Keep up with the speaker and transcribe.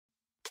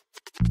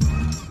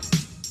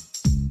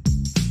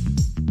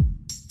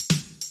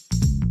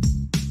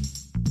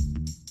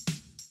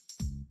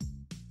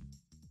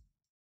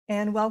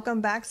And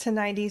welcome back to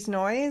 90s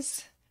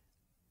Noise.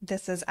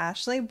 This is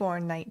Ashley,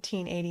 born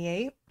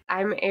 1988.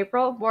 I'm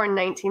April, born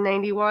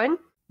 1991.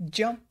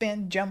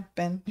 Jumpin',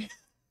 jumpin'.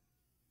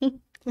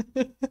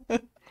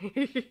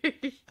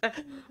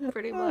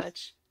 Pretty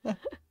much.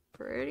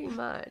 Pretty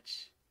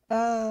much.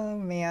 Oh,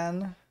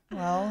 man.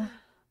 Well,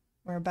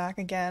 we're back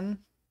again.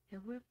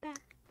 And we're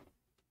back.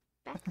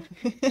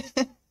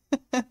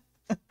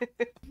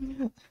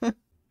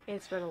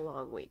 It's been a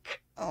long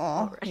week. Oh,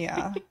 already.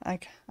 yeah.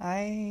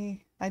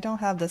 I don't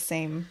have the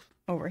same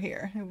over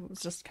here. It was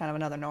just kind of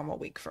another normal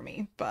week for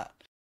me, but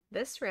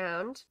This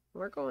round,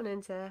 we're going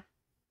into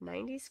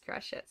 90s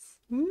crushes.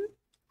 Ooh.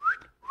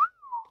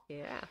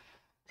 Yeah.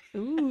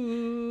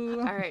 Ooh.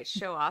 All right,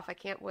 show off. I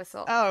can't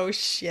whistle. Oh,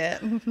 shit.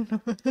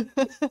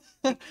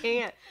 I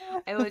can't.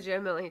 I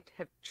legitimately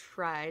have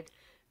tried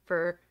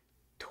for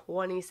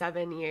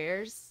 27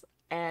 years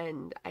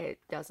and it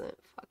doesn't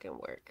fucking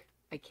work.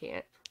 I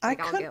can't. I'll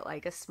get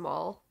like a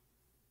small.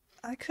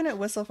 I couldn't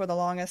whistle for the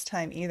longest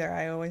time either.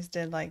 I always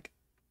did like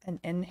an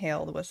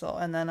inhaled whistle,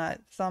 and then I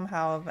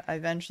somehow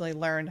eventually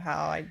learned how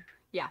I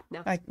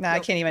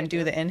can't even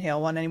do the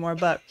inhale one anymore,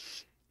 but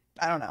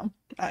I don't know.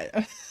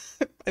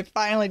 It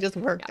finally just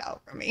worked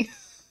out for me.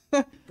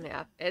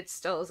 Yeah, it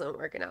still isn't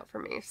working out for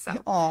me.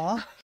 So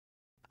Aw.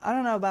 I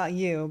don't know about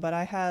you, but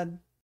I had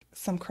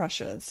some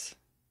crushes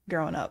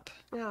growing up.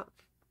 yeah,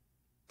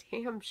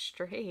 damn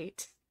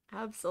straight.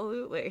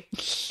 Absolutely.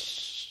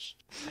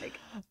 Like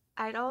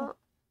I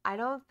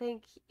don't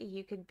think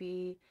you could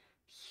be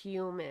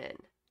human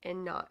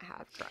and not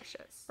have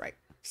crushes. Right.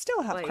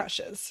 Still have Like,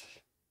 crushes.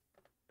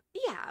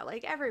 yeah,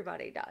 like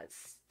everybody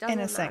does. Doesn't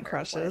Innocent matter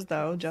crushes, what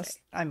though. people Just, say.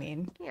 I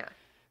mean, Yeah.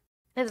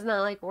 It's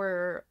not like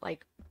we're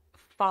like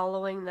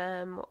following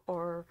them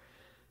or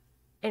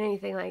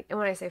anything like, and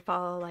when I say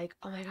follow, like,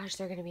 oh my gosh,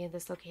 they're gonna be in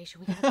this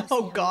location. We gotta go see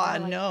oh them. God,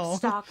 Or, like, no.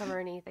 stalk them or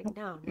anything.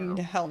 No.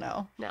 Hell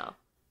no. No.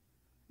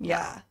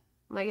 Yeah.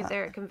 Like if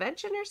they're at a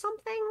convention or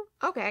something,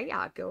 okay,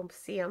 yeah, go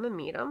see them and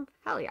meet them.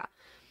 Hell yeah.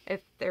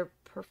 If they're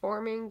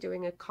performing,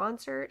 doing a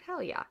concert,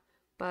 hell yeah.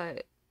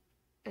 But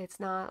it's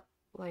not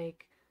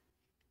like,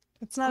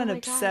 It's not oh an my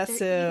God, they're eating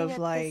obsessive, at this.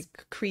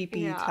 like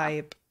creepy Yeah.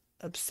 type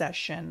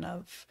obsession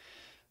of,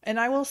 and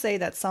I will say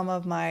that some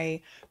of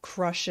my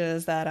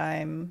crushes that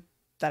I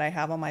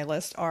have on my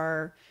list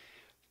are,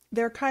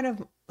 they're kind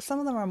of, some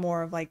of them are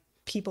more of like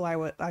people I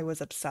was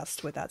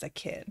obsessed with as a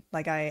kid.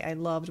 Like I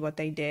loved what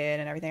they did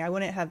and everything. I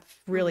wouldn't have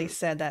really Hmm.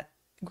 said that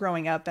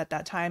growing up at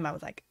that time I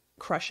was like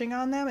crushing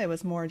on them. It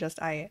was more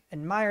just I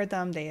admired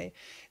them.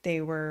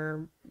 They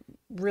were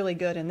really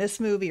good in this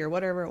movie or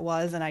whatever it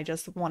was, and I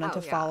just wanted to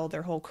Oh yeah. follow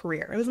their whole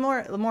career. It was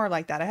more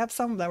like that. I have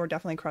some that were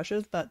definitely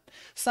crushes, but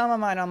some of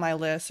mine on my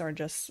list are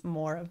just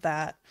more of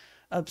that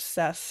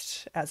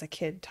obsessed as a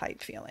kid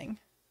type feeling.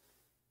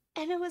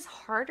 And it was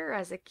harder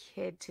as a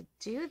kid to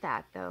do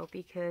that though,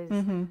 because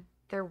Mm-hmm.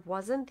 there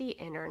wasn't the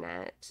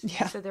internet.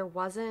 Yeah. So there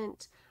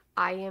wasn't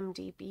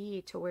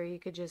IMdB to where you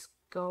could just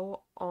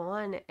go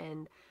on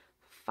and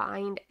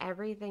find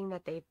everything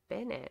that they've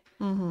been in.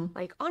 Mm-hmm.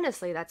 Like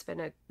honestly, that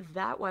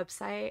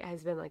website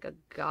has been like a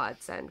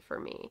godsend for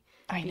me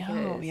I know.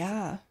 because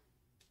Yeah.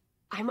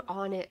 I'm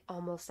on it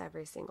almost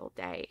every single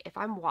day. If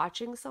I'm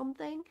watching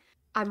something,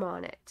 I'm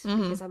on it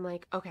Mm-hmm. because I'm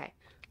like, okay,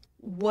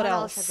 What what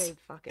else have else? they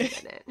fucking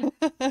been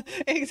in?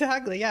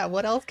 Exactly. Yeah.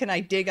 What else can I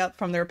dig up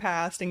from their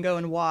past and go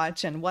and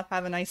watch? And what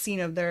haven't I seen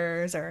of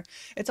theirs? Or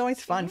it's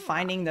always fun Yeah.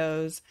 finding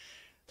those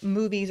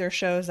movies or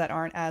shows that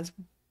aren't as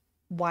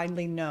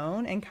widely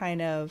known and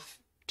kind of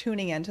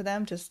tuning into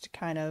them just to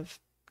kind of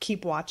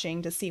keep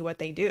watching to see what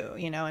they do,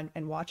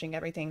 and watching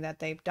everything that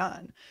they've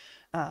done.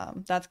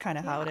 That's kind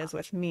of how it Yeah. is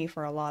with me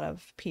for a lot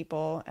of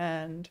people.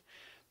 And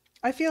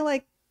I feel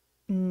like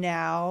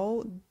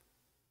now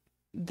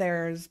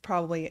there's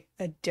probably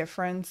a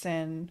difference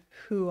in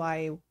who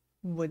I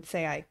would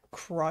say I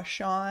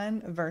crush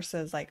on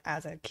versus like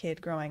as a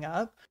kid growing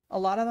up. A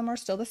lot of them are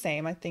still the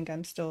same. I think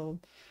I'm still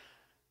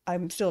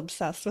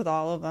obsessed with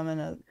all of them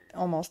in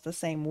almost the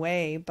same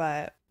way,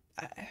 but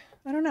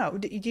I don't know.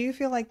 Do you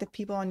feel like the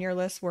people on your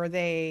list, were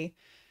they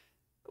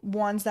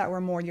ones that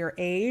were more your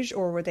age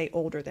or were they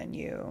older than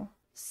you?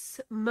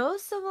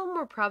 Most of them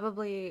were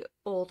probably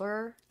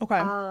older. Okay.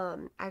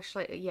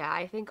 Actually, yeah,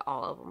 I think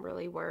all of them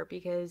really were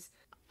because,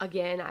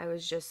 again, I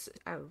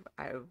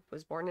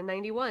was born in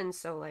 91,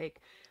 so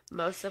like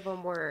most of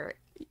them were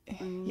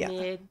Yeah.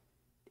 mid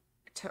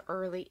to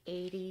early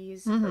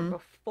 80s or Mm-hmm.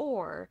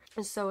 before.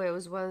 And so it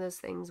was one of those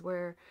things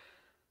where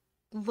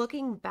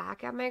looking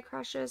back at my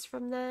crushes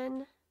from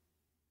then,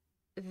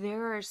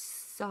 there are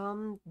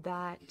some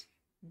that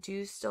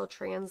do still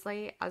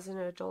translate as an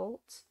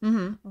adult,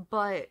 Mm-hmm.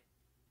 but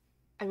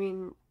I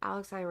mean,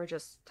 Alex and I were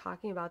just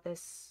talking about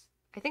this.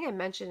 I think I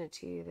mentioned it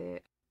to you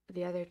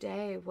the other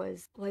day.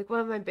 Was like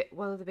one of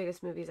the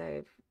biggest movies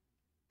I've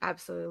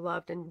absolutely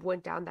loved and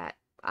went down that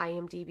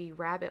IMdB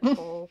rabbit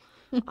hole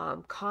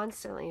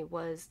constantly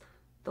was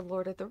the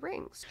Lord of the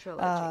Rings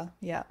trilogy.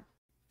 Yeah.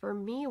 For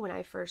me, when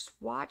I first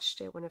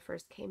watched it, when it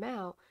first came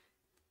out,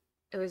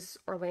 it was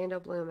Orlando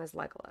Bloom as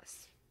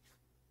Legolas,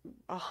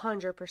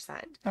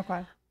 100%.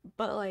 Okay.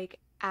 But like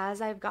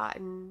as I've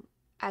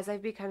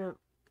become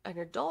an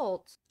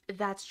adult,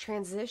 that's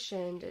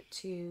transitioned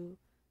to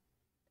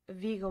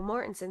Viggo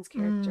Mortensen's Mm,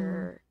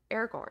 character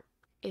Aragorn.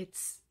 It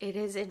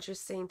is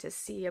interesting to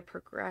see a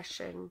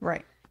progression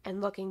right.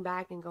 and looking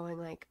back and going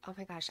like, oh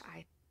my gosh,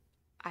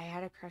 I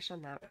had a crush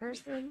on that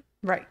person.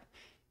 Right.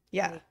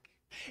 Yeah. Like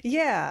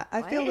Yeah,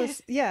 I feel what?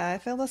 this. Yeah, I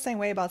feel the same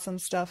way about some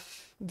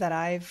stuff that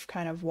I've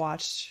kind of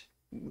watched,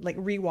 like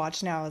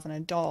rewatched now as an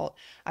adult.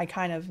 I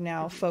kind of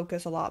now Mhm.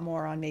 focus a lot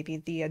more on maybe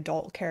the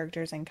adult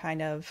characters and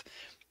kind of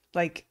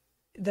like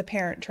the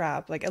Parent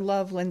Trap. Like I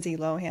love Lindsay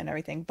Lohan and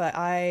everything, but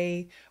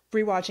I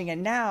rewatching it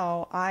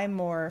now, I'm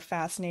more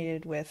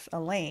fascinated with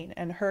Elaine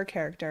and her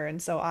character.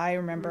 And so I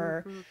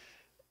remember, Mhm.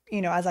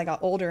 as I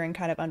got older and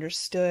kind of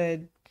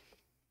understood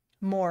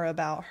more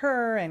about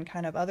her and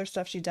kind of other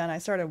stuff she'd done, I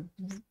started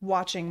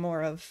watching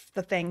more of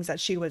the things that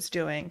she was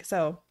doing.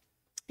 So,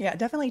 yeah, it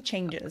definitely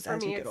changes For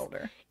as you me get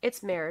older.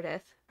 it's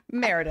Meredith.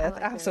 I Meredith,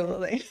 like Meredith.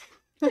 absolutely.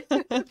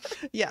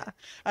 Yeah.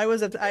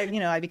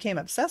 I became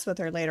obsessed with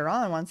her later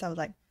on once I was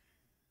like,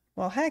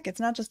 well, heck, it's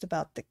not just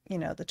about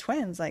the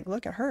twins. Like,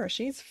 look at her.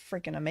 She's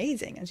freaking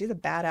amazing and she's a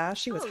badass.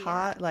 She was Oh yeah.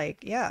 hot. Like,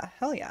 yeah,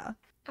 hell yeah.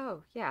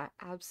 Oh yeah,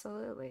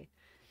 absolutely.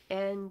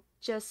 And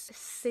just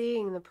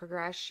seeing the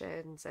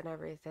progressions and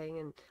everything.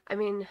 And I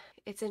mean,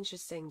 it's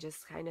interesting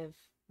just kind of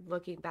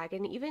looking back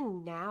and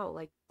even now,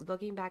 like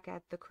looking back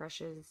at the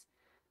crushes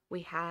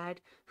we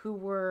had who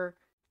were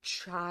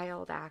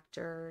child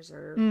actors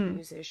or Mm,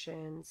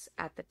 musicians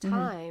at the hmm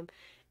time,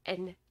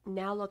 and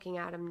now looking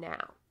at them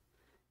now.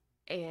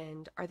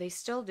 And are they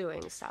still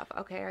doing stuff?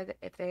 Okay,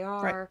 if they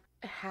right. are,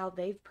 how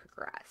they've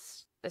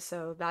progressed.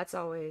 So that's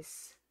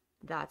always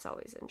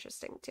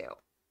interesting too.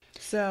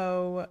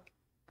 So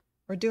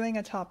we're doing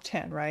a top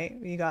 10, right?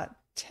 You got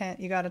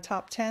a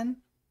top 10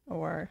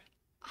 or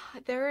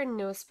They're in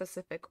no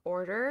specific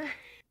order.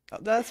 oh,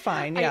 that's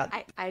fine. Yeah.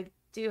 I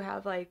do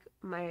have like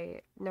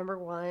my number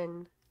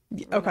one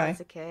when I Okay. was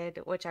a kid,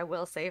 which I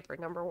will say for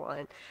number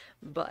one,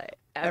 but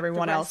the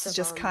Everyone rest else is of just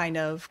them, kind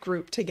of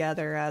grouped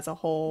together as a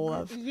whole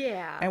of,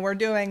 yeah. and we're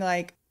doing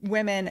like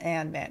women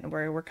and men,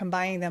 where we're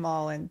combining them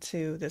all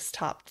into this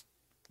top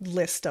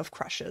list of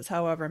crushes,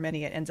 however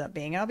many it ends up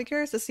being. I'll be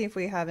curious to see if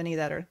we have any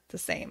that are the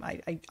same.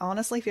 I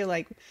honestly feel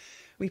like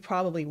we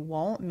probably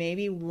won't,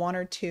 maybe one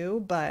or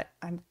two, but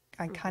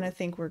I kind Hmm. of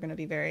think we're going to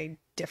be very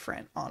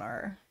different on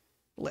our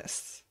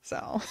lists.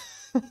 So,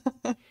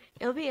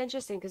 It'll be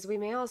interesting because we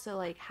may also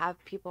like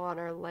have people on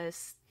our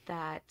list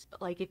that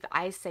like if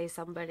I say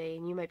somebody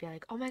and you might be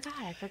like, "Oh my God,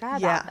 I forgot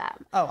about yeah.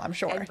 them," Oh, I'm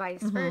and sure.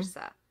 vice Hmm.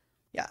 versa.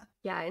 Yeah.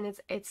 Yeah, and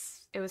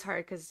it was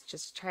hard because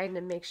just trying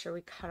to make sure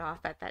we cut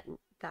off at that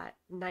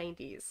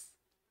 90s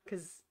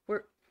because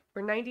we're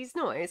 90s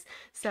noise,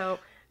 so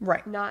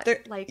Right. not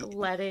There, like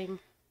letting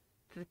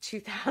the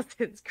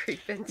 2000s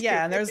creep into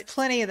yeah, and there's it.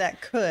 plenty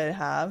that could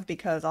have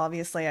because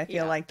obviously I feel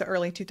Yeah. like the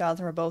early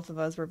 2000s for both of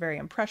us were very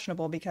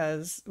impressionable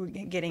because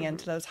getting Hmm.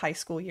 into those high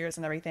school years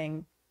and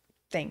everything,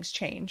 things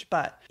change.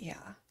 But yeah.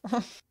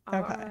 All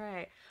Okay.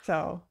 right.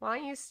 So, Why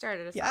don't you start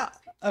us yeah.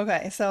 off?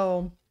 Okay.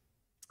 So,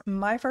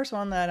 my first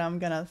one that I'm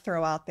gonna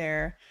throw out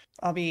there,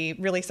 I'll be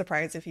really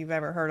surprised if you've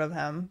ever heard of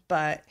him,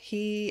 but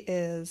he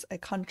is a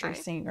country Okay.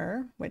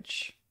 singer,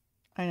 which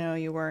I know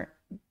you weren't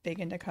big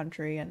into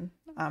country, and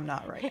I'm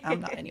not right. I'm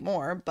not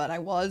anymore, but I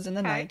was in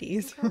the Okay.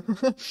 90s.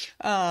 Okay.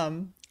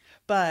 um,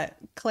 but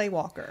Clay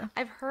Walker.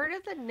 I've heard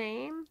of the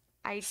name.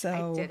 I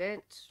So,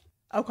 didn't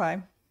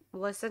okay.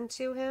 listen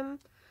to him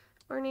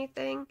or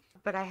anything,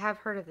 but I have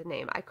heard of the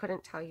name. I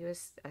couldn't tell you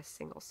a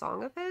single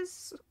song of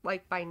his,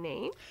 like by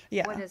name.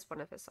 What Yeah. is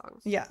one of his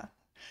songs? Yeah.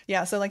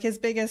 Yeah. So, like, his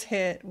biggest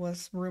hit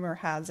was Rumor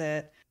Has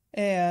It.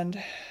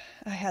 And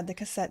I had the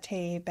cassette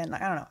tape, and I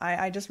don't know.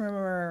 I just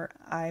remember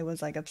I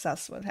was like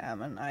obsessed with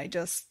him, and I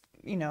just,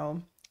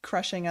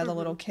 crushing as a Mm-hmm.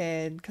 little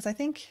kid. Because I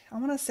think, I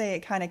want to say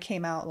it kind of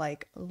came out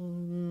like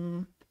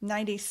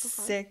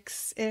Okay.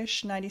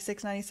 96-ish,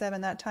 96,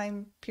 97. That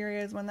time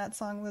period is when that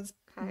song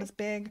Okay. was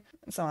big.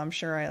 So I'm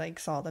sure I like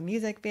saw the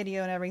music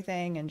video and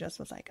everything and just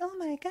was like, oh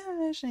my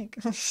gosh. Like,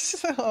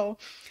 so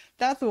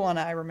that's the one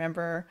I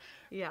remember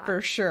Yeah.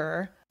 for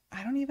sure.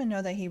 I don't even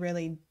know that he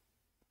really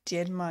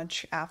did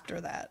much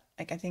after that.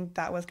 Like I think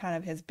that was kind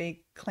of his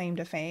big claim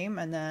to fame,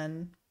 and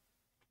then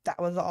that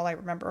was all I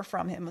remember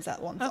from him was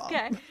that one song.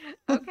 Okay.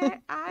 Okay.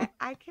 I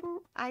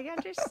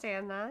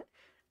understand that.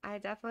 I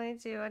definitely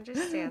do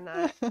understand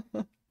that.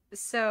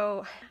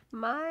 So,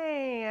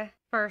 my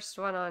first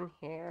one on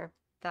here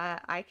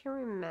that I can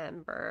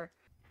remember,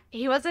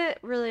 he wasn't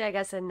really, I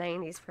guess, a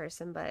 90s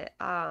person, but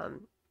I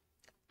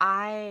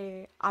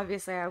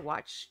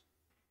watched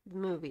the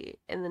movie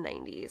in the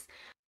 90s.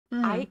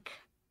 Mm. Ike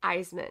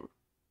Eisman.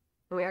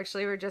 And we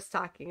actually were just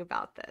talking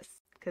about this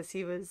because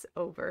he was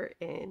over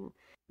in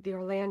the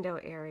Orlando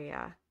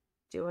area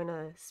doing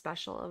a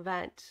special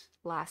event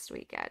last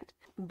weekend.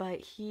 But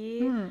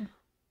he Mm.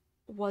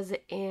 was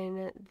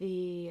in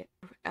the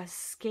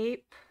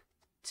Escape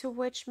to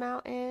Witch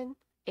Mountain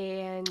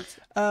and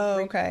Oh,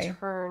 okay.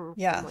 Return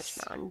from Witch Yes.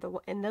 Mountain.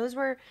 And those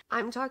were,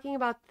 I'm talking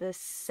about the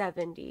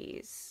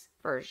 70s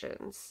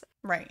versions.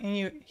 Right.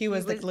 And he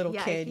was the little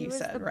Yeah, kid he you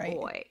was the said, right?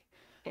 boy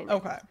in it.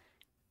 Okay.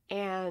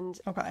 And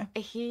Okay.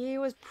 he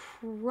was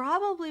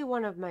probably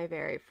one of my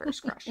very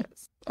first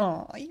crushes.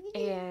 Oh.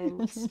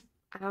 And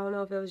I don't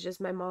know if it was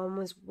just my mom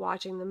was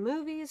watching the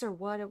movies or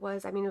what it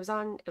was. I mean, I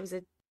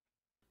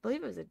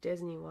believe it was a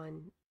Disney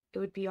one. It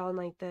would be on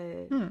like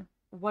the Hmm.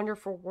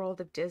 Wonderful World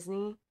of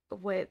Disney.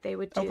 What they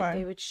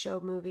Okay. would show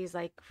movies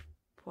like,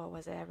 what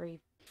was it,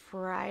 every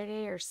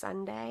Friday or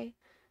Sunday?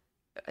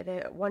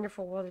 The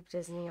Wonderful World of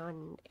Disney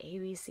on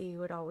ABC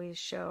would always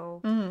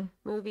show Mm.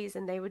 movies,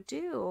 and they would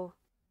do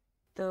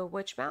the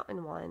Witch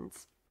Mountain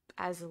ones.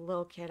 As a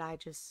little kid, I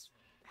just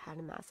had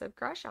a massive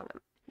crush on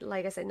him.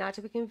 Like I said, not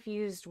to be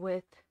confused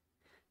with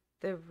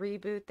the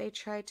reboot they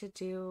tried to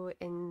do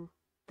in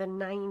the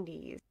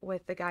 90s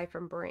with the guy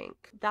from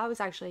Brink. That was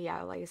actually,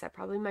 yeah, like I said,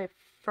 probably my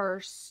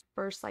first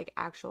like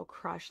actual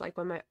crush. Like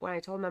when I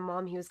told my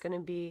mom he was going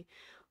to be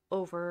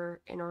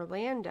over in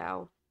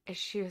Orlando, and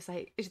she was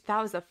like,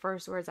 that was the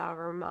first words out of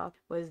her mouth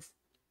was,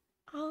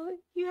 "Oh,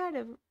 you had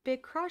a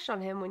big crush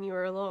on him when you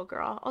were a little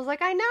girl." I was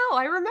like, "I know,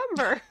 I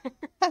remember."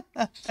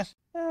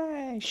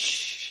 Hey,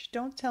 shh,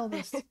 don't tell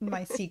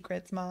my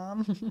secrets,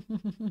 Mom.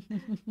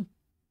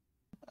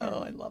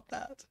 Oh, I love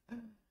that.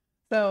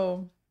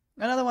 So,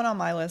 another one on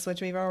my list,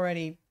 which we've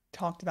already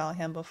talked about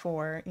him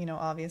before,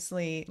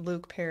 obviously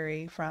Luke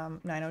Perry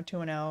from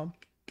 90210,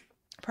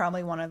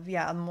 probably one of,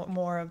 yeah,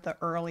 more of the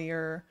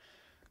earlier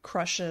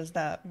crushes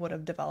that would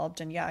have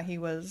developed. And yeah, he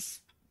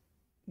was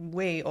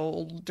way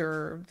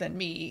older than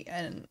me,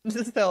 and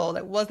still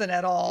that wasn't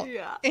at all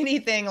Yeah.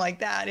 anything like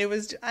that. It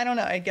was, I don't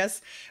know, I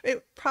guess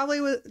it probably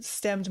was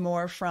stemmed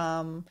more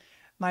from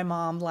my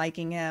mom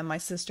liking him, my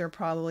sister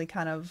probably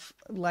kind of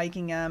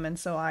liking him, and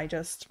so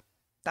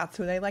that's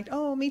who they liked.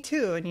 Oh, me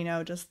too.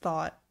 And just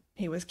thought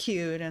he was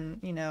cute, and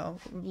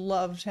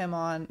loved him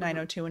on Mm-hmm.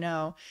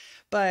 90210.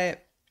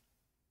 But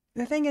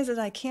the thing is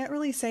I can't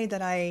really say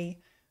that I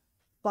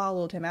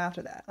followed him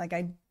after that. Like,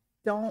 I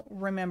don't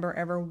remember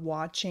ever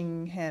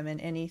watching him in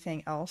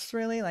anything else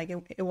really. Like,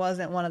 it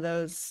wasn't one of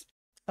those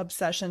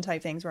obsession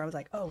type things where I was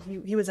like, oh,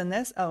 he was in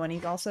this. Oh, and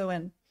he's also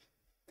in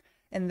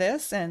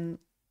this, and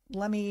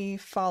let me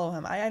follow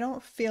him. I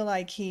don't feel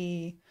like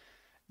he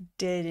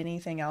did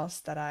anything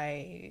else that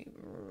I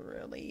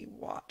really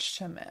watched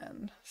him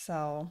in.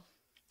 So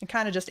it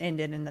kind of just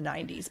ended in the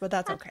 90s, but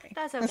that's okay.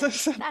 That's okay.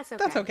 That's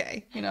That's okay.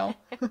 okay.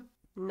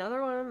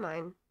 Another one of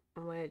mine,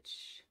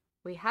 which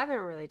we haven't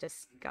really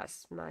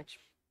discussed much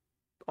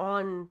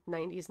on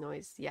 90s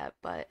noise yet,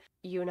 but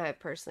you and I have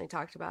personally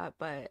talked about,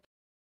 but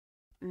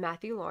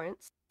Matthew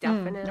Lawrence,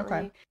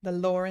 Okay. definitely. The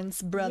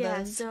Lawrence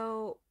Yeah, brothers.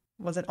 so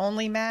Was it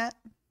only Matt?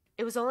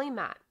 it was only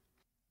Matt.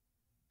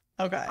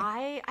 Okay.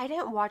 I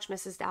didn't watch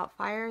Mrs.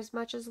 Doubtfire as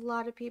much as a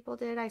lot of people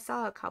did. I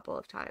saw a couple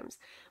of times,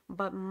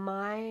 but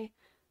my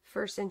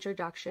first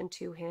introduction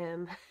to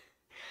him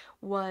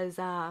was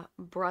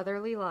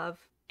Brotherly Love.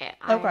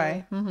 I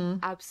Okay. Mm-hmm.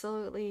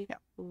 absolutely Yeah.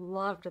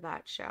 loved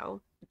that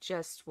show.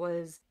 Just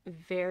was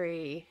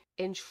very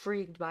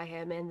intrigued by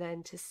him, and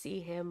then to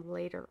see him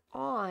later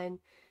on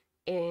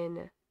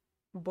in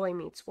Boy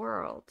Meets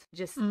World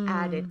just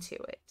added Mm. to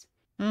it.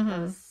 I Mm-hmm.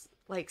 was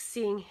like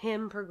seeing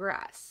him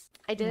progress.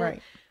 I didn't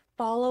Right.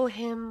 follow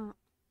him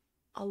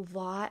a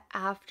lot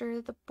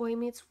after the Boy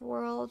Meets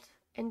World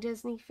and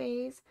Disney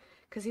phase,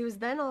 because he was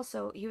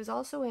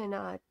also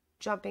in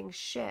Jumping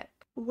Ship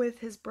with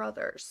his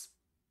brothers.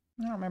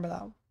 I don't remember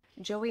that.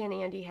 Joey and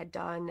Andy had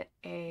done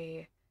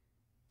a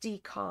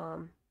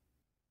decom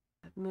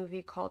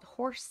movie called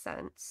Horse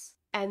Sense,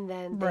 and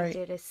then they Right.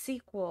 did a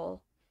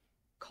sequel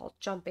called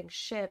Jumping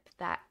Ship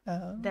that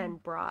then Um,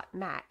 brought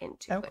Matt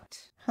into okay.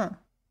 it. Huh.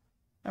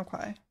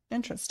 Okay.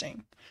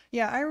 Interesting.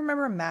 Yeah, I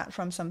remember Matt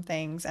from some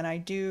things, and I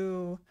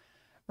do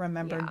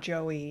remember Yeah.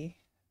 Joey,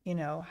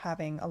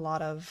 having a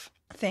lot of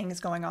things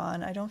going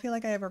on. I don't feel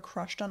like I ever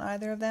crushed on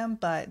either of them,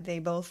 but they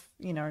both,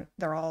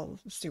 they're all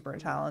super Mhm.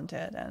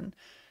 talented and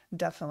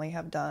definitely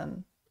have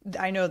done.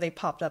 I know they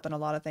popped up in a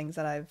lot of things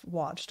that I've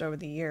watched over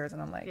the years,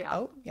 and I'm like, Yeah,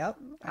 oh, yep,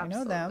 I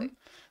know absolutely. them.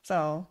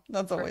 So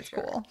that's For always sure.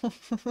 cool.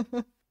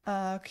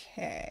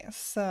 Okay,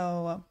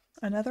 so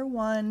another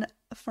one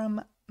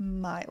from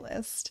my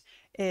list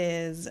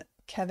is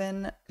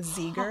Kevin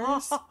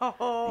Zegers.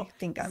 I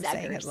think I'm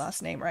saying his Zeggers.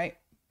 last name right.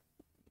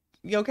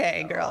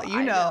 Okay, girl, Oh,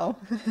 you I know. know.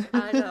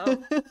 I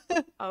know.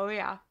 Oh,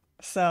 yeah.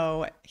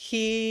 So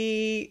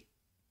he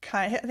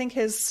I think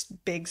his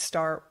big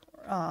start,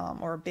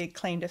 or big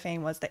claim to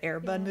fame was the Air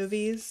Bud Yes.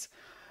 movies.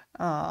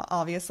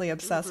 Obviously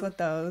obsessed Mm-hmm. with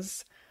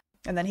those.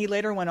 And then he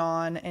later went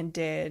on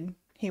and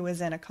he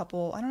was in a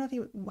couple, I don't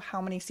know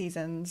how many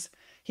seasons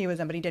he was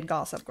in, but he did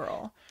Gossip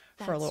Girl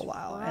for a That's little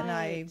while. And right.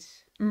 I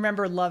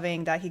remember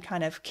loving that he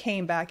kind of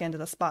came back into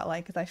the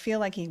spotlight because I feel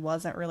like he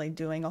wasn't really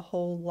doing a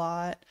whole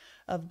lot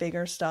of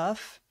bigger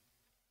stuff.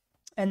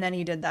 And then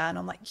he did that, and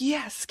I'm like,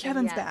 yes,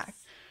 Kevin's back.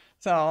 Yes.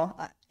 So,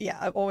 yeah,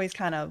 I've always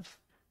kind of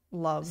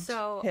loved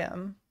So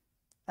him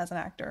as an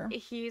actor.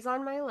 he's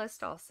on my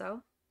list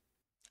also.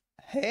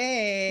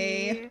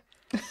 Hey. He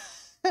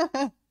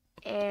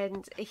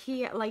and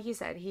he, like you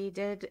said, he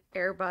did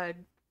Airbud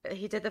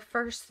he did the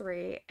first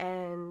three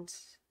and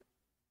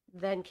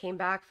then came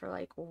back for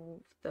like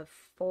the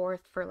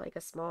fourth for like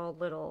a small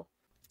little.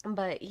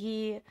 But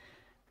he,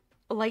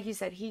 like you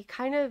said, he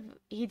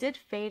did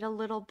fade a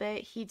little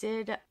bit. He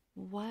did,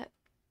 what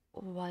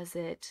was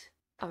it?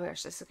 Oh my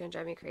gosh, this is gonna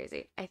drive me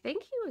crazy. I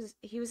think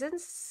he was in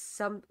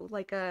some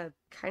like a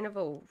kind of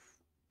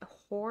a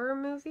horror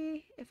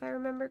movie, if I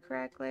remember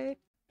correctly.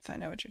 So I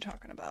know what you're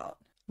talking about.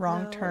 Wrong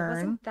No, it Turn,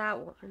 wasn't that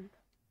one.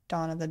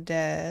 Dawn of the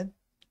Dead,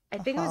 I The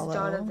think it was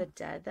Dawn of Hollow. the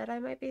Dead that I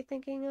might be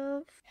thinking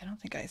of. I don't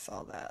think I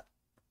saw that.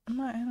 I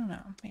don't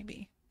know.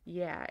 Maybe.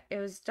 Yeah, it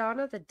was Dawn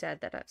of the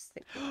Dead that I was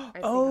thinking.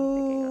 I think I'm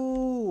thinking of.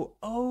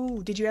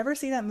 Oh, did you ever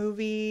see that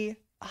movie?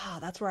 Ah,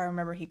 that's where I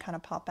remember he kind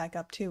of popped back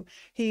up too.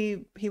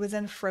 He was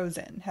in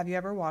Frozen. Have you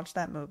ever watched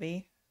that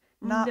movie?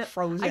 Not No,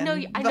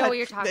 Frozen, I know what but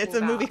you're talking it's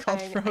a movie about. called I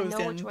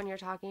know which Frozen. one you're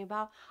talking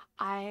about.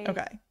 I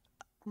Okay.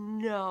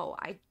 No,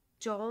 I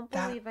don't That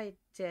believe I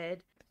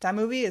did. that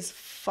movie is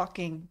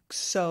fucking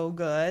so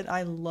good.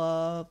 I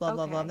love, love,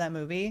 love, love Okay. that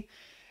movie.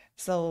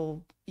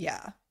 So,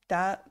 yeah,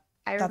 that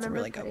I that's a remember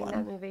really good putting that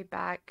one. movie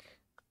back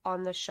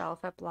on the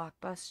shelf at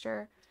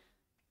Blockbuster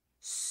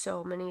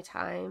so many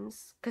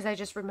times because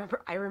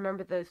I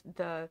remember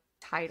the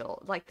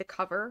title, like the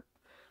cover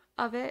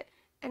of it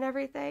and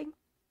everything.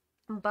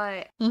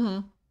 But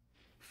Mm-hmm.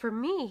 for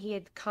me, he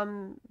had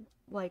come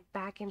like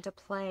back into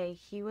play.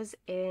 He was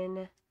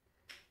in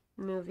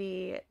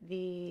movie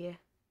The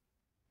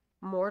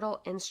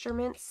Mortal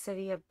Instruments,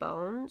 City of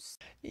Bones.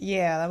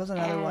 Yeah, that was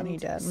another one he And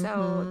did. so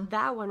Mm-hmm.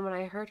 that one, when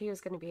I heard he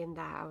was going to be in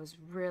that, I was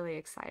really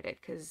excited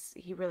because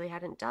he really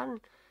hadn't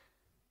done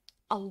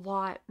a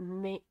lot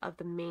of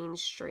the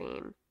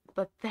mainstream.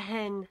 But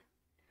then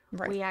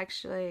Right. we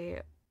actually,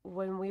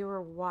 when we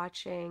were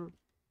watching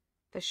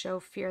the show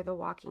Fear the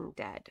Walking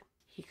Dead,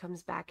 he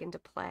comes back into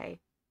play.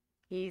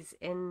 He's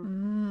in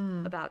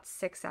Mm. about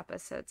 6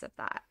 episodes of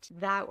that.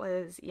 That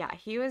was, yeah,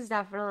 he was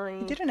He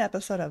definitely, did an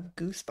episode of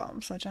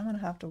Goosebumps, which I'm gonna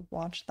have to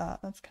watch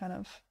that. That's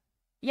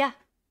yeah,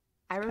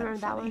 I kind of remember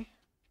that one. funny.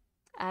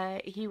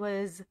 He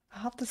was,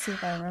 I'll have to see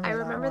if I I remember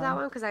that remember that one.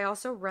 one because I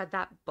also read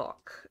that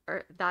book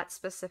or that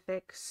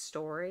specific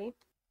story.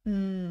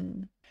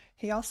 Mm.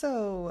 He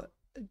also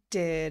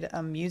did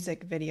a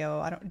music video.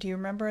 I don't, do you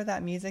remember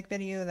that music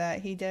video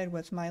that he did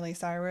with Miley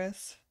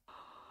Cyrus?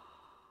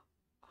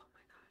 Oh my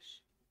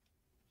gosh.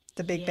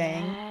 The Big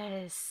Bang?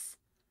 Yes.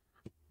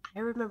 I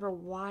remember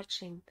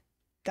watching,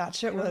 That I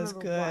shit was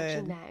remember watching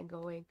good. that and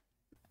going,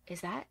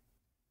 is that?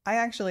 I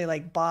actually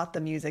like bought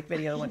the music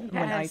video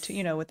when I Yes.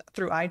 with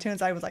through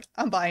iTunes. I was like,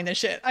 I'm buying this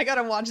shit. I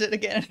gotta watch it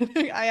again.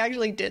 I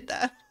actually did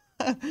that.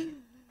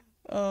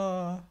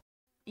 Oh,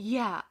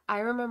 Yeah, I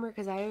remember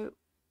because I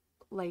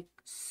like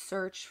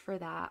searched for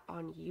that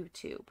on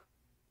YouTube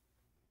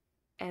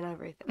and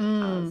everything.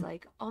 I was mm,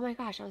 like, oh my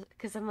gosh,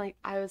 because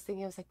I was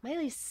thinking, I was like,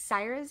 Miley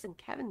Cyrus and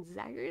Kevin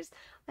Zaggers,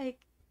 like,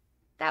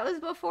 that was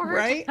before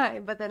her right?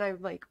 time. But then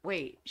I'm like,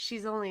 wait,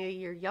 she's only a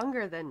year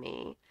younger than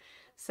me.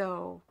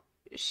 So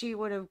she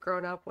would have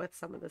grown up with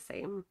some of the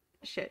same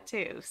shit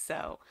too.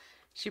 So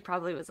she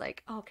probably was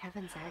like, oh,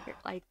 Kevin Zaggers,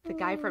 like the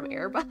guy from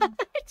Airbud. Mm.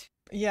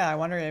 Yeah, I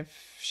wonder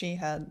if she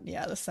had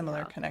the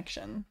similar Yeah.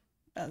 connection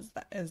as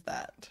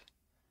that.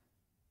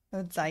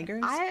 The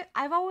Zygers?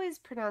 I've always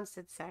pronounced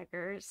it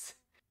Zaggers.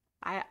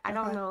 I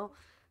don't Okay. know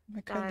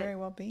It could that. very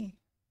well be.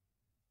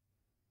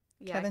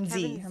 Yeah, Kevin Kevin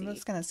Z. I'm Z.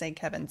 just gonna say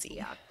Kevin Z.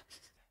 Yeah,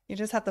 You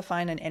just have to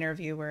find an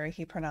interview where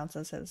he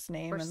pronounces his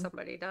or name and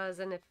somebody does,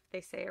 and if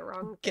they say it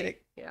wrong, get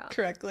it yeah,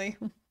 correctly.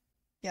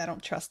 Yeah, I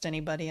don't trust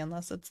anybody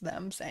unless it's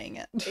them saying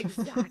it.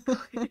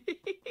 exactly.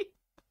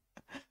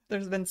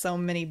 There's been so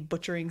many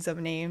butcherings of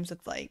names.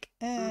 It's like,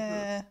 hmm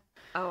eh.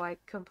 Oh, I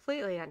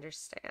completely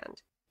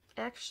understand.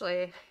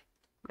 Actually,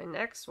 my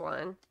next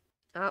one,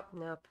 oh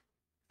nope,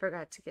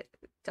 forgot to get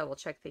double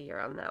check the year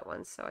on that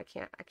one, so I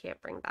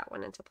can't bring that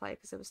one into play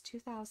because it was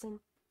 2000.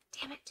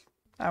 Damn it.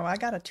 Oh, I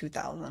got a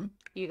 2000.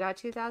 You got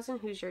 2000?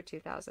 Who's your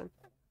 2000?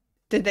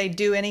 Did they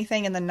do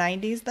anything in the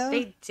 90s though?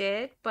 They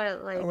did,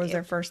 but Or like was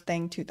their first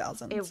thing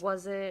it 2000s?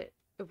 wasn't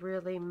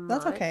really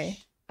That's okay.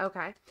 much.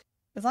 Okay.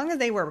 As long as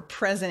they were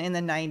present in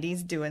the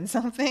 90s doing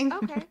something,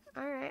 Okay.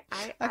 All right.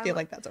 I feel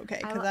like that's okay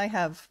I because I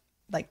have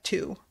like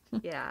two.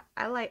 yeah,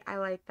 I like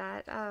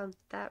that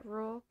that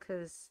rule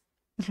because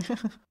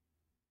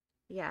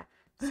yeah.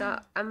 So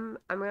I'm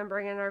gonna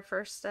bring in our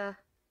first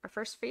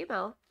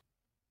female,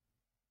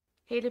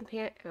 Hayden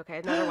Pan. Okay,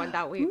 another one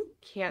that we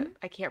can't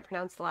I can't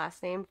pronounce the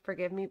last name.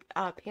 Forgive me.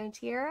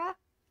 Pantiera,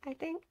 I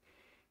think.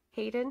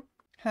 Hayden.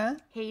 Huh?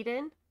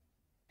 Hayden.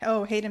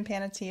 Oh, Hayden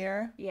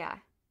Panettiere. Yeah.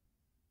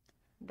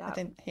 I That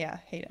think, yeah,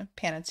 Hayden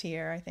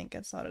Panettiere, I think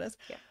is what it is.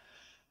 yeah.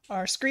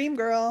 Our Scream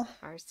Girl.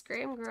 Our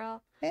Scream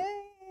girl.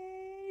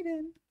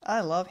 Hayden.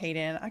 I love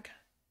Hayden.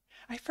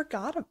 I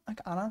forgot,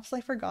 like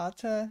honestly forgot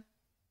to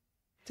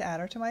add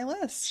her to my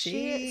list. She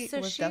She so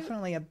was she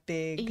definitely a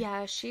big,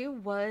 Yeah,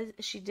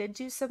 she did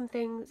do some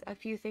things, a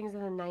few things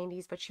in the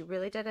 90s, but she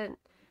really didn't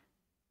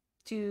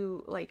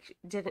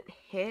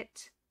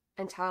hit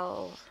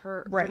until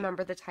her right.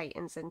 Remember the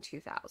Titans in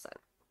 2000.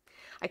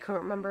 I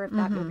couldn't remember if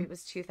that Mm-hmm. movie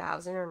was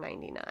 2000 or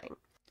 99.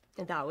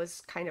 And that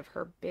was kind of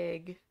her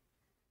big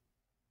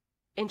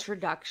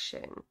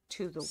introduction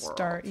to the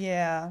Start, world.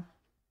 yeah.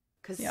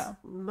 Because Yeah.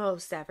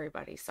 most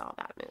everybody saw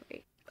that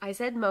movie. I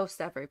said most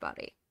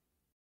everybody.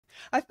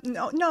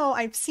 No,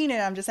 I've seen it.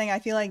 I'm just saying I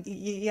feel like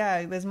yeah,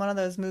 it was one of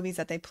those movies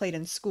that they played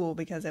in school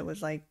because it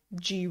was like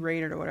G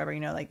rated or whatever,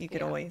 like you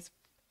could Yeah. always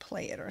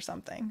play it or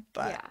something.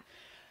 But Yeah.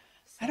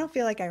 I So don't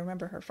feel like I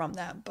remember her from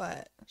that,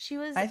 but she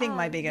was, I think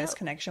my no, biggest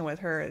connection with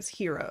her is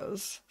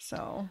Heroes.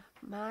 So,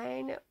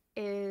 mine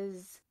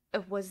is,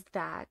 it was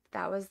that.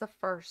 That was the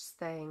first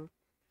thing.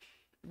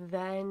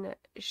 Then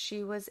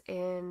she was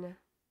in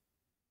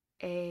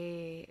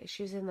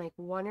like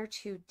one or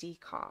two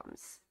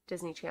DComs,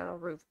 Disney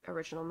Channel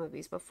original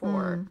movies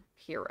before mm,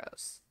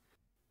 Heroes.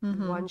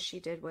 mm-hmm. One she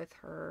did with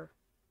her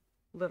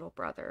little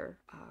brother,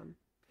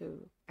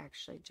 who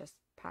actually just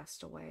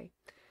passed away.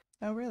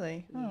 Oh,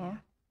 really? Yeah.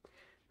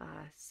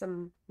 Oh.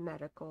 Some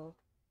medical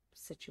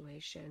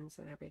situations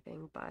and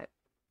everything, but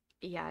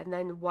yeah, and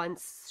then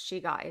once she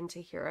got into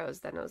Heroes,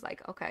 then it was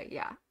like, okay,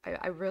 yeah,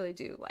 I really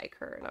do like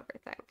her and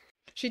everything.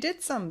 She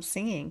did some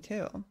singing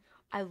too.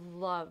 I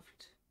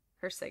loved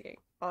her singing,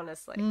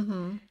 honestly,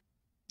 Mm-hmm.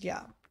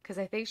 Yeah. because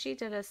I think she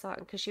did a song,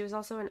 because she was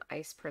also an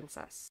Ice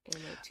Princess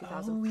in like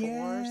Oh,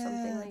 2004 or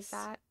something like yes.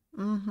 that.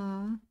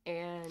 Mm-hmm.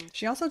 And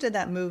She also did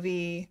that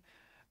movie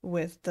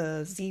with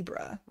the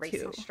zebra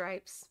Racing too. I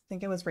Stripes.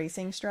 think it was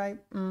Racing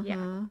Stripe. Yeah.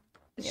 Mm-hmm.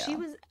 Yeah.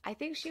 I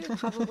think she was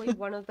probably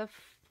one of the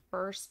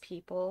first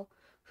people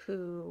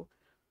who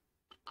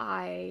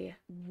I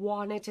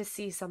wanted to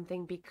see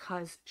something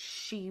because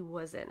she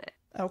was in it.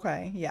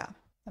 Okay, yeah.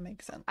 That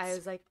makes I sense.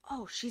 was like,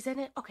 oh, she's in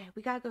it? Okay,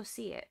 we gotta go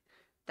see it.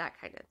 That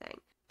kind of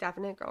thing.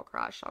 Definite girl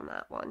crush on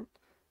that one,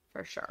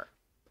 for sure.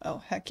 Oh,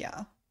 heck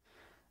yeah.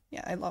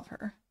 Yeah, I love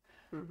her.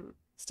 Hmm.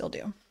 Still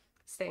do.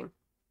 Same,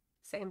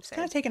 same, It's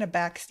kind same. of taken a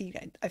back seat,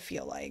 I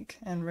feel like,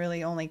 and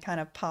really only kind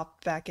of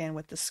popped back in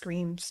with the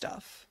Scream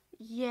stuff.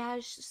 Yeah,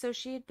 so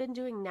she had been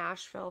doing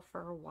Nashville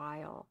for a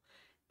while,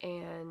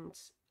 and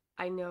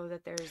I know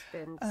that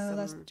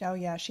Oh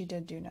yeah, she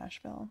did do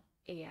Nashville.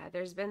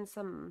 there's been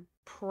some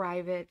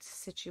private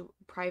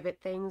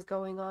things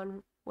going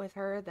on with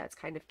her that's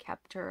kind of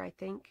kept her, I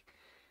think,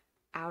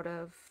 out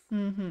of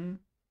Mm-hmm.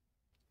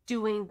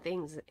 doing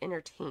things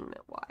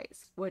entertainment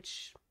wise,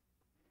 which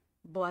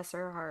bless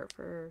her heart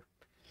for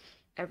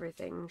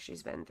everything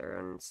she's been through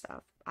and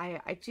stuff.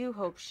 I do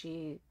hope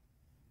she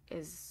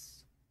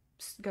is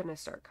gonna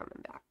start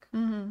coming back.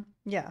 Mm-hmm.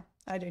 Yeah,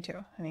 I do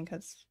too. I mean,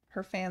 because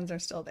her fans are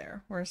still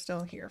there. We're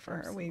still here for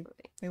her.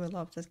 Absolutely. We would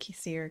love to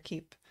see her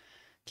keep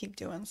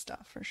doing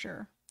stuff for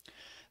sure.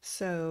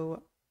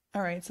 So,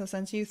 all right. So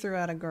since you threw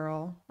out a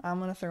girl, I'm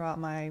gonna throw out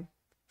my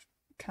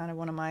kind of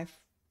one of my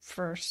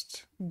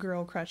first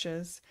girl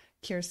crushes,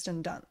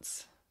 Kirsten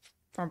Dunst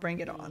from Bring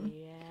It On.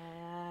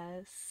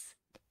 Yes.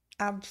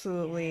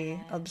 Absolutely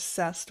Yes.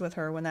 obsessed with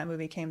her when that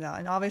movie came out.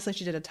 And obviously,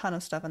 she did a ton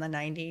of stuff in the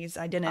 90s.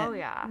 I Oh didn't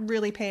yeah.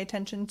 really pay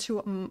attention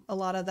to a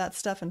lot of that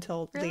stuff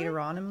until Really? later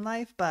on in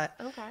life, but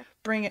Okay.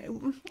 Bring It,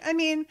 I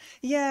mean,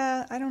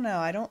 yeah, I don't know.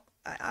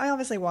 I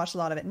obviously watched a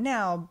lot of it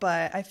now,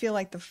 but I feel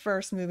like the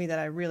first movie that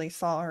I really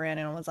saw her in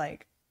and was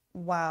like,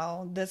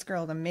 wow, this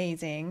girl's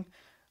amazing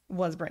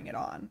was Bring It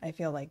On. I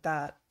feel like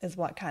that is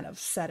what kind of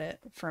set it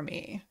for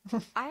me.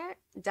 I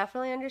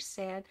definitely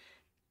understand.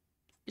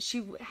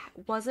 She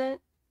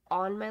wasn't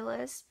on my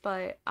list,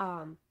 but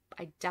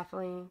I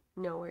definitely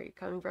know where you're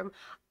coming from.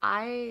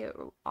 I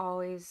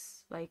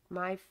always like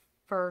my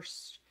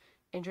first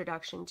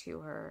introduction to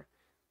her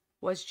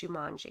was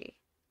Jumanji.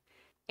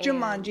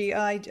 And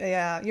Jumanji,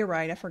 yeah, you're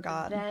right. I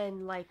forgot.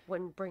 then like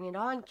when Bring It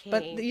On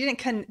But came,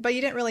 but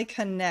you didn't really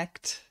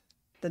connect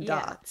the yeah.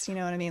 dots. You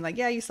know what I mean? Like,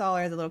 yeah, you saw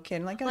her as a little kid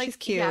and like, oh, she's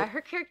Like yeah, cute.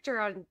 her character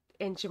on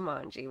in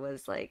Jumanji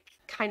was like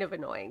kind of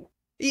annoying.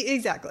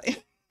 Exactly.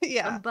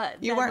 Yeah. But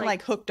You then weren't like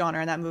like hooked on her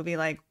in that movie,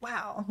 like,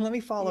 wow, let me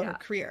follow her yeah.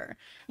 career.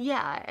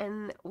 Yeah,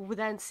 and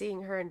then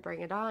seeing her and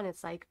Bring It On,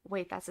 it's like,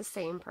 wait, that's the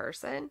same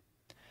person?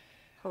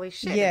 Holy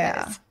shit, it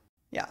Yeah. is.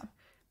 Yeah.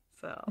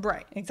 So,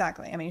 Right.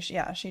 Exactly. I mean,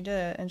 yeah, she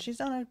did, and she's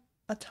done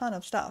a ton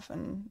of stuff,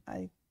 and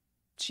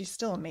she's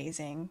still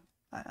amazing.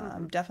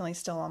 I'm mhm. definitely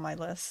still on my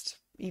list,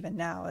 even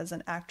now, as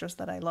an actress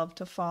that I love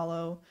to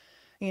follow.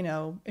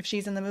 If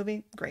she's in the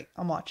movie, great,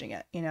 I'm watching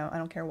it. I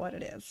don't care what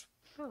it is.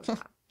 Oh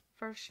yeah,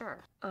 for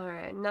sure. All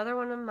right, another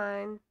one of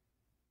mine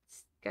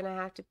is gonna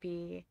have to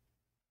be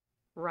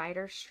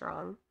Ryder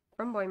Strong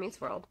from Boy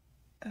Meets World.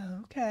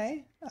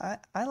 Okay.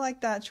 I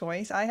like that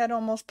choice. I had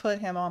almost put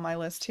him on my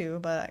list too,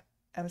 but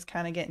I was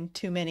kind of getting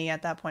too many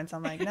at that point, so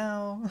I'm like,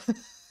 no,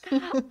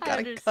 I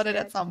gotta cut it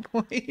at understand. some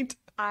point.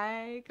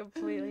 I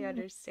completely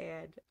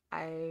understand.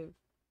 I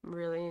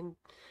really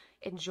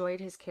enjoyed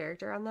his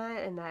character on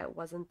that, and that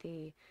wasn't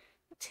the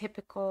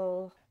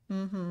typical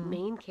Mm-hmm.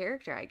 main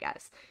character, I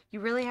guess.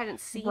 You really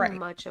hadn't seen Right.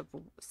 much of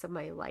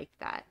somebody like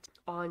that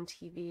on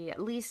TV,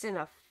 at least in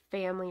a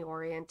family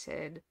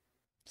oriented.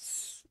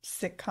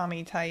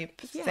 Sitcom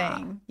type Yeah.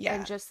 thing.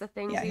 And Yeah. just the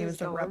things Yeah, he he was was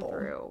the going rebel.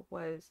 through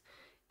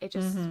it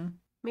just Mm-hmm.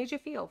 made you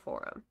feel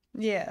for him.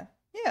 Yeah.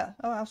 Yeah.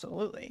 Oh,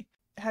 absolutely.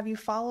 Have you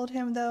followed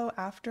him though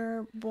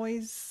after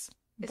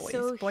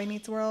So Boy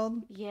Meets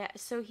World? yeah,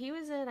 so he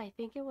was in, I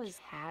think it was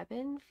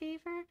Cabin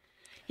Fever.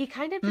 He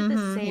kind of did the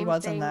Mm-hmm. He same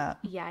was in thing. that.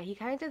 Yeah, he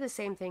kind of did the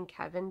same thing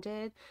Kevin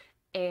did.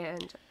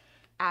 And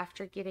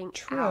after getting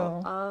out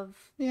True.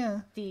 of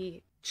Yeah.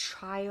 the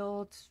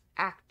child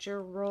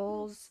actor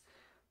roles,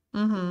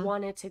 Mm-hmm.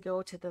 wanted to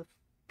go to the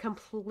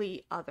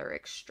complete other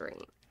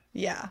extreme.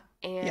 Yeah.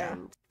 Yeah.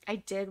 And I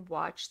did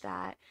watch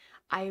that.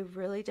 I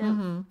really didn't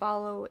Mm-hmm.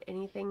 follow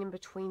anything in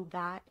between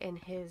that and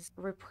his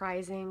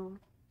reprising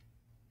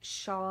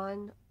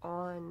Sean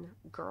on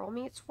Girl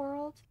Meets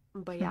World.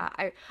 But yeah,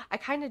 I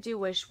kind of do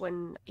wish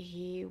when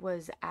he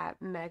was at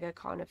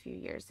MegaCon a few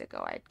years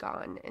ago, I'd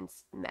gone and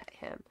met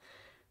him.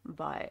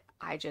 But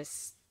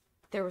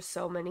there were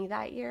so many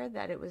that year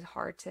that it was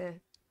hard to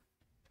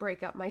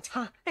break up my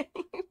time.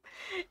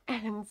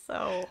 And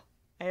so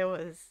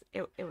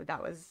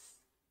that was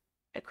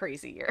a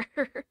crazy year.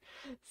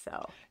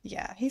 So,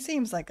 Yeah. He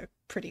seems like a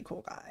pretty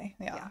cool guy.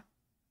 Yeah. yeah,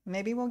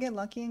 Maybe we'll get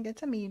lucky and get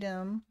to meet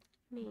him.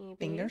 maybe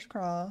Fingers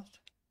crossed.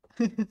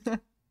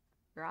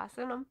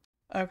 grassing them.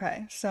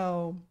 Okay,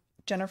 so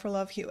Jennifer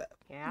Love Hewitt.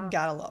 Yeah,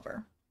 Gotta love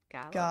her.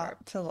 gotta love her.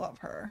 Got to love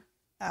her.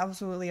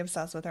 Absolutely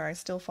obsessed with her. I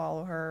still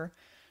follow her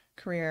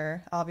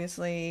career.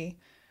 Obviously,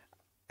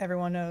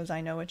 everyone knows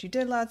I Know What You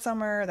Did Last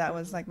Summer. That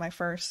was Hmm. like my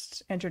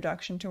first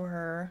introduction to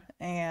her.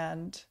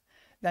 And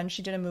then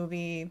she did a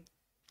movie.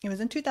 It was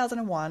in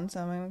 2001,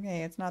 so I'm like,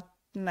 okay, it's not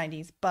the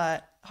 90s,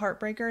 but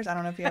Heartbreakers. I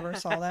don't know if you ever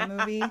saw that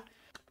movie.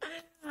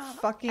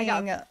 I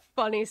got Fucking a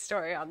funny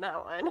story on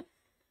that one.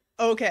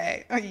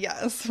 okay.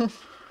 Yes.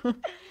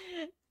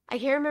 I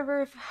can't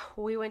remember if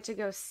we went to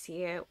go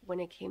see it when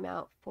it came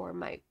out for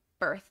my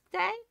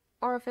birthday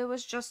or if it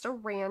was just a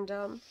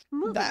random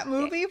movie That day.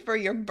 movie for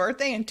your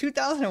birthday in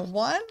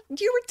 2001?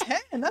 You were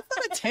 10. That's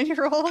not a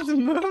 10-year-old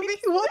movie.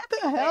 What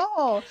the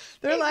hell?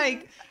 They're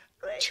like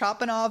Exactly.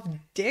 chopping off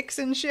dicks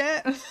and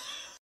shit.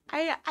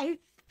 I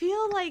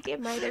feel like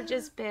it might have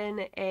just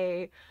been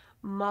a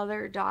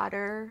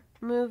mother-daughter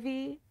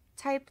movie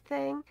type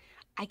thing.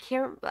 I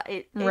can't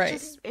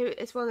Right.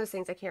 it's one of those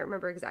things I can't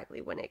remember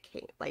exactly when it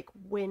came, like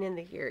when in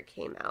the year it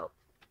came out.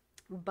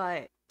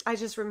 But I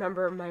just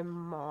remember my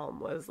mom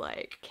was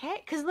like,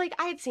 "Okay," because like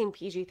I had seen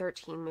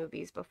PG-13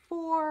 movies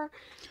before.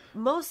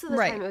 Most of the time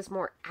Right. it was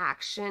more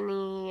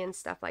actiony and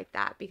stuff like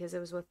that because it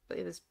was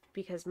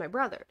because my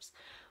brothers.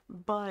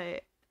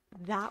 But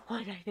that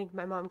one, I think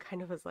my mom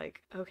kind of was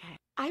like, "Okay,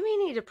 I may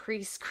need to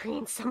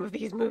pre-screen some of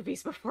these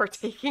movies before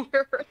taking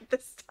her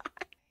this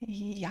time."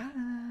 Yeah.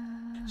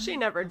 She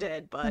never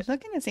did, I but was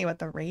looking to see what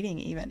the rating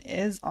even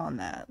is on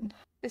that.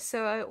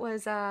 so it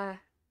was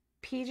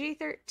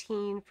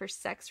PG-13 for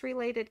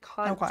sex-related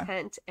Okay.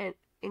 content and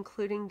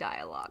including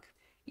dialogue.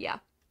 Yeah,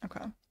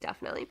 Okay.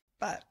 definitely.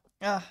 But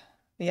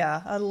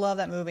yeah, I love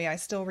that movie. I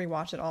still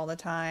rewatch it all the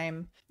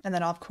time. And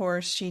then of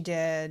course she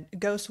did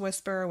Ghost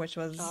Whisper, which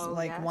was Oh,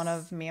 like one yes.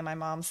 of me and my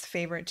mom's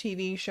favorite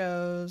TV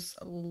shows.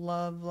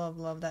 Love, love,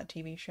 love that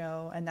TV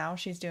show. And now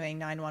she's doing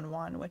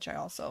 911, which I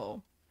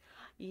also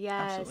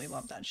absolutely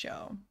love Yes. that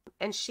show.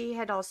 And she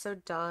had also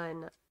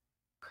done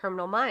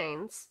Criminal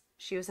Minds.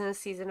 She was in a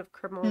season of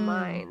Criminal Mm.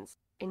 Minds.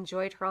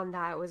 Enjoyed her on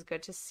that. It was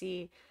good to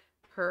see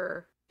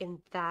her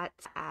in that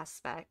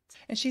aspect.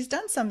 And she's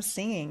done some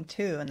singing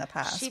too in the She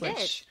past, did.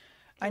 which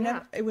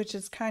Yeah. which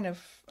is kind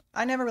of,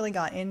 I never really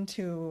got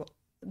into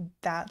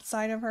that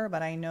side of her,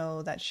 but I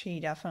know that she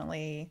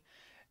definitely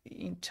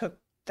took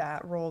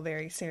that role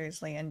very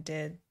seriously and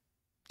did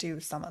do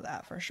some of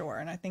that for sure.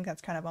 And I think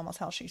that's kind of almost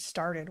how she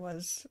started,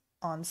 was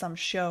on some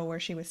show where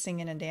she was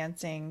singing and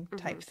dancing Hmm.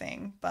 type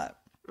thing. But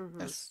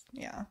Hmm. it's,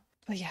 yeah.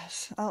 But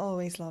yes, I'll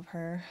always love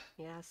her.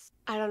 Yes.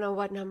 I don't know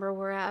what number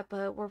we're at,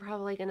 but we're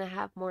probably gonna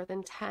have more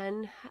than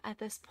 10 at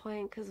this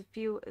point because a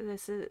few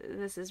this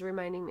is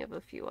reminding me of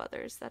a few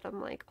others that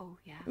I'm like, "Oh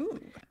yeah." Ooh,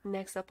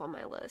 Next up on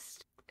my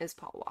list is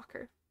Paul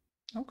Walker.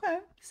 okay.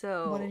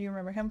 What did So, you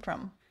remember him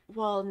from?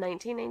 well,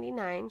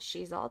 1999,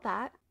 She's All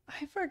That.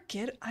 I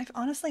forget. I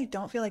honestly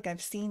don't feel like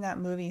I've seen that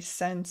movie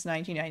since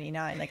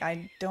 1999. Like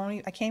I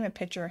can't even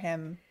picture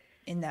him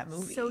in that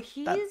So movie.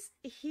 That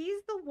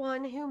he's the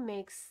one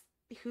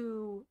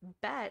who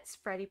bets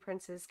Freddie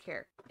Prince's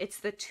character. It's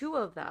the two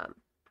of them,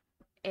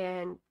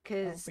 and oh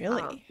because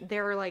really?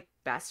 they were like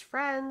best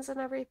friends and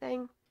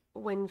everything.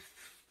 When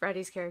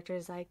Freddie's character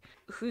is like,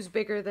 "Who's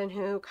bigger than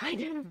who?"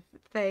 kind of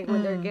thing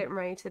when they're Mm. getting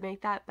ready to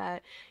make that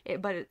bet.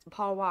 But it's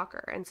Paul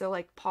Walker, and so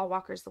like Paul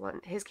Walker's the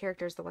one. His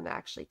character is the one that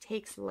actually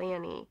takes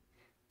Lanny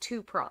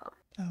to prom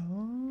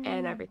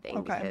and Oh, everything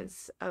okay.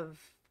 because of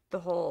the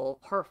whole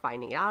her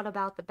finding out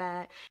about the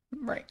bet.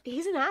 Right.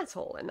 He's an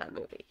asshole in that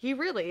movie. He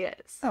really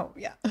is. Oh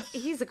yeah.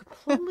 He's a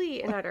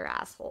complete and utter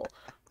asshole.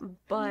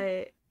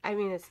 But I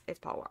mean, it's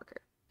Paul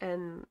Walker,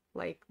 and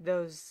like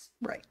those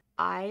Right.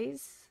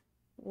 eyes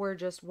were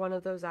just one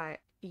of those eye.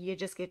 You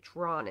just get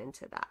drawn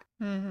into that,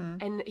 Mm-hmm.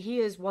 and he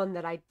is one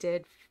that I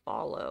did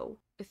follow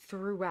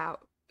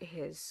throughout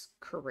his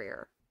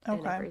career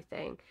and Okay.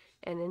 everything,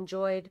 and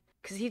enjoyed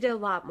because he did a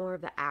lot more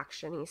of the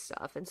actiony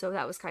stuff, and so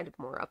that was kind of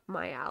more up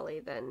my alley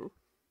than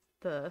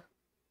the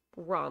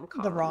The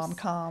rom-coms.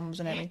 rom-coms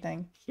and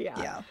everything. Yeah.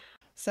 Yeah.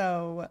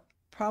 So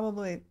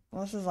probably,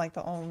 well, this is like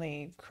the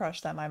only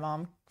crush that my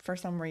mom, for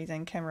some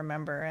reason, can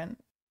remember.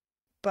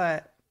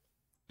 But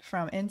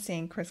from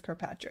NSYNC, Chris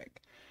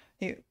Kirkpatrick.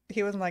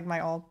 He was like my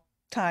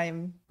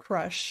all-time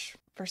crush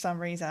for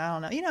some reason. I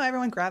don't know. You know,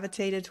 everyone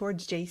gravitated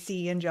towards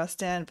JC and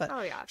Justin, but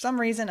Oh yeah. for some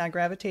reason I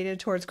gravitated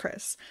towards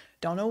Chris.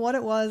 Don't know what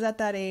it was at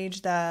that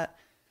age that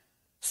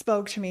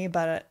spoke to me,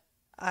 but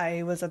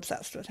I was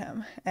obsessed with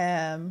him.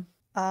 And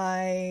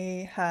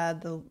I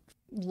had the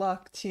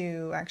luck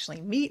to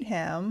actually meet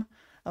him.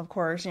 Of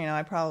course, you know,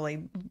 I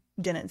probably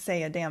didn't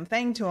say a damn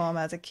thing to him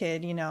as a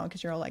kid, you know,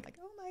 because you're all like,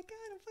 oh my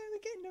God, I'm finally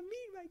getting to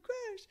meet my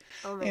crush.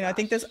 Oh my You know,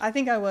 gosh. I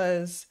think I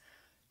was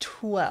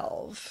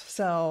 12.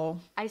 So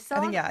I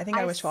think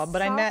I I was 12,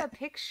 but I saw the met,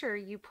 picture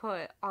you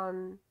put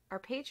on our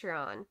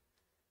Patreon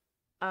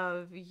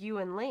of you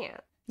and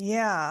Lance.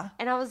 yeah,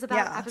 And I yeah. was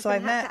So I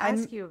gonna have met, to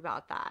ask you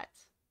about that.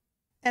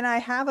 and I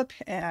have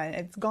and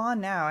it's gone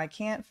now. I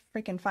can't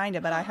freaking find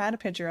it, but I had a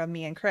picture of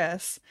me and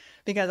Chris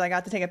because I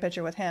got to take a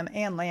picture with him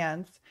and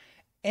Lance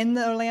in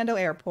the Orlando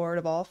airport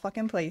of all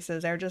fucking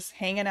places. They're just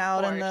hanging Of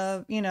out in course.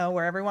 the, you know,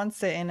 where everyone's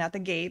sitting at the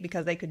gate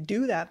because they could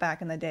do that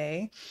back in the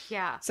day.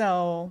 Yeah.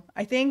 So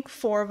I think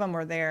four of them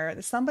were there.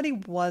 Somebody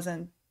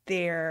wasn't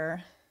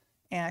there,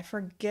 and I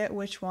forget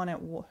which one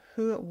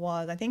who it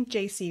was. I think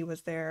JC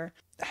was there.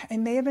 It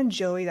may have been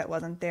Joey that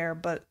wasn't there,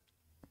 but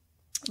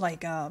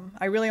like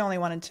I really only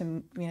wanted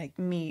to like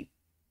meet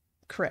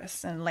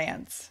Chris and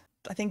Lance.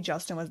 I think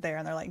Justin was there,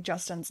 and they're like,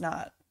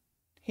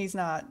 he's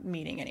not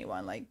meeting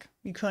anyone. Like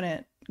you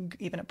couldn't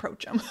even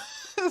approach him.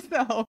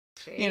 So,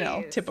 you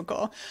know, Jeez.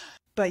 typical.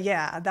 But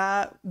yeah,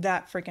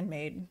 that freaking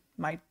made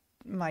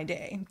my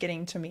day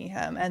getting to meet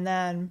him. And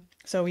then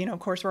so, you know, of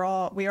course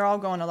we are all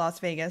going to Las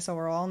Vegas, so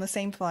we're all on the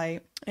same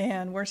flight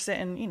and we're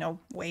sitting, you know,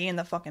 way in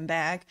the fucking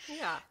back.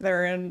 Yeah.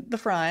 They're in the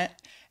front.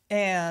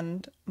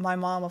 And my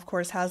mom, of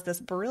course, has this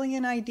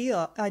brilliant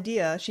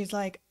idea. She's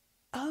like,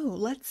 "Oh,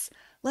 let's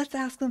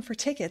ask them for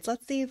tickets.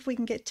 Let's see if we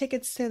can get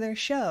tickets to their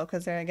show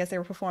because I guess they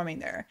were performing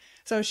there."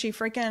 So she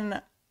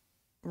freaking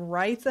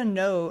writes a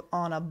note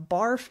on a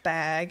barf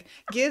bag,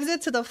 gives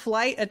it to the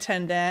flight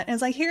attendant, and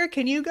is like, "Here,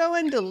 can you go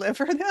and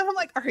deliver them?" I'm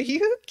like, "Are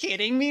you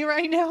kidding me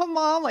right now,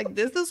 Mom? Like,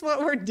 this is what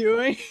we're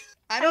doing?"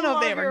 I I don't know if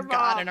they love ever your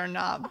got mom. it or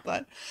not,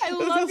 but I it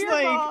was love just your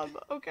like, mom.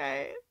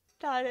 Okay.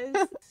 That is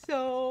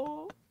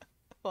so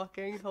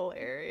fucking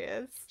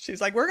hilarious. she's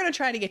like, "We're gonna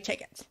try to get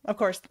tickets." Of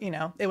course, you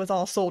know, it was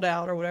all sold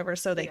out or whatever,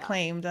 so they Yeah.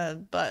 claimed,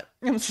 but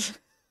I'm like,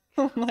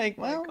 Oh my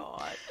well,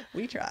 God.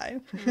 we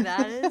tried.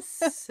 That is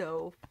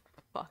so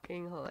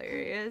fucking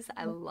hilarious.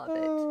 I love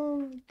it.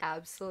 Oh,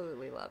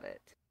 Absolutely love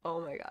it. Oh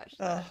my gosh.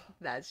 ugh.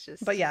 That's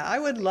just But yeah, too I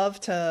would funny. love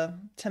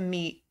to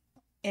meet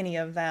any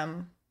of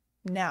them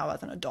now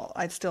as an adult.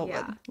 I still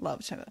Yeah. would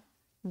love to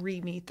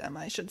re-meet them,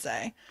 I should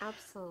say.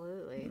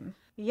 Absolutely. Mm.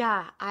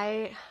 Yeah,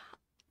 I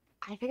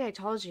think I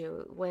told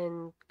you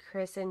when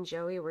Chris and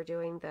Joey were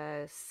doing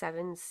the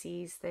Seven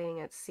Seas thing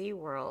at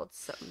SeaWorld,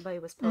 somebody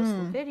was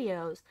posting Mm,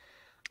 videos.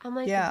 I'm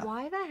like, yeah,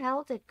 why the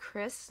hell did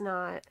Chris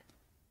not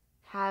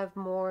have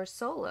more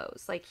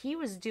solos? Like he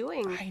was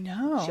doing I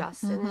know.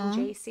 Justin and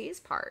JC's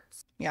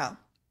parts Yeah,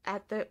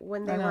 at the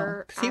when I they know.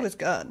 were 'Cause he at was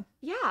good.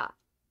 yeah.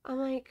 I'm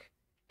like,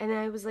 and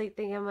I was like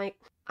thinking, I'm like,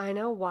 I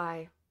know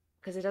why.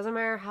 Because it doesn't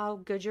matter how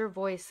good your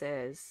voice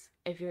is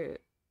if you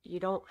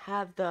don't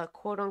have the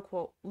quote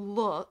unquote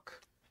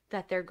look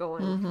that they're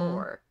going Hmm.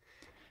 for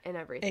and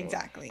everything.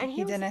 Exactly. And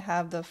He didn't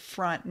have the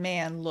front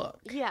man look.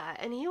 yeah,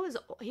 and he was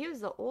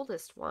the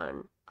oldest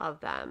one of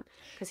them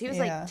because he was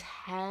like Yeah.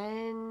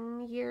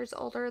 10 years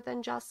older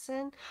than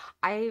Justin.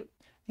 I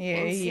Yeah,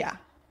 NSYNC yeah,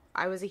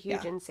 I was a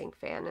huge yeah. NSYNC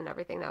fan and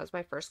everything. That was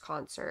my first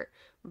concert.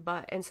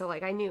 But and so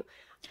like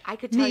I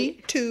could tell you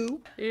Me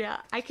too.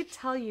 yeah, I could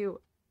tell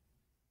you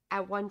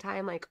at one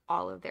time like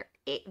all of their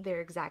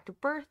exact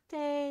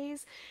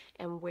birthdays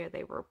and where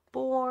they were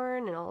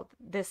born and all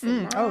this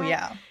and Oh that.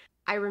 yeah.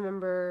 I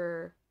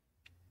remember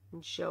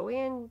Joey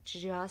and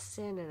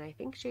Justin and I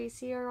think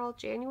JC are all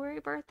January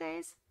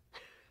birthdays.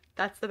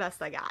 That's the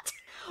best I got.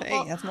 Hey,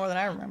 Well, that's more than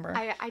I remember.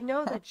 I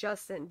know that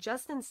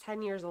Justin's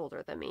 10 years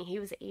older than me. He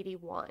was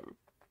 81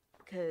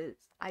 because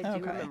I do Okay.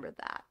 remember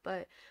that.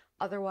 But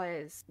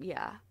otherwise,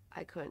 yeah,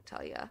 I couldn't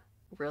tell you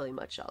really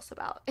much else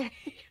about it.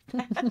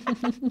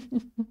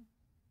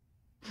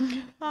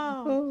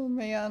 Oh. Oh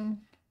man.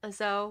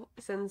 So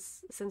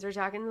since we're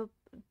talking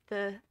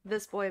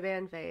this boy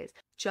band phase,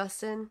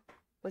 Justin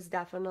was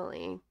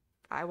definitely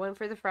I went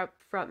for the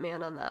front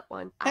man on that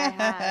one. I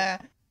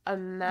had a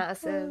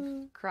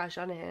massive crush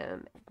on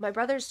him. My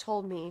brothers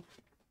told me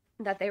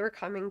that they were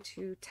coming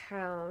to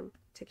town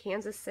to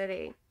Kansas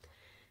City.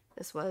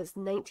 This was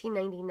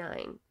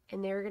 1999,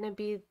 and they were going to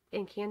be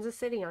in Kansas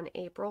City on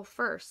April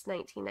 1st,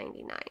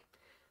 1999,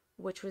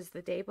 which was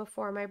the day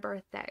before my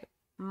birthday.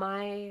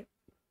 My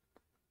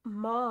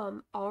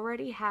mom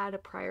already had a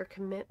prior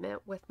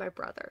commitment with my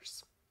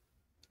brothers.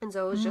 And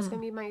so it was just Mm.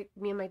 going to be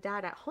me and my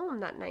dad at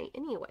home that night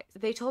anyway.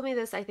 They told me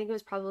this, I think it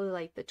was probably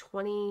like the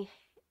 26th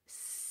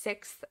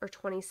or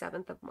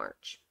 27th of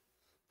March.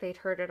 they'd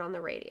heard it on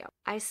the radio.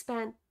 I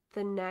spent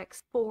the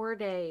next 4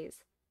 days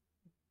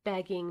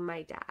begging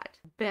my dad.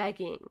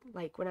 Begging.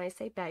 Like, when I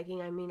say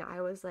begging, I mean I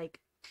was like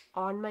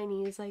on my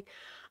knees, like,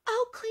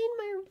 I'll clean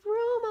my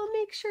room. I'll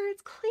make sure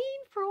it's clean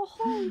for a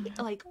whole year.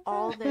 Like,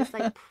 all this,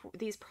 like,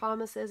 these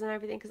promises and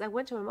everything. Because I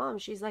went to my mom.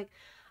 She's like,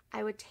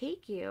 I would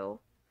take you,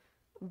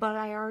 but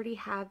I already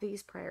have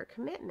these prior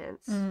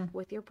commitments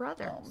with your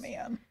brothers. Oh,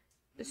 man.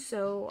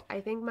 So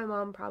I think my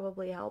mom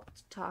probably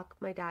helped talk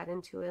my dad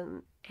into it.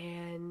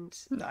 And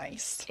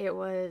nice. It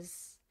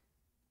was,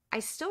 I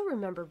still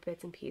remember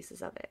bits and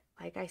pieces of it.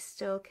 Like, I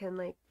still can,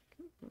 like,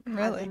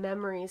 have the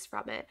memories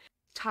from it.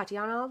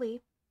 Tatiana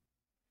Ali,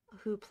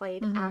 who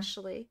played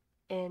Ashley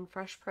in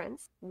Fresh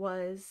Prince,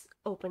 was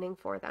opening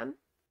for them.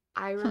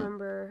 I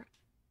remember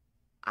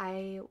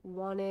I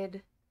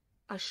wanted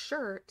a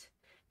shirt,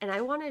 and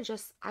I wanted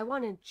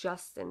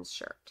Justin's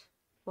shirt.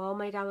 Well,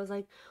 my dad was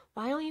like,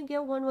 why don't you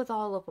get one with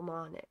all of them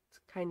on it,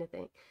 kind of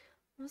thing.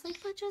 I was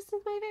like, but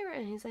Justin's my favorite.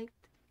 And he's like,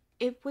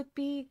 it would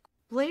be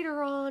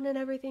later on and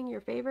everything, your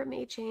favorite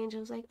may change. I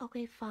was like,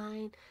 okay,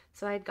 fine.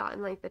 So I had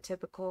gotten like the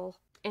typical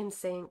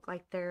NSYNC,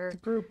 like their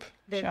group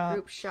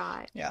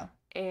shot. Yeah.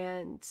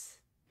 And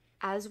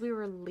as we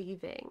were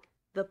leaving,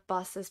 the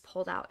buses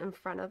pulled out in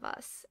front of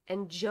us,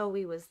 and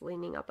Joey was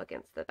leaning up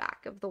against the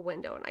back of the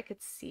window, and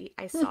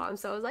I saw him,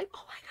 so I was like,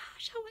 oh my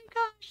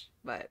gosh.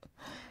 But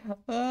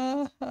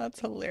that's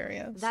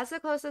hilarious. That's the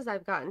closest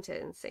I've gotten to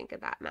NSYNC in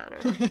that manner.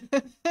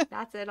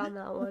 That's it on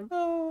that one.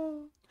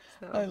 Oh,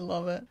 so. I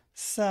love it.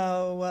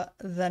 So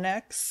the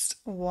next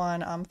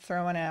one I'm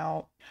throwing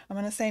out, I'm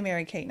gonna say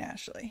Mary-Kate and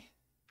Ashley.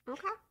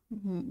 Okay.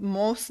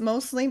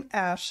 Mostly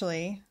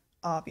Ashley,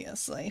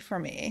 obviously, for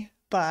me.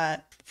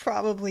 But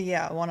probably,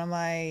 yeah, one of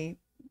my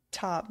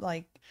top,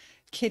 like,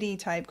 kitty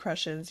type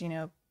crushes, you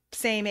know,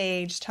 same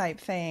age type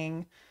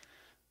thing.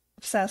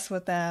 Obsessed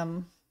with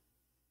them.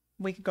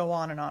 We could go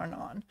on and on and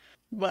on.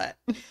 But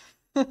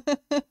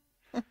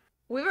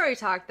we've already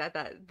talked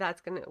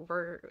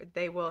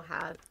they will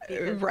have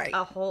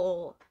a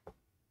whole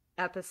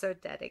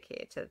episode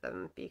dedicated to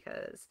them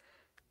because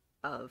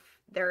of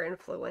their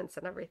influence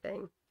and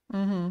everything.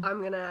 I'm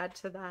gonna add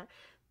to that.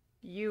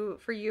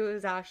 For you it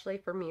was Ashley,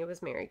 for me it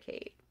was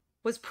Mary-Kate.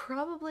 Was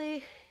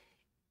probably,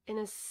 in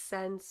a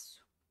sense,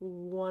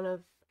 one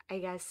of, I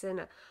guess, in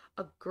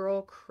a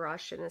girl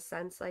crush in a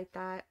sense like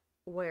that,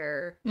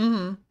 where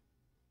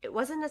it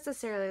wasn't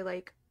necessarily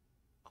like,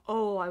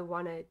 oh, I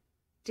want to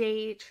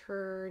date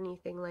her or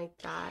anything like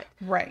that.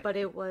 Right. But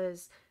it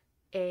was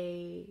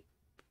I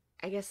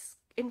guess,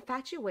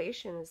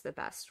 infatuation is the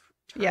best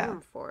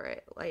term for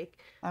it. Like,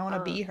 I want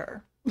to be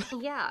her.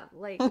 Yeah,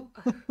 like,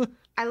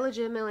 I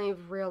legitimately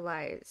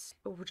realized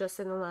just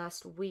in the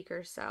last week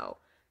or so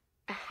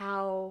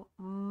how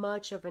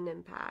much of an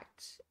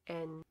impact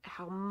and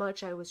how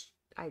much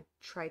I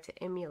tried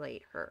to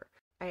emulate her.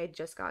 I had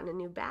just gotten a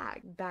new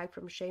bag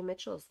from Shay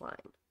Mitchell's line.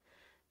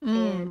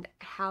 And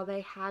how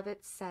they have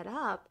it set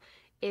up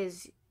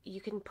is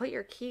you can put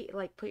your keys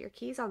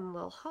on the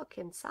little hook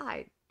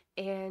inside.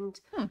 And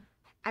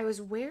I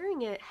was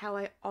wearing it how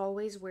I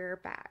always wear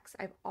bags.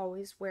 I've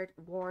always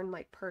worn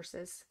like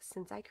purses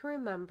since I can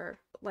remember,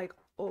 like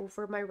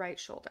over my right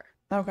shoulder.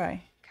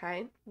 Okay.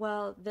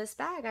 Well, this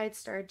bag, I'd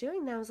started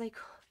doing that. I was like,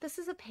 this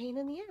is a pain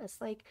in the ass.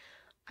 Like,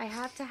 I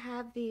have to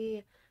have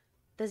the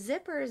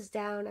zippers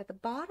down at the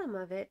bottom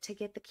of it to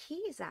get the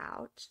keys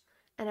out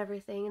and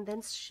everything. And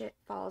then shit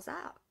falls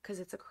out because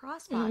it's a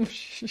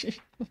crossbody.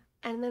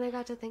 And then I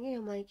got to thinking,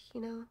 I'm like,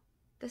 you know,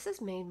 this is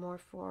made more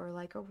for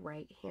like a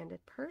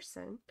right-handed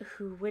person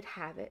who would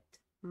have it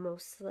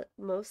most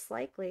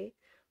likely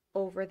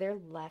over their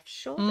left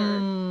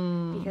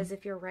shoulder. Because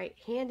if you're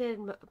right-handed,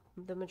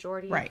 the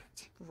majority of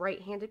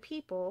right-handed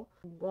people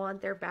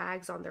want their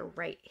bags on their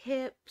right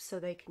hip so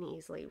they can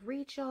easily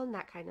reach on,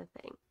 that kind of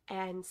thing.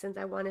 And since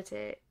I wanted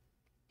to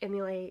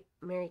emulate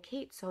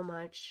Mary-Kate so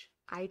much,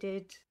 I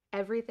did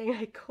everything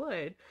I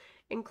could,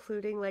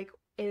 including like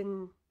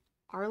in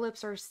Our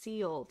Lips Are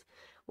Sealed,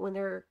 when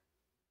they're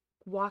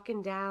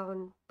walking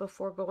down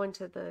before going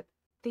to the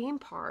theme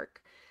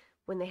park,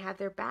 when they have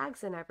their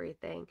bags and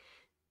everything.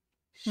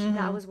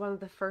 That was one of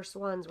the first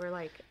ones where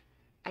like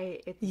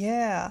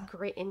it's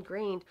great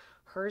ingrained.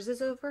 Hers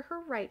is over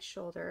her right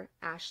shoulder,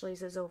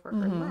 Ashley's is over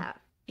her left.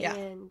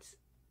 And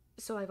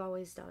so I've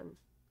always done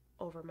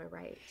over my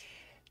right.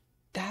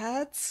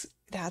 That's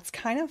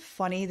kind of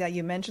funny that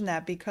you mentioned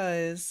that,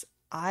 because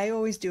I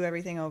always do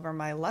everything over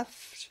my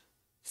left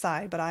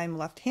side, but I'm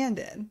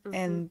left-handed.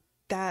 And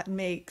that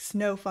makes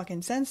no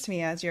fucking sense to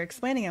me as you're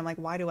explaining. I'm like,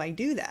 why do I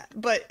do that?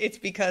 But it's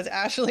because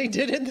Ashley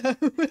did it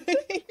that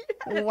way.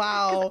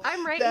 Wow.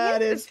 I'm right.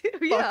 That is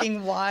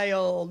fucking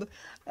wild.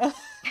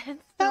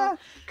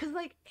 Because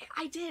like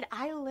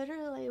I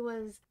literally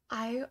was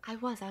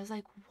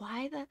like,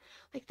 why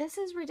like, this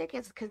is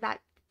ridiculous, because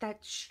that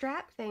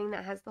strap thing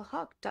that has the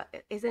hook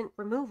isn't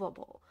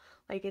removable.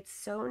 Like, it's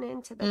sewn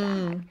into the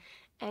bag.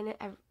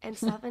 And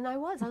stuff, and I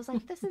was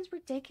like, this is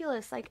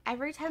ridiculous. Like,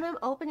 every time I'm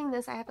opening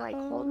this, I have to like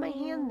hold my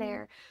hand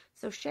there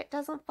so shit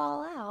doesn't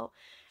fall out.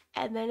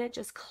 And then it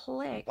just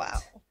clicked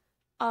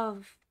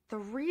of the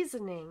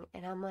reasoning,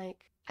 and I'm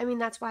like, I mean,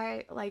 that's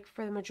why, like,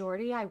 for the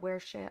majority, I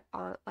wear shit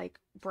on, like,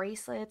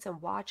 bracelets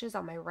and watches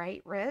on my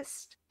right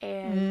wrist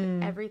and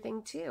Mm,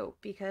 everything too,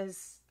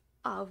 because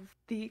of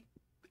the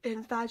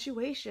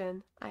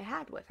infatuation I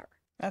had with her.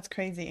 that's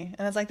crazy.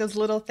 And it's like those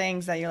little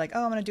things that you're like,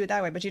 oh, I'm gonna do it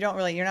that way, but you're not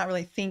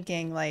really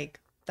thinking like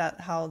that,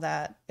 how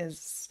that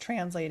is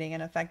translating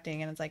and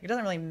affecting. And it's like, it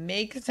doesn't really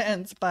make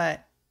sense,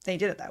 but they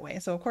did it that way.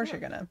 So of course Yeah,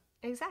 you're gonna,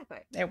 exactly.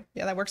 yeah,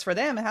 that works for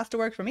them. It has to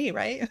work for me,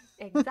 right?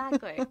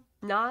 Exactly.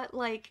 Not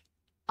like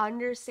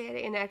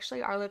understanding. And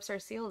actually, Our Lips Are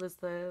Sealed is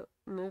the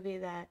movie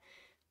that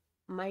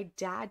my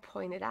dad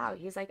pointed out.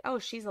 He's like, oh,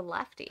 she's a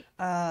lefty,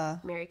 Uh,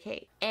 Mary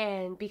Kate.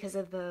 And because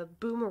of the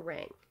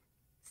boomerang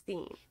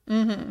scene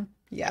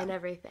yeah. and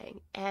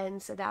everything.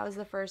 And so that was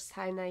the first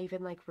time that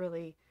even like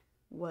really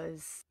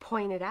was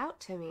pointed out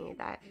to me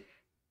that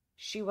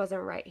she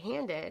wasn't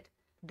right-handed.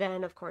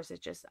 Then of course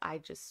I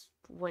just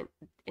went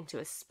into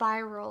a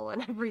spiral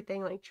and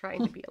everything, like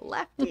trying to be a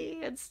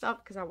lefty and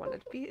stuff because I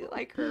wanted to be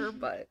like her.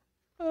 But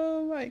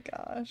Oh my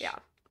gosh. yeah,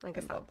 like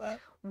I I said, love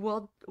that.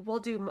 we'll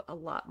do a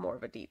lot more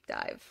of a deep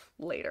dive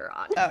later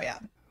on. Oh yeah.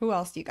 Who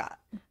else you got?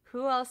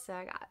 Who else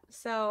I got?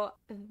 So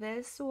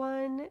this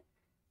one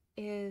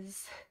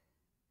is,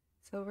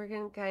 so we're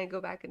gonna kind of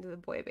go back into the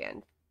boy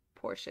band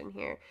portion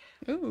here.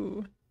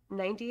 Ooh.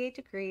 98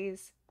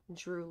 Degrees,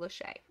 Drew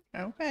Lachey.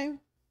 Okay.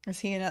 Was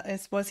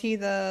he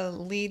the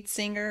lead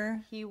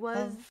singer He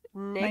was of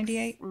Nick's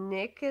 98?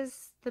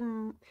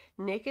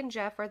 Nick and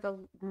Jeff are the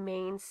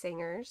main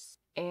singers,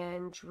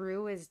 and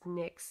Drew is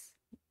Nick's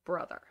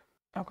brother.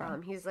 Okay.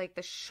 He's like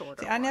the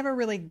shorter See, I one. never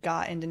really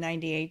got into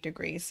 98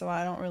 Degrees, so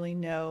I don't really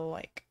know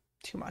like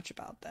too much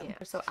about them. Yeah.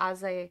 So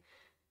as a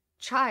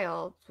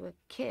child, a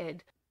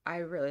kid, I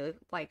really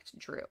liked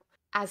Drew.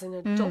 As an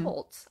Mm,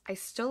 adult, I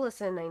still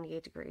listen to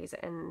 98 Degrees,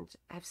 and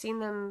I've seen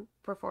them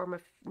perform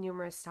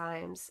numerous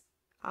times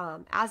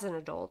as an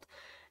adult.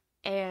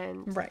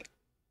 And right.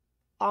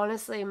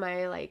 honestly,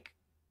 my like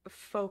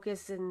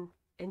focus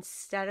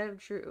instead of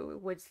Drew,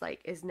 which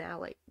like is now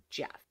like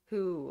Jeff,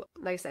 who,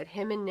 like I said,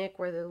 him and Nick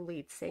were the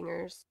lead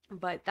singers,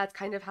 but that's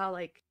kind of how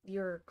like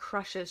your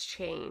crushes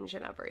change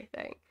and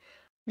everything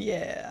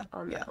Yeah.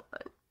 on Yeah. that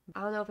one.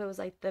 I don't know if it was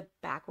like the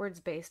backwards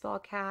baseball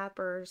cap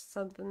or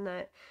something,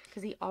 that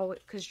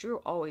because Drew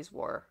always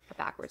wore a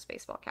backwards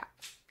baseball cap.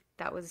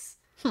 That was,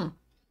 Hmm.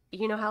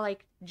 you know how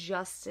like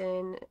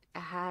Justin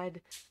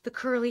had the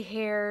curly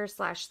hair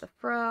slash the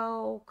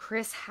fro,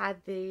 Chris had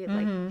the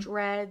like Mm-hmm.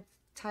 dread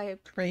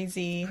type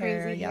Crazy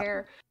hair. crazy Yep.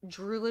 hair.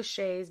 Drew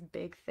Lachey's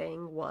big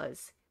thing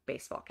was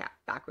baseball cap,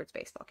 backwards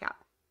baseball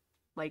cap.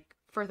 Like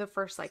for the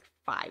first like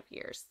 5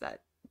 years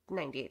that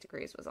 98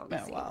 Degrees was on the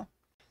Oh scene. wow.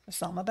 There's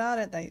something about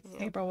it that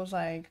Yep. April was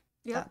like,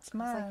 Yep. that's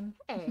I was like, mine.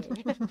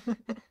 hey.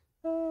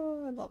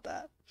 Oh, I love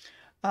that.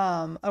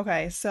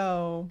 Okay,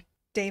 so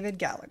David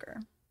Gallagher.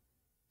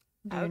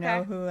 Do you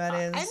know Okay. who that I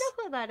is?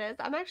 know who that is.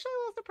 I'm actually a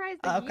little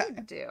surprised that you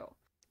Okay. do.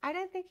 I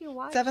didn't think you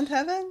watched. Seventh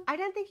Heaven? I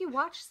didn't think you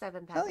watched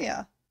Seventh Hell Heaven.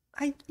 yeah.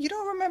 You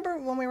don't remember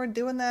when we were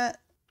doing that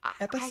I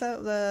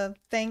episode, the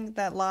thing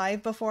that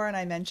live before, and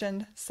I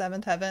mentioned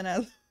Seventh Heaven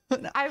as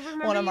I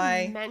one remember of you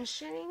my.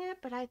 mentioning it,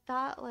 but I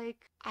thought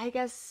like I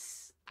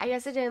guess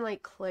it didn't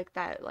like click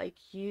that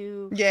like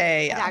you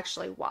Yeah, had yeah,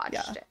 actually watched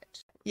yeah,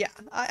 it. yeah.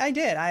 I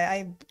did.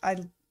 I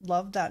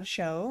loved that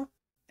show,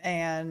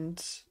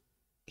 and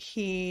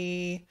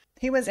he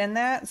was in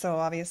that, so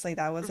obviously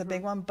that was a Mm-hmm.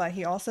 big one. But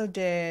he also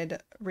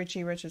did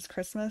Richie Rich's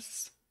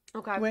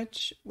Okay.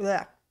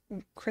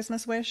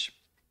 Christmas Wish.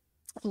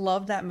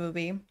 Loved that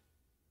movie.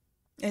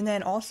 And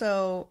then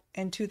also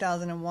in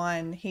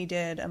 2001, he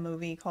did a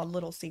movie called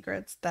Little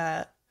Secrets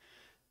that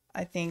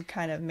I think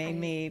kind of made I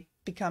me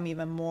become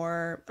even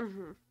more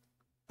mm-hmm.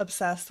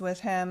 obsessed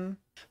with him.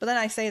 But then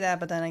I say that,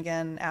 but then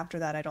again, after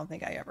that, I don't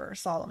think I ever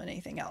saw him in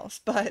anything else.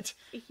 But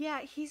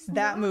Yeah, he's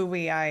that not.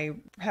 movie I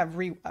have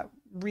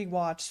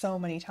rewatched so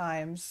many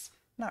times.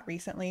 Not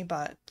recently,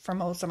 but for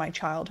most of my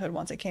childhood,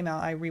 once it came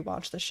out, I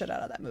rewatched the shit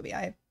out of that movie.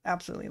 I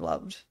absolutely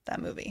loved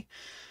that movie.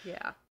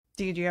 Yeah.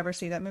 Did you ever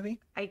see that movie?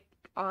 I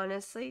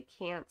honestly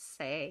can't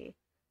say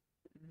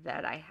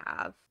that I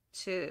have.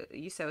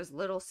 You said it was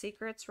Little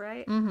Secrets,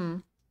 right? Mm-hmm.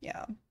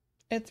 Yeah.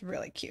 It's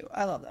really cute.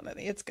 I love that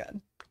movie. It's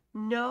good.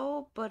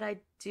 No, but I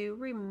do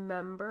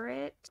remember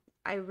it.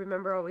 I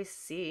remember always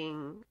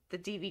seeing the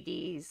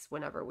DVDs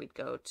whenever we'd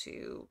go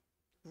to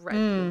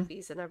rent Mm.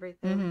 movies and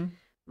everything. Mm-hmm.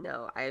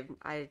 No, I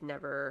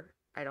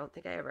don't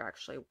think I ever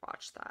actually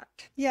watched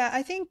that. Yeah,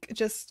 I think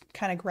just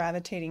kind of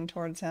gravitating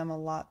towards him a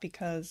lot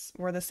because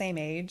we're the same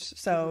age. Mm-hmm.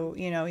 So,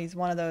 he's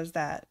one of those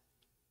that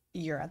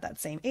you're at that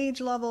same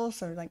age level.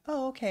 So you're like,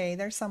 oh, okay,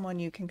 there's someone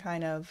you can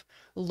kind of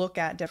look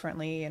at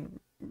differently and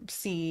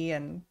see.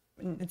 And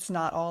it's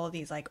not all of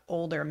these like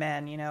older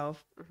men,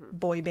 Mm-hmm.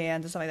 boy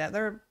bands and stuff like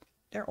that.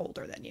 They're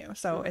older than you.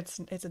 So Mm-hmm.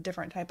 it's a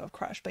different type of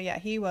crush. But yeah,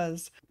 he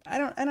was, I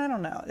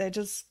don't know. It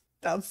just,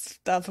 that's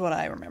what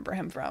I remember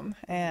him from.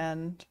 Mm-hmm.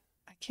 And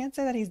I can't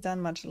say that he's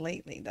done much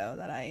lately though,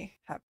 that I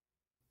have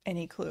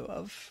any clue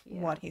of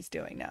Yeah, what he's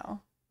doing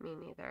now. me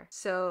neither.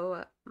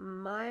 So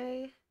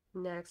my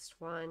Next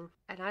one,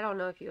 and I don't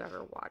know if you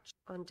ever watched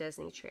on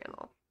Disney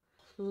Channel.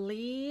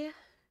 Lee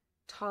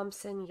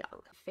Thompson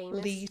Young,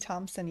 Lee famous,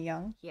 Thompson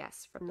Young.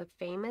 yes, from the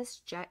famous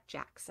Jet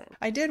Jackson.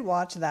 I did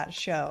watch that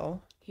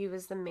show. He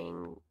was the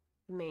main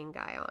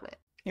guy on it.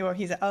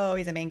 He's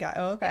a main guy.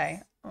 Oh, okay.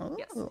 Yes, Oh,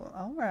 yes,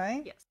 all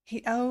right. yes,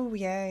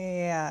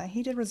 Yeah.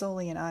 He did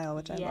Rizzoli and Isle,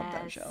 which I love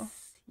that yes, show.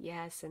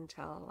 yes.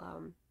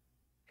 Until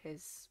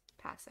his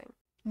passing.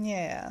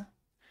 Yeah.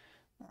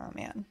 Oh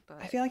man. I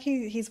But feel like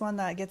he's one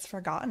that gets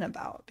forgotten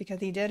about because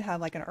he did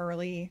have like an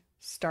early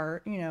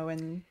start,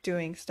 in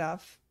doing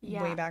stuff way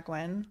yeah, back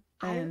when.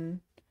 I And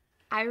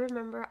I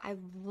remember I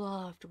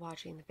loved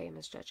watching The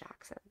Famous Jet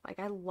Jackson. Like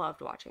I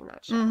loved watching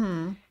that show.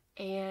 mm-hmm.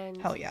 And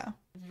Hell yeah.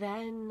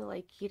 then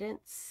like you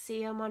didn't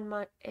see him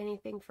on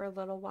anything for a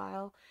little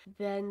while.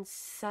 Then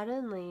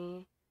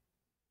suddenly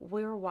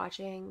we were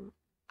watching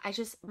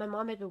my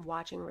mom had been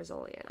watching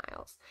Rizzoli and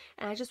Isles,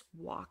 and I just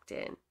walked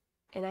in,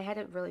 and I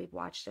hadn't really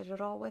watched it at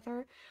all with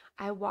her.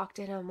 I walked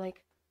in and I'm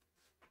like,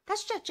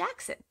 that's Jet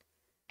Jackson.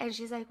 And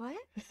she's like, what?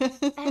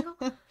 And I go,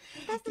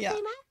 that's the Yeah.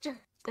 same actor.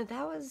 And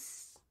that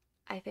was,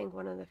 I think,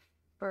 one of the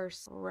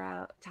first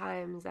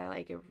times that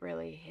like it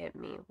really hit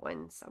me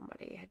when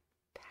somebody had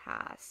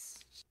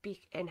passed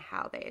and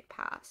how they had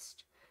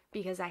passed,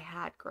 because I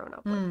had grown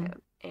up with Mm,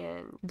 him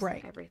and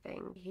right.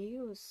 everything. He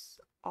was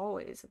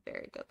always a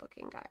very good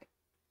looking guy.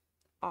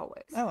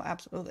 Always. Oh,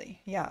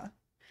 absolutely. Yeah.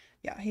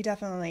 Yeah, he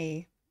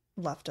definitely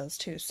left us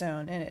too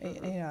soon. And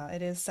Hmm. yeah,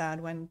 it is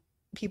sad when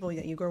people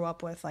that you grow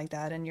up with like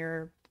that and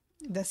you're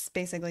this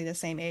basically the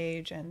same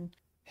age and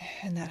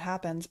that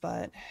happens,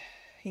 but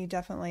he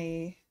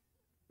definitely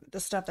the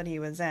stuff that he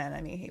was in,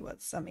 I mean, he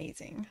was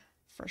amazing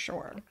for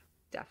sure.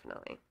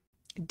 Definitely.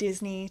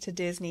 Disney to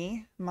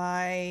Disney,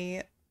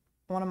 my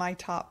one of my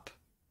top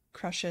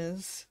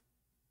crushes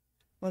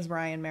was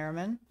Ryan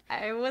Merriman.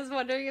 I was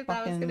wondering if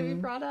that was going to be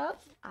Fucking brought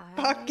up. I.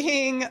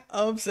 fucking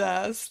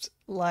obsessed.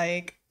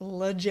 Like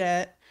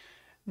legit,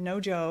 no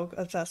joke,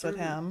 obsessed with Mhm.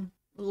 him.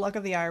 Luck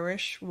of the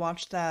Irish,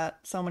 watched that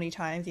so many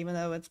times, even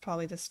though it's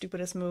probably the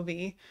stupidest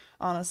movie,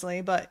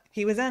 honestly. But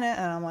he was in it,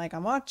 and I'm like,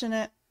 I'm watching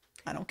it.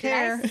 I don't Did I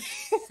care.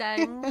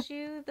 send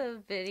you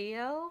the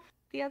video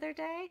the other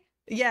day?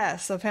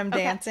 Yes, of him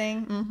Okay.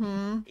 dancing.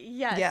 Mm-hmm.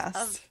 Yes, of Yes.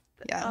 of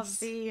Yes.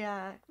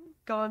 the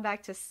going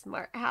back to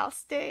Smart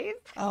House days.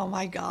 Oh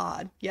my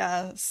God.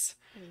 Yes.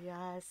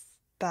 Yes.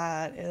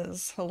 That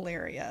is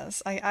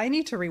hilarious. I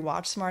need to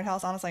rewatch Smart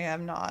House. Honestly, I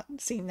have not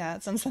seen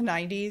that since the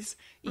 90s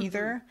Hmm.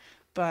 either,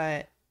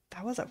 but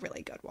that was a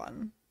really good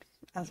one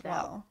as That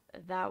well.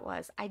 that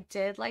was. I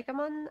did like him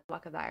on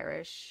Luck of the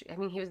Irish. I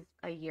mean, he was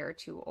a year or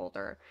two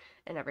older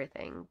and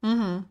everything.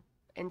 Mm-hmm.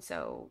 And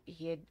so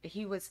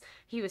he was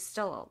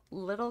still a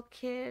little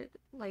kid,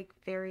 like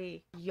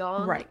very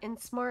young Right. in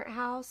Smart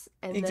House,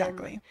 and then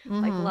Exactly.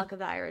 like Mm-hmm. Luck of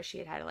the Irish, he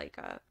had like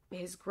a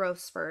his growth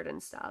spurt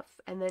and stuff,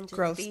 and then to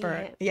Growth see spurt.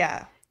 him,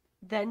 Yeah.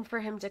 then for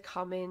him to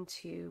come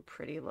into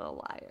Pretty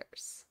Little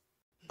Liars.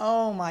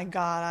 Oh my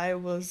God. I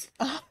was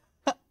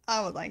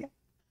like,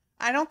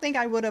 I don't think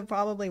I would have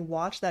probably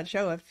watched that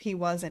show if he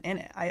wasn't in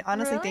it. I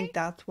honestly think Really?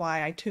 that's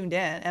why I tuned in,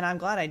 and I'm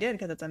glad I did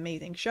because it's an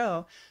amazing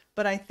show.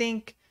 But I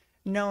think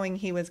knowing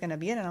he was going to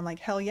be in it, I'm like,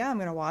 hell yeah, I'm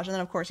going to watch. And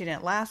then of course he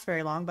didn't last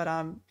very long, but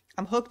I'm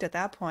hooked at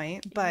that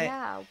point. But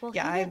Yeah. Well,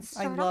 yeah, he didn't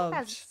I start off loved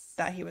as,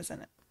 that he was in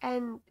it.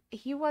 and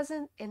he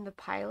wasn't in the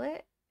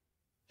pilot.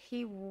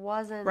 He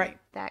wasn't Right.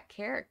 that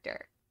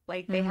character.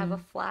 Like they have a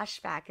Hmm.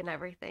 flashback and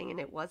everything, and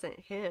it wasn't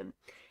him.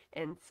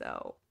 And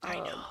so, I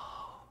know.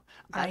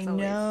 I that's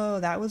always, know.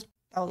 That was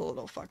a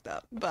little fucked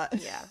up, but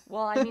yeah.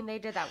 Well, I mean, they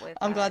did that with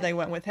I'm glad they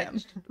went with the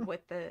him.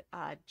 with the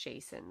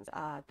Jason's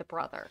the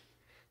brother,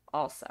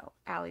 also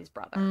Allie's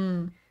brother.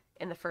 Mm,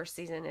 In the first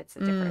season, it's a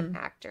different mm.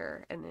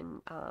 actor, and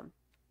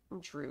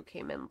then Drew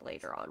came in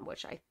later on,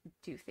 which I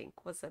do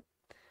think was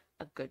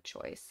a good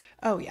choice.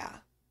 Oh yeah.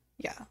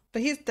 Yeah.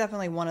 But he's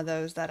definitely one of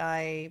those that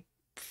I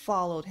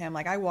followed him.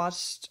 Like I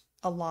watched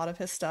a lot of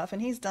his stuff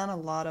and he's done a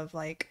lot of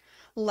like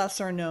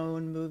lesser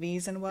known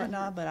movies and Hmm.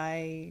 whatnot, but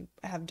I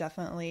have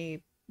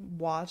definitely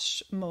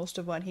watched most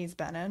of what he's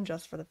been in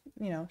just for the,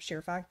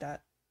 sheer fact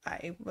that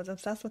I was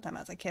obsessed with him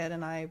as a kid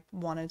and I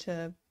wanted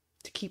to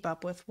keep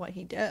up with what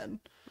he did.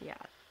 Yeah,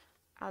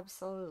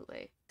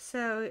 absolutely.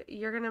 So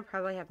you're gonna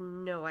probably have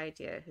no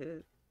idea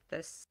who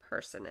this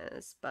person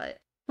is, but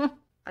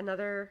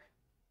another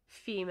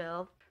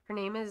female. Her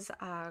name is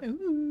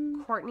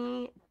Ooh.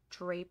 Courtney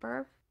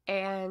Draper,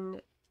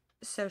 and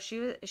so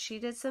she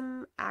did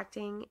some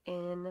acting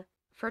in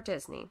for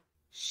Disney.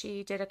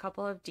 She did a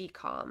couple of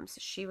DComs.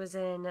 She was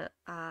in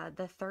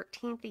the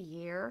 13th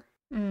Year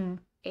Mm.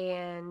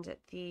 and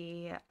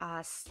the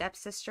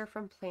Stepsister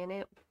from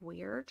Planet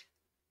Weird.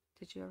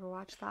 Did you ever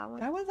watch that one?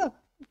 That was a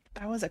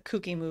that was a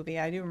kooky movie.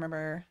 I do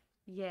remember.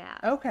 Yeah.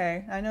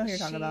 Okay, I know who you're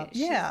talking about.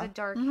 She's the Yeah. Mm-hmm.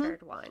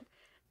 dark-haired one.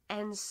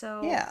 And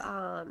so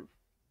Yeah.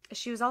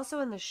 she was also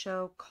in the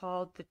show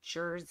called The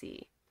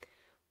Jersey,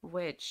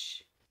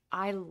 which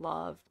I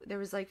loved. There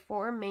was like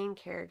four main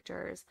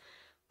characters.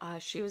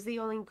 She was the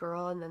only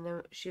girl, and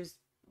then she was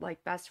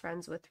like best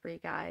friends with three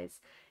guys,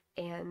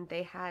 and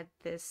they had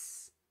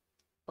this.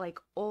 like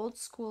old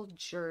school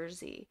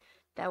jersey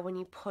that when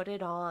you put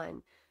it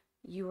on,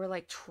 you were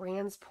like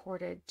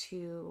transported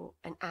to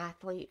an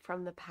athlete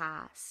from the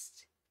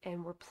past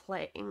and were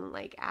playing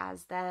like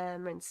as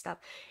them and stuff.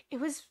 It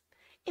was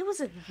it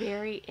was a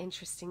very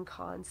interesting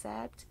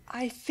concept.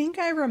 I think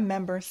I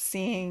remember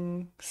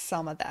seeing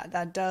some of that.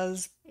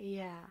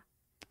 Yeah.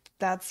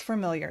 That's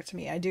familiar to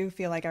me. I do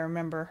feel like I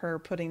remember her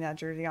putting that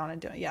jersey on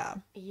and doing, yeah,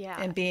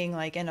 Yeah. and being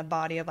like in a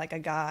body of like a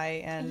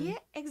guy and Yeah,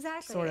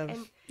 exactly. sort of,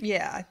 And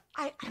yeah,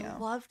 I you know,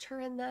 loved her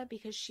in that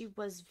because she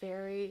was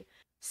very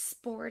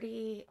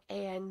sporty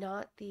and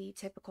not the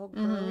typical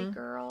girly mm-hmm,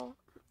 girl.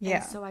 And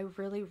yeah. so I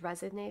really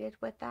resonated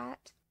with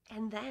that.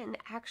 And then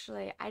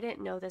actually, I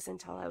didn't know this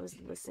until I was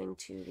listening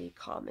to the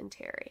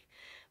commentary,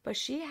 but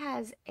she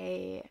has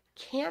a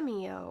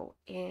cameo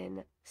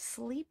in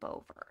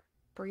Sleepover.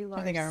 Brie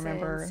I think I Larson,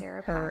 remember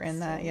Sarah her in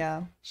that, Paxton.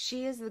 yeah.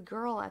 She is the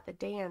girl at the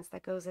dance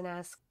that goes and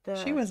asks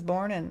She the, was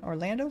born in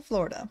Orlando,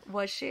 Florida.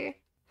 was she?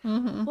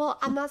 Mm-hmm. Well,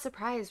 I'm not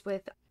surprised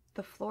with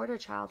the Florida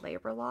child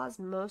labor laws.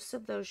 Most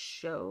of those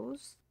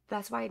shows,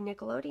 that's why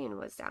Nickelodeon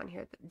was down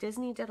here.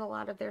 Disney did a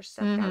lot of their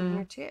stuff down Mm-hmm.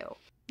 here too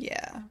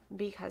Yeah.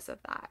 because of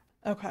that.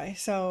 Okay,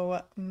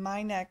 so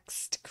my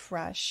next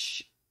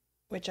crush,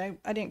 which I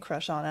didn't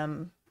crush on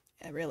him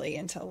really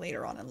until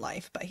later on in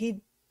life, but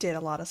he did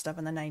a lot of stuff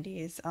in the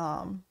 90s.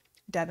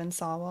 Devon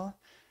Sawa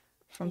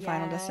from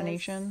Final Yes.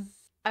 Destination.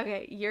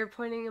 Okay, you're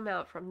pointing him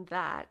out from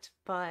that,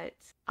 but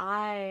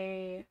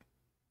I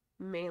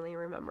mainly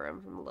remember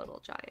him from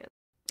Little Giant.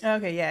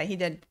 Okay, yeah, he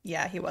did.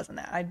 Yeah, he was in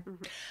that. Hmm.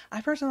 I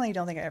personally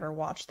don't think I ever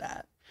watched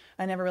that.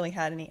 I never really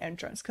had any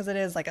interest because it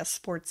is like a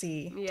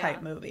sportsy type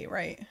Yeah. movie,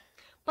 right?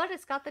 But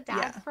it's got the dad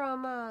Yeah.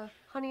 from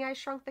Honey, I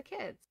Shrunk the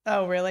Kids.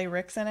 Oh, really?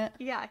 Rick's in it?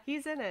 Yeah,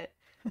 he's in it.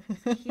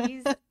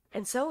 He's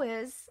and so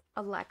is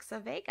Alexa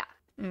Vega.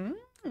 Mm.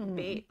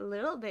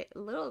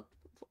 Little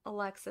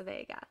Alexa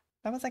Vega.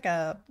 That was like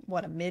a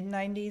mid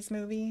 90s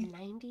movie?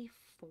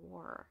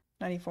 94.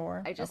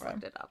 94? I just Okay.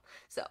 looked it up.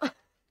 So,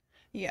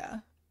 Yeah.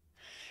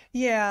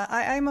 Yeah,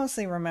 I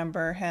mostly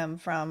remember him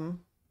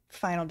from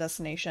Final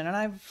Destination, and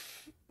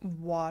I've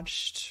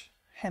watched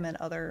him in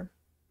other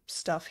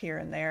stuff here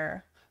and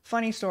there.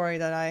 Funny story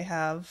that I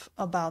have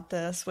about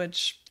this,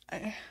 which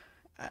I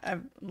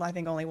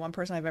think only one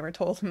person I've ever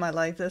told in my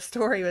life this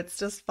story. It's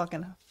just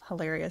fucking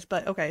hilarious.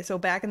 But okay, so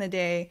back in the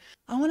day,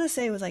 I want to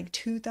say it was like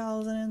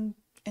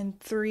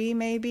 2003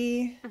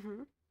 maybe.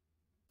 mhm.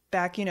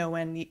 Back,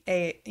 when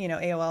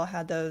AOL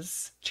had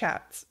those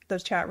chat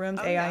rooms,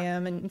 Oh yeah.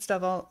 AIM and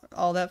stuff,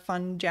 all that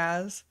fun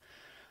jazz.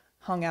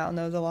 Hung out in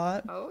those a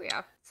lot, Oh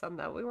yeah. Some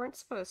that we weren't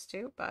supposed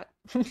to, but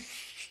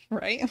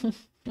right?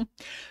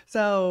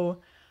 So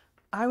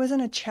I was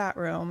in a chat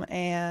room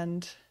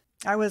and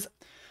I was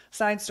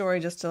side story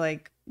just to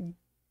like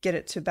get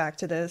it to back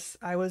to this.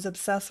 I was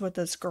obsessed with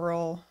this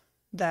girl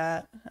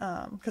that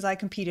because I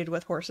competed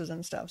with horses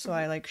and stuff, so mhm.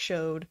 I like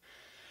showed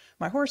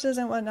my horses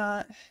and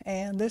whatnot.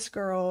 And this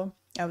girl,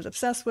 I was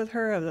obsessed with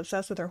her. I was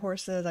obsessed with her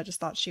horses. I just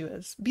thought she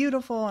was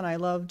beautiful and I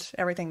loved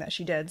everything that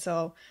she did.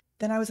 So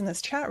then I was in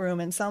this chat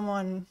room and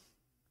someone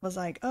was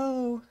like,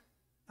 "Oh,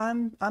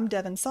 I'm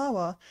Devin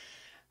Sawa,"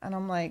 and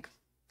I'm like,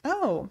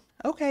 "Oh,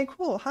 okay,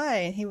 cool.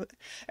 Hi."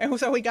 And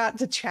so we got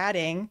to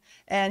chatting,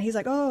 and he's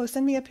like, "Oh,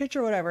 send me a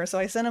picture, or whatever." So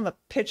I sent him a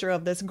picture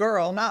of this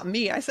girl, not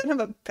me. I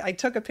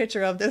took a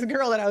picture of this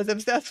girl that I was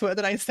obsessed with,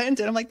 and I sent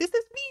it. I'm like, "This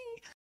is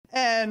me,"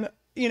 and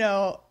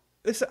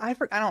so I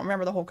don't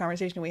remember the whole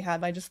conversation we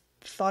had, but I just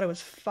thought it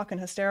was fucking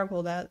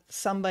hysterical that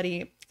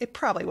somebody. It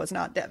probably was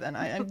not Devin.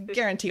 I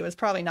guarantee it was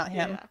probably not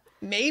him. Yeah.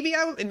 Maybe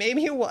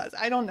it was.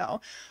 I don't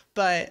know,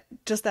 but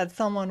just that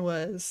someone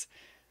was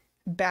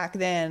back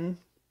then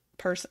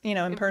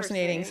impersonating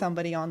Impersonating.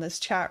 somebody on this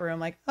chat room,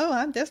 like, "Oh,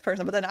 I'm this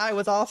person," but then I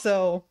was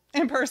also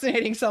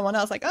impersonating someone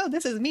else, like, "Oh,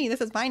 this is me,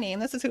 this is my name,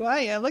 this is who I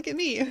am, look at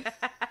me."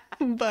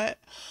 But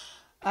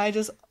I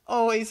just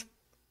always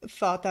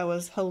thought that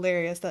was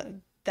hilarious that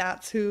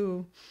that's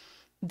who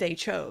they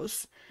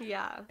chose.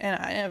 Yeah.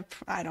 And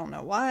I don't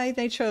know why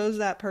they chose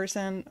that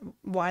person,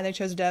 why they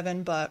chose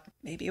Devin, but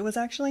maybe it was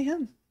actually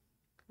him.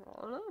 I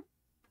don't know.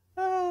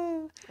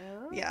 Oh,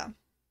 Oh. yeah.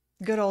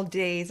 Good old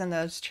days in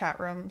those chat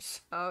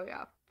rooms. Oh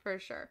yeah, for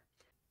sure.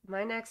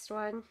 My next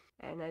one,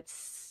 and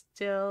it's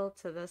still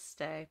to this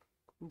day,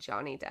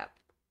 Johnny Depp.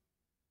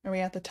 Are we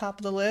at the top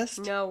of the list?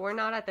 No, we're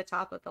not at the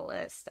top of the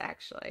list,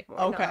 actually. We're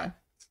Okay. not.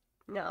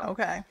 No.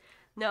 Okay.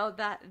 No,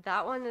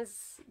 that one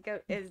is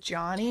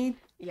Johnny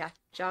yeah,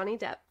 Johnny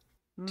Depp.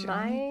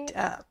 Johnny My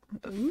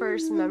Depp.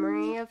 first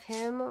memory Ooh. of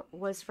him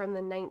was from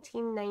the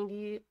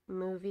 1990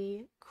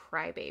 movie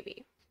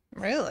Crybaby.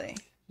 Really?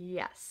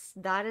 Yes,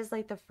 that is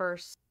like the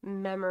first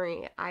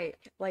memory I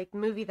like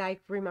movie that I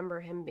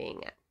remember him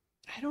being in.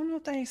 I don't know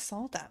if I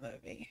saw that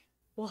movie.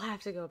 We'll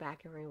have to go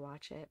back and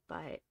rewatch it,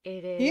 but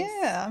it is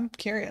Yeah, I'm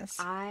curious.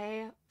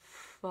 I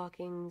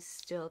fucking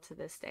still to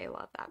this day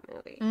love that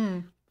movie.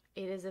 Mm.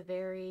 It is a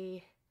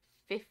very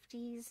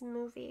 50s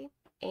movie.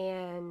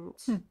 And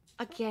Hmm.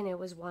 again, it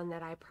was one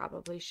that I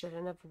probably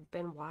shouldn't have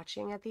been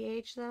watching at the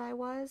age that I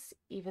was,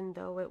 even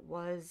though it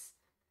was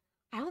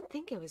I don't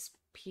think it was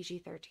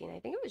PG-13. I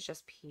think it was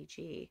just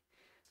PG.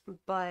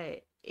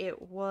 But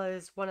it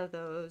was one of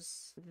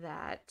those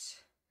that,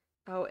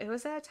 oh, it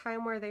was at a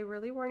time where they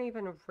really weren't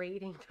even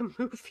rating the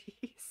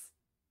movies.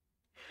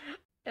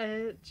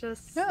 It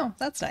just, Oh,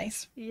 that's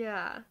nice.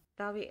 yeah,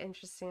 that'll be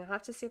interesting. I'll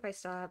have to see if I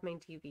still have my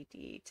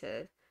DVD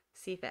to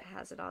see if it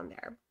has it on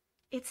there.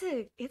 It's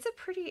a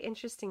pretty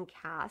interesting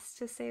cast,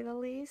 to say the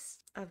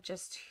least, of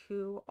just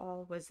who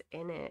all was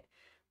in it.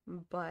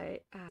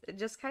 But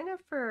just kind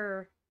of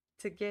for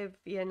to give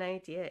you an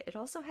idea, it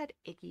also had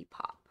Iggy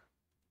Pop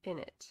in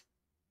it.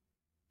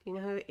 Do you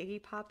know who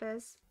Iggy Pop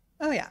is?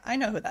 Oh yeah, I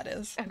know who that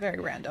is. Okay. Very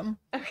random.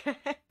 Okay.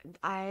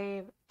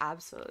 I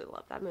absolutely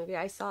love that movie.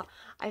 I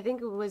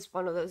think it was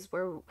one of those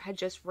where it had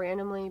just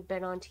randomly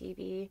been on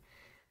TV,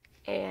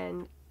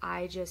 and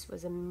I just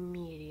was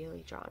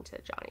immediately drawn to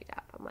Johnny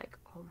Depp. I'm like,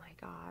 oh my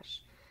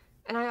gosh.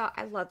 And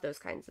I love those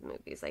kinds of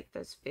movies, like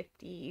those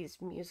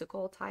 50s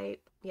musical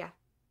type. Yeah,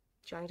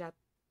 Johnny Depp.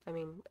 I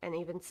mean, and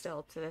even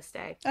still to this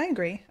day. I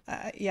agree.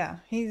 Yeah,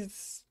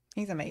 he's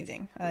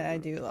amazing. I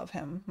Mm-hmm. do love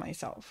him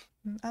myself.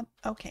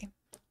 Okay,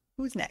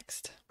 who's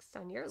next? Next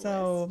on your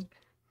So list.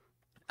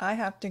 I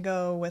have to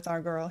go with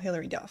our girl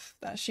Hilary Duff.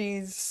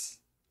 She's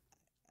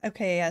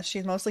okay. Yeah,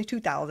 she's mostly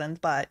 2000s,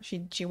 but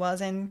she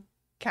was in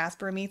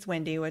Casper Meets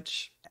Wendy,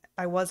 which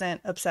I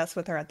wasn't obsessed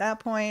with her at that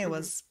point. It Mm-hmm.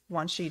 was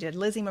once she did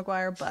Lizzie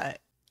McGuire, but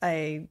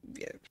I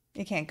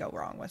you can't go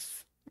wrong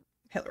with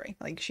Hillary.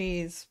 Like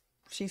she's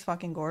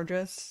fucking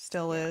gorgeous,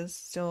 still Yeah. is,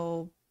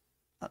 still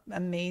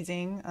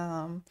amazing.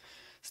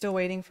 Still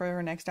waiting for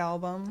her next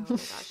album, Oh my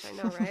gosh, I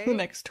know, the right?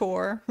 next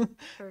tour.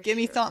 For Give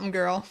me sure. something,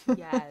 girl.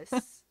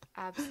 Yes,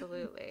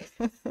 absolutely.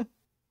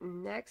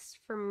 Next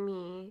for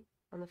me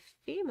on the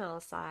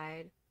female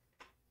side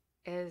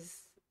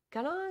is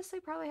gonna honestly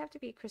probably have to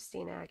be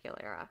Christina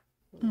Aguilera.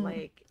 Mm.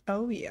 Like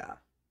Oh yeah.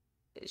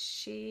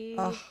 she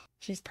Oh,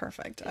 she's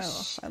perfect. Oh,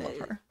 she, I love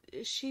her.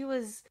 she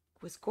was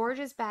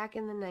gorgeous back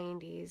in the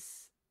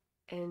 90s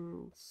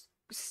and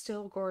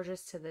still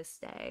gorgeous to this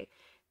day.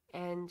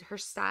 And her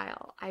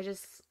style, I've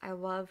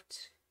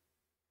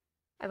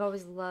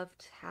always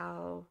loved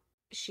how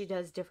she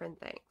does different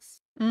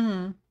things.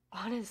 Hmm.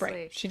 Right.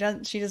 Honestly, She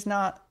does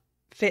not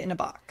fit in a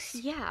box.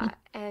 yeah,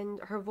 and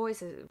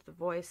the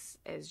voice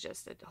is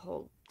just a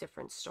whole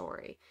different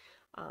story.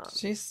 Um,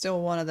 She's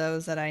still one of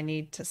those that I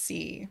need to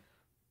see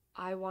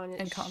I wanted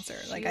in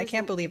concert. she Like I was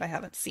can't in believe I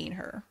haven't seen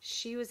her.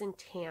 she was in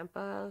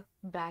Tampa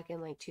back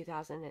in like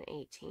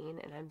 2018,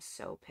 and I'm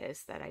so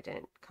pissed that I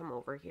didn't come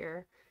over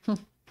here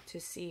to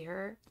see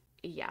her.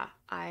 Yeah,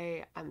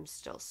 I'm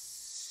still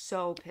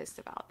so pissed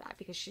about that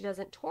because she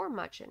doesn't tour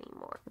much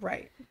anymore.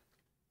 Right.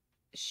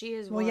 She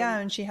is Well, yeah,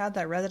 one. and she had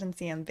that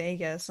residency in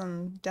Vegas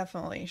and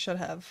definitely should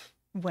have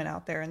went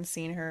out there and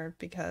seen her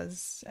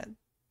because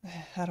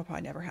that'll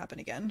probably never happen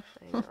again.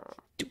 I know,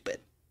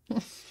 Stupid.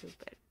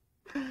 stupid.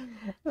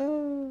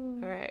 Oh.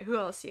 All right, who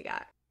else you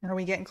got? Are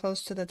we getting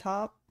close to the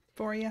top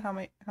for you? How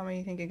many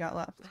you think you got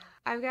left?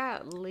 I've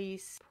got at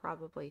least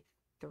probably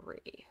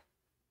three,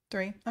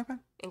 Three? Okay.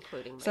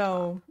 including my top.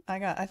 So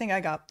I think I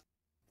got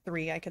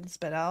three I can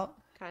spit out.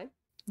 Okay.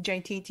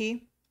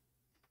 JTT,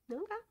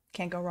 Okay.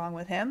 can't go wrong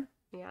with him.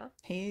 Yeah.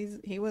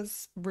 He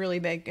was really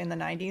big in the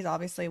 90s.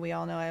 Obviously, we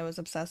all know I was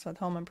obsessed with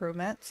Home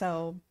Improvement,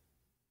 so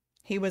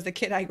he was the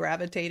kid I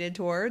gravitated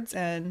towards.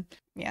 And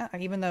yeah,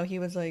 even though he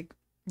was like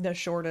the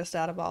shortest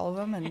out of all of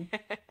them, and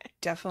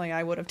definitely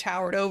I would have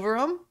towered over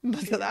him, so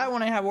Yeah. that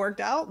wouldn't have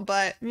worked out.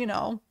 But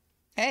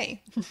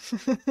hey.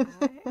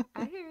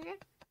 I hear you.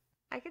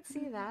 I could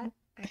see that.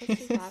 I could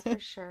see that for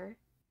sure.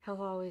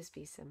 He'll always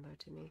be Simba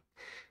to me.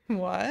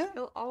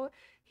 What?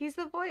 He's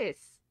the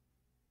voice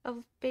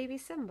of baby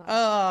Simba.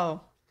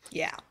 Oh,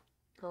 yeah.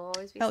 He'll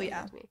always be Hell Simba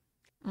yeah. to me.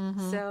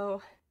 Mm-hmm.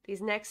 So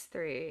these next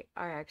three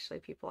are actually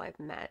people I've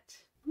met.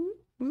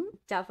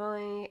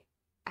 Definitely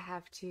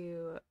have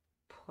to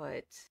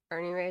put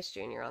Ernie Reyes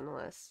Jr. on the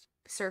list.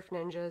 Surf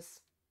Ninjas,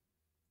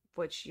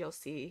 which you'll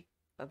see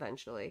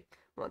eventually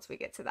once we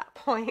get to that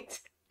point.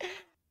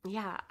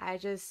 Yeah, I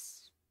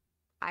just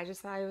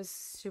thought it was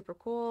super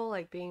cool,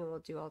 like being able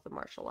to do all the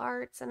martial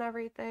arts and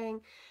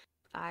everything.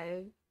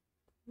 I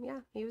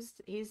yeah, he's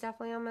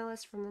definitely on my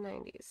list from the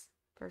 90s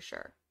for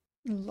sure.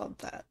 Love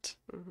that.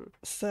 Hmm.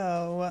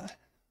 So,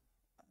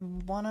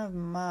 one of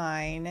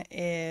mine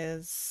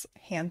is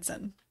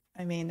Hanson.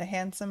 I mean, the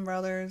Hanson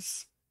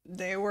brothers,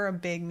 they were a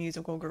big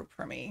musical group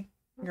for me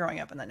growing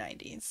up in the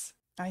 90s.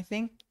 I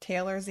think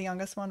Taylor's the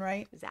youngest one,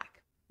 right?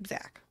 Zach.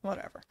 Zach,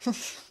 whatever.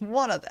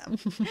 One of them.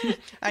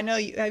 I know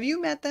you, have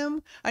you met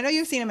them? I know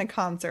you've seen them in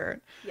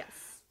concert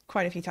Yes.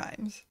 quite a few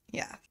times.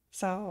 Yeah.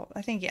 So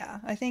I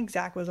think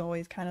Zach was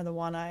always kind of the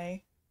one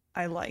I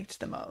liked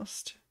the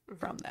most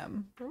from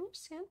them.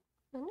 Understand.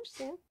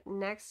 Understand.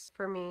 Next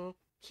for me,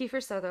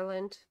 Kiefer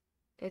Sutherland.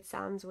 It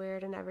sounds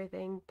weird and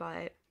everything,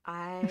 but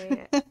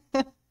I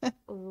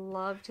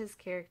loved his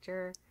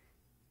character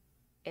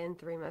in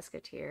Three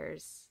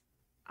Musketeers.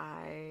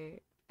 I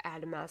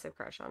had a massive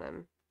crush on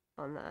him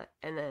on that.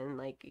 And then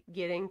like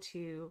getting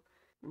to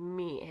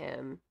meet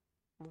him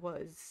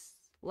was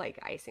like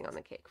icing on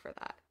the cake for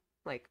that.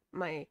 Like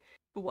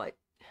what,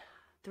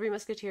 Three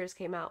Musketeers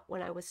came out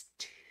when I was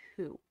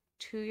 2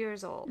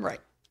 years old,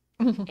 Right.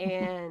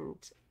 and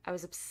I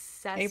was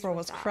obsessed April with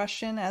was that.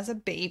 crushing as a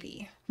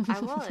baby. I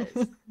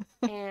was.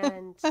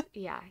 And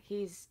yeah,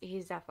 he's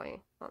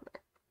definitely on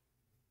there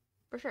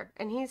for sure.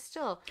 And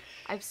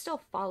I've still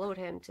followed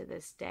him to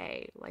this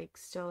day, like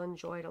still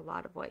enjoyed a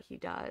lot of what he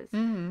does.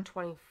 Hmm.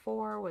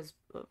 24 was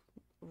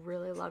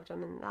really loved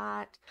him in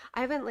that.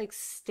 I haven't like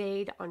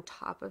stayed on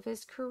top of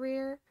his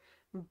career,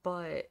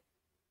 but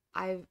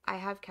I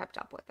have kept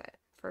up with it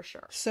for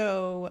sure.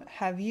 So,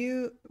 have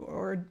you,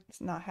 or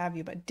not have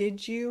you, but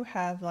did you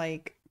have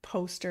like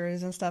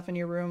posters and stuff in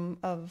your room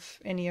of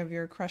any of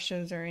your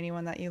crushes or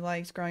anyone that you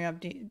liked growing up?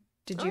 Did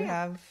Oh you yeah.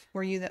 have,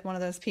 were you that one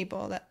of those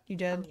people that you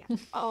Oh did? yeah.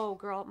 Oh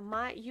girl,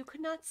 my you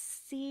could not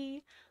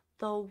see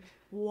the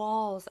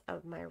walls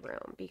of my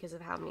room because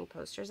of how many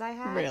posters I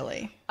had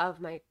Really?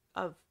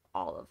 of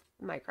all of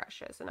my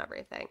crushes and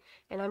everything.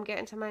 And I'm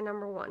getting to my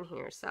number one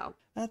here, so.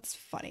 That's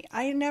funny.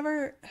 I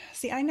never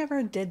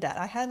did that.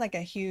 I had like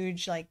a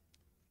huge like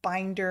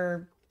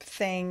binder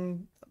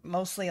thing,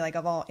 mostly like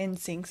of all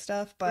NSYNC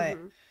stuff, but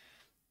Hmm.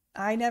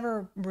 I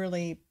never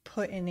really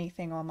put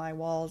anything on my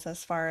walls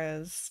as far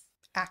as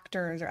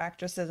actors or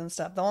actresses and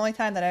stuff. The only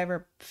time that I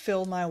ever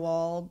filled my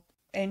wall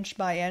inch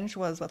by inch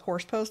was with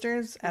horse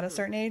posters at a Hmm.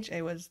 certain age.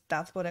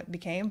 That's what it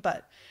became,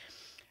 but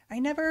I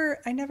never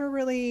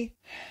really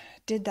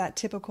did that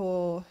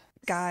typical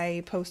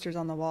guy posters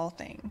on the wall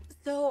thing.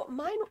 So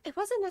mine, it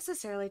wasn't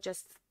necessarily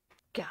just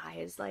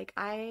guys. Like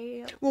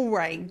I Well,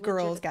 right,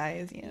 girls, legit,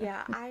 guys, yeah.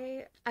 yeah,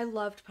 I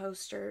loved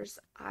posters.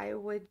 I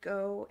would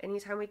go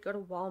anytime we'd go to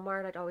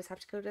Walmart, I'd always have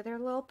to go to their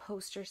little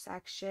poster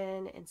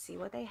section and see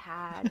what they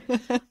had.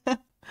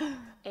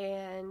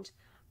 And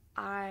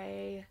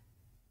I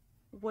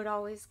would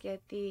always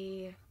get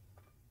the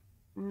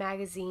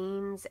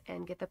magazines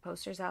and get the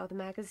posters out of the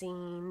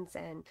magazines,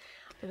 and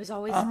it was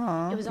always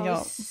it Uh-huh. was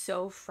always Yep.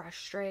 so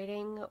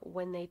frustrating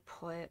when they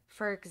put,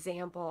 for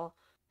example,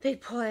 they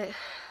put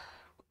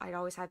I'd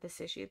always had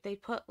this issue. They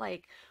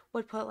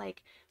would put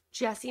like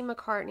Jesse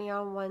McCartney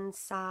on one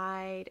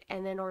side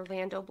and then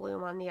Orlando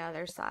Bloom on the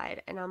other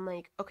side. And I'm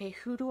like, okay,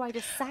 who do I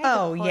decide to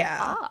Oh, put yeah.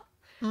 up?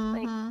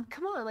 Like, Mm-hmm.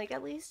 come on, like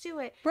at least do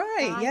it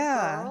Right, guy yeah.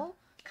 girl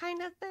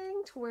kind of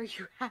thing to where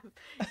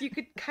you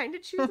could kind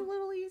of choose a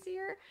little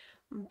easier.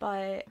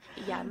 But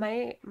yeah,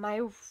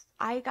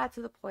 I got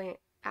to the point,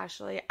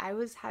 Ashley, I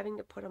was having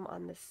to put them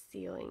on the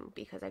ceiling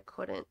because I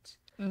couldn't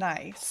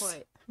Nice.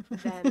 put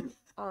them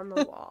on the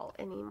wall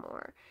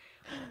anymore.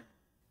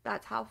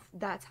 That's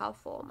how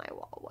full my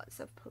wall was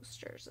of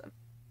posters of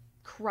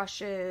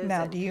crushes. Now,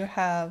 And do you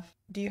have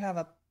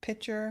a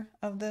picture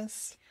of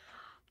this?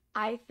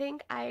 I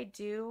think I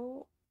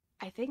do.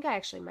 I think I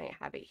actually might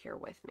have it here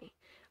with me,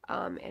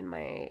 in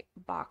my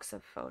box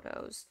of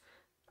photos.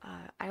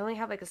 I only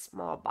have like a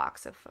small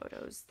box of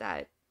photos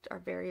that are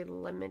very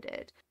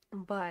limited,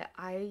 but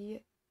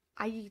I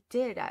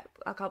did at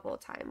a couple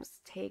of times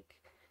take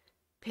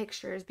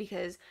pictures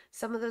because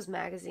some of those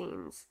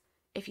magazines,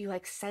 if you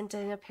like sent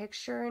in a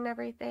picture and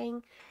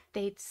everything,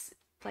 they'd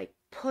like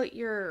put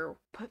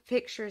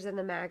pictures in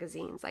the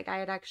magazines. Like I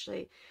had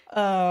actually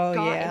Oh,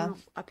 yeah.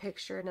 gotten a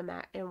picture in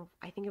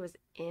I think it was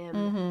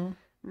Mm-hmm.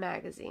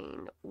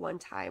 magazine one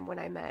time when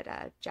I met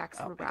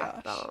Oh Jackson my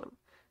gosh. Rathbone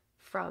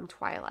from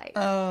Twilight.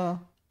 Oh,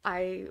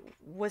 I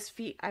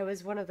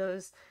was one of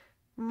those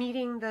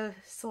meeting the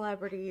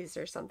celebrities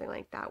or something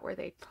like that where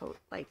they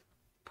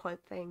put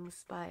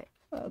things, but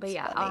that's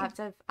yeah, funny.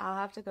 I'll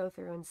have to go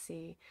through and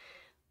see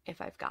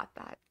if I've got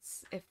that,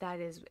 if that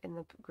is in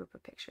the group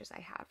of pictures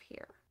I have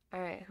here.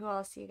 All right, who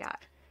else you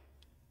got?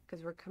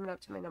 Because we're coming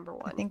up to my number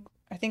I one. think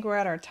I think we're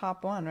at our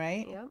top one,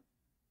 right? Yep,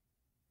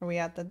 Are we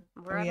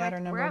at our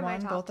we're number at my one,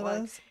 top both of one,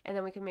 us? and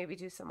then we can maybe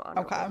do some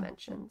honorable Okay.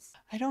 mentions.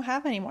 I don't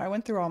have any more. I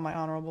went through all my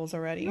honorables You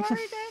already.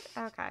 already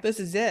did? Okay. This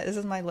is it. This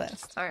is my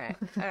list. All right.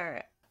 All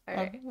right. All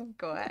Oh, right.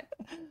 Go ahead.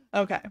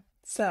 okay.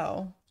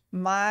 So,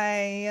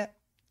 my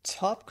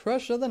top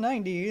crush of the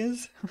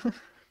 90s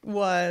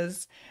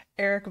was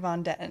Eric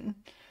Von Detten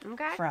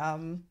Okay.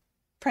 from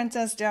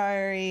Princess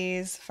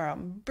Diaries,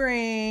 from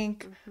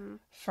Brink, Hmm.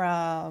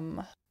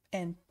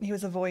 and he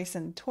was a voice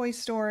in Toy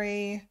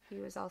Story. He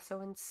was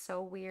also in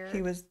So He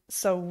Weird. was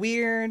so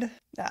weird.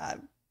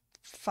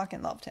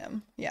 Fucking loved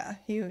him. Yeah,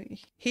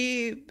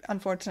 he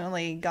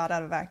unfortunately got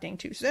out of acting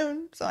too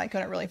soon, so I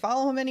couldn't really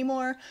follow him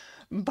anymore.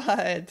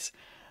 But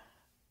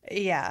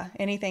yeah,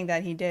 anything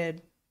that he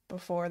did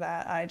before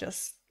that, I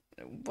just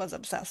was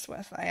obsessed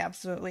with.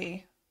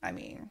 I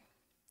mean,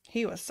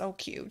 he was so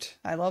cute.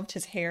 I loved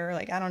his hair.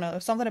 Like, I don't know,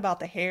 something about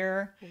the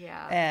hair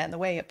Yeah. and the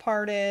way it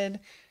parted,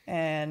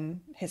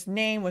 and his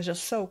name was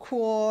just so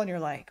cool. And you're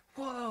like,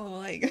 whoa,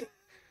 like,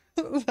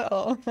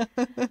 so.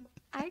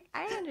 I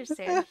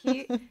understand.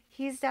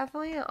 He's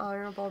definitely an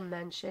honorable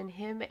mention.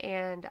 Him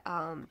and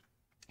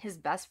his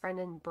best friend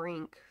in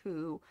Brink,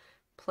 who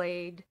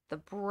played the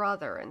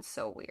brother in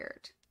So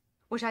Weird,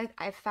 which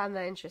I found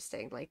that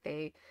interesting. Like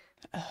they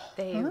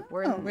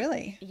were Oh,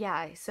 really?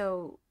 yeah.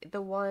 So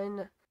the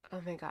one,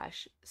 oh my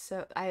gosh.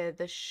 So I had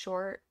the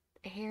short.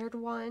 haired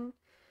one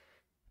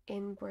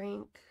in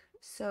Brink.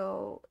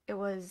 So it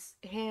was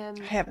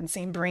I him. haven't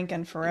seen Brink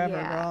in forever,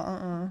 Yeah.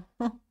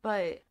 girl.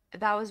 But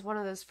that was one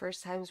of those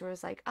first times where it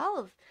was like,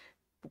 oh,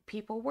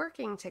 people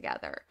working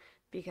together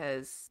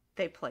because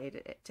they played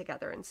it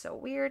together in So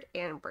Weird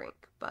and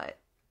Brink. But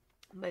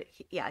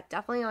yeah,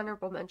 definitely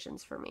honorable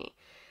mentions for me.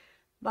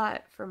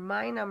 But for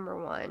my number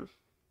one,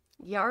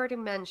 you already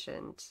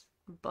mentioned,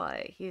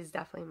 but he's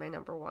definitely my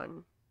number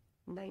one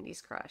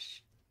 90s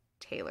crush,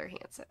 Taylor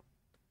Hanson.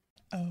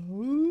 Oh,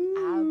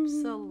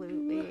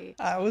 Absolutely.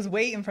 I was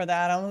waiting for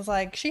that. I was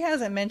like, she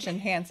hasn't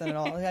mentioned Hanson at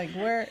all. Like,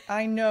 where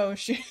I know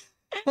she.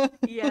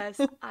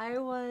 Yes, I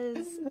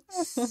was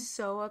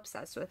so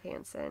obsessed with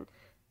Hanson,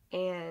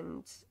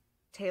 and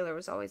Taylor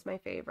was always my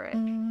favorite.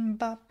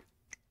 Bop.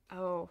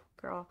 Oh,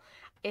 girl.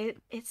 It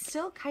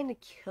still kind of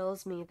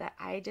kills me that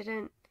I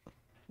didn't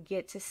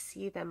get to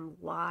see them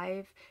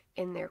live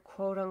in their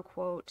quote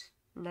unquote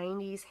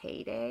 90s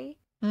heyday.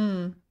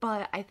 Mm.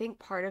 But I think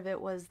part of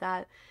it was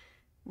that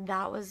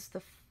that was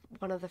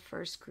one of the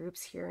first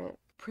groups here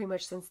pretty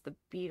much since the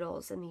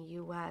Beatles in the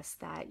US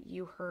that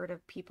you heard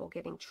of people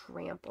getting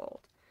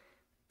trampled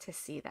to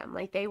see them.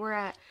 Like they were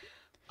at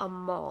a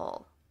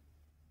mall,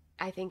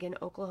 I think in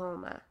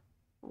Oklahoma,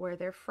 where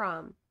they're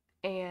from,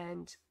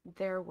 and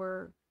there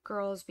were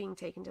girls being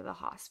taken to the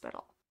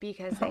hospital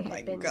because Oh they my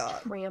had been God.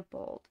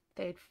 trampled.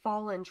 They had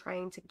fallen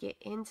trying to get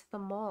into the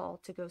mall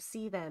to go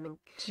see them and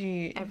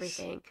Jeez.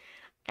 everything.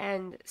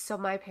 And so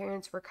my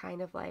parents were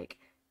kind of like,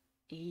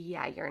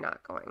 yeah, you're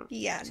not going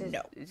Yeah, to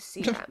no.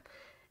 see them.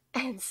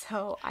 And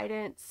so I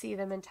didn't see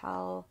them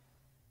until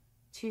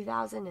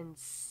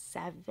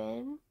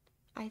 2007,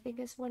 I think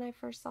is when I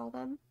first saw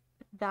them.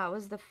 That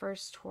was the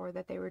first tour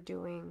that they were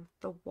doing,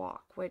 the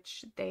walk,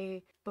 which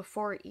they,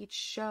 before each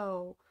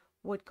show,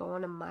 would go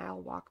on a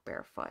mile walk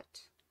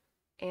barefoot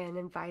and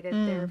invited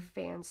their Mm.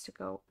 fans to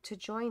go to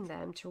join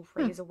them to Hmm.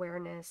 raise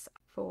awareness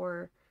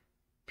for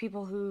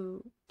people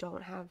who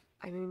don't have,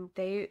 I mean,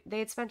 they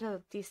had spent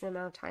a decent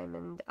amount of time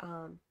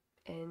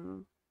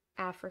in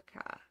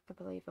Africa, I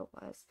believe it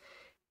was.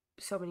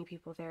 So many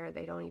people there,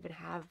 they don't even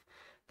have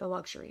the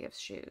luxury of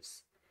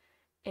shoes.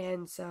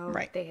 And so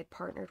Right. they had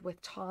partnered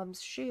with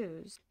Tom's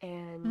Shoes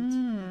and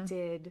Mm.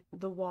 did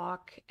the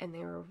walk, and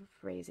they were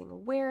raising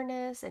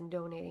awareness and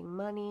donating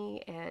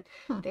money. And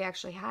Hmm. they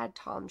actually had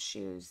Tom's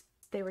Shoes.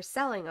 They were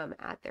selling them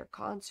at their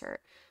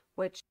concert,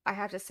 which I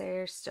have to say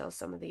are still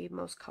some of the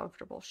most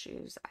comfortable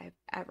shoes I've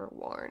ever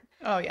worn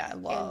Oh yeah, I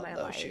in love my those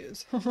life.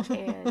 shoes.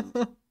 And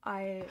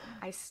I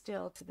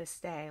still to this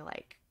day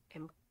like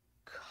am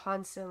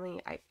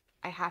constantly I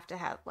have to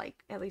have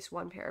like at least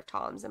one pair of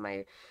Toms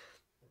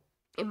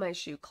in my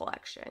shoe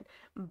collection.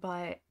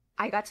 But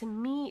I got to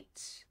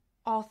meet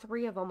all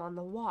three of them on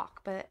the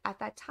walk, but at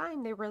that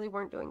time they really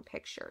weren't doing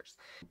pictures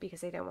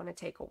because they didn't want to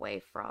take away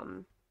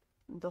from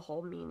the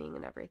whole meaning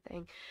and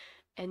everything.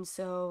 And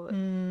so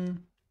Mm.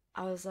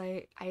 I was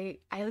like I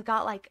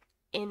got like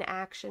in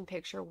action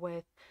picture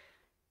with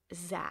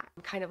Zach,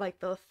 kind of like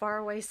the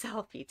faraway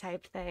selfie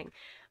type thing.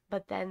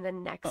 But then the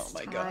Oh next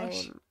my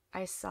gosh. time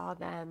I saw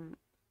them,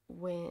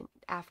 when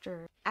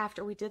after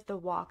we did the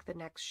walk, the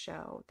next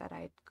show that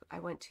I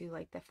went to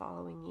like the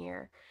following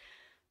year,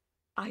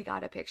 I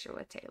got a picture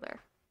with Taylor,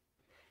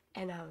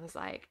 and I was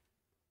like,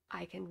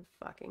 I can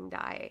fucking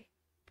die.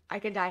 I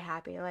can die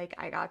happy. Like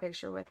I got a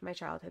picture with my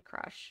childhood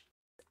crush.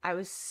 I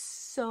was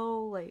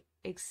so like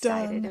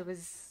excited. Done. It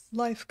was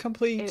Life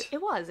complete.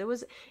 it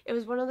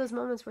was one of those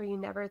moments where you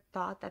never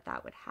thought that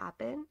that would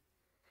happen.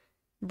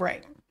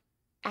 Right.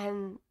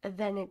 And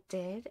then it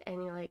did,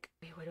 and you're like,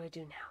 wait, what do I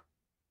do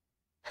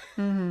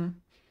Mm-hmm.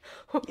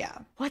 now? Yeah.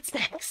 What's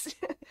next?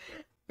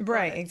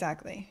 Right, but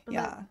exactly. but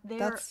Yeah.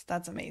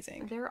 That's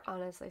amazing. they're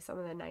honestly some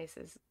of the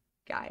nicest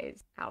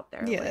guys out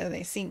there. Yeah, Like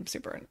they seem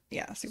super,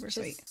 yeah, super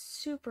sweet.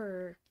 just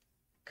super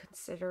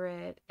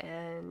considerate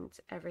and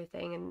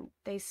everything, and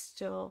they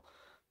still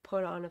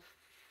put on a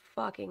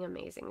fucking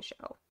amazing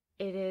show.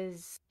 It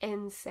is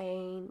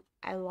insane.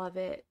 I love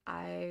it.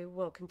 I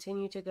will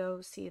continue to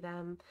go see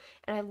them.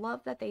 And I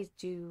love that they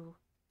do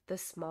the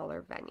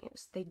smaller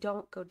venues. They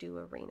don't go do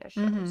arena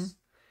Mm-hmm. shows.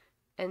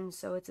 And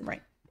so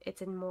Right.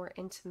 it's a more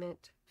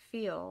intimate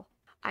feel.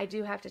 I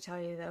do have to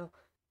tell you though,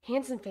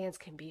 Hanson fans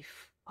can be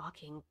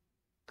fucking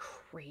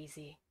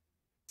crazy.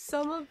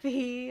 Some of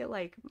the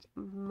like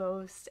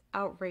most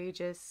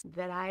outrageous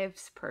that I've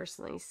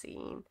personally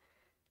seen.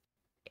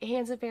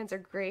 Hanson fans are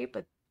great,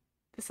 but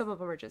some of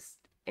them are just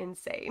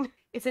insane.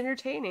 It's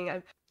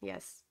entertaining.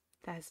 Yes,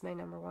 that is my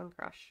number one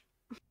crush.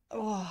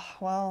 Oh,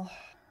 well,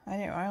 I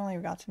know I only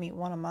got to meet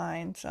one of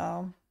mine,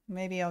 so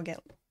maybe I'll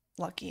get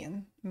lucky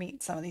and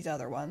meet some of these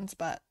other ones,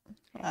 but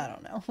I Hey,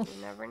 don't know. you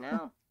never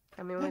know.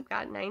 I mean, we've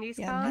got 90s You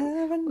Con.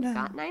 never We've got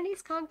know.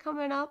 90s Con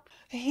coming up.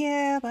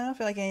 Yeah, but I don't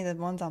feel like any of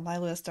the ones on my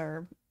list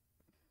are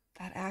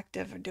that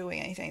active or doing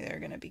anything that are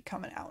going to be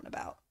coming out and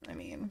about. I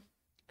mean,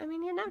 I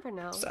mean, you never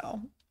know.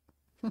 so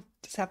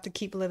just have to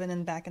keep living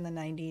in back in the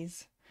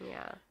 90s.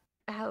 Yeah.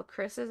 Hell,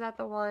 Chris is at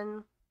the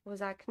one,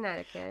 was at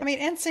I Connecticut. mean,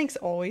 NSYNC's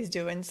always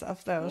doing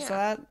stuff though, so Yeah.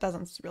 that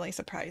doesn't really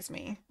surprise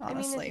me, I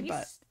mean, at honestly, but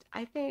least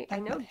I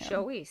I've know met him.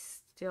 Joey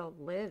still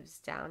lives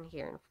down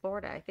here in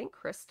Florida. I think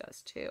Chris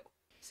does too.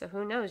 So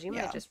who knows? You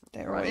might Yeah, just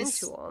they're run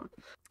into always, him.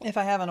 if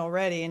I haven't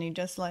already, and you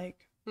just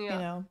like,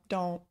 Yeah.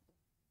 don't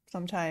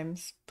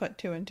sometimes put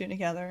two and two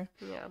together.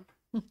 Yeah.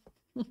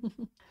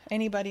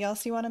 Anybody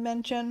else you want to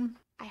mention?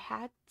 I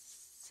had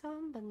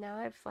some, but now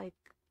I've like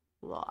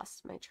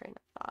lost my train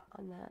of thought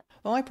on that.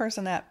 The only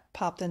person that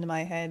popped into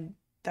my head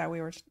that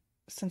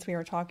since we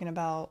were talking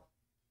about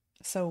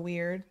So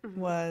Weird, Hmm.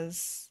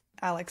 was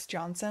Alex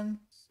Johnson,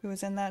 who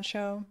was in that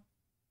show.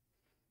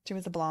 She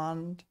was a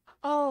blonde.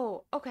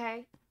 Oh,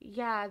 okay.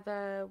 Yeah,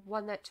 the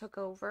one that took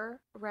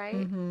over, right?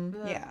 Mm-hmm.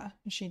 The Yeah.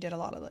 She did a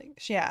lot of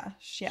like, yeah,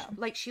 yeah.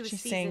 like she was She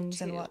season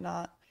sings and 2.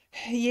 whatnot.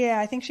 Yeah,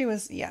 I think she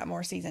was, yeah,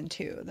 more season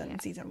two Yeah. than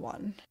season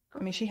one. I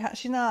mean, Okay.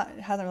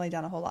 hasn't really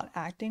done a whole lot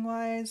acting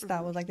wise. That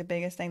Hmm. was like the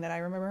biggest thing that I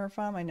remember her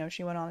from. I know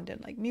she went on and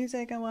did like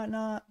music and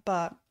whatnot,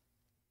 but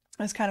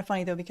it's kind of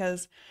funny though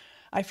because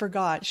I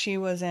forgot she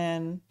was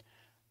in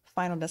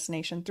Final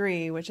Destination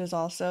 3, which is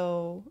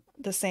also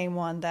the same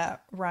one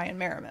that Ryan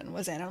Merriman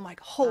was in. I'm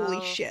like, holy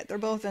Oh, shit, they're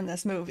both in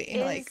this movie.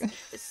 Like,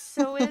 is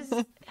so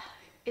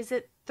is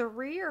it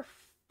 3 or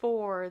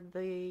 4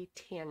 the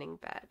tanning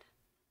bed?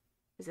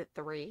 Is it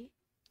 3?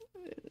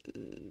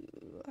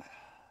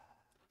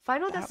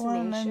 Final that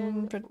one,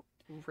 Destination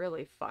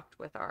really fucked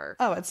with our.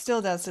 oh, it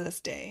still does to this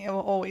day. It will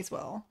always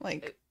will.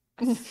 Like,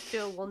 I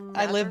still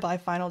I live by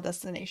Final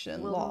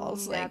Destination will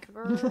laws. Like,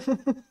 never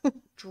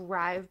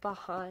drive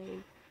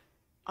behind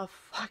a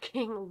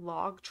fucking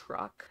log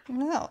truck.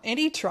 no,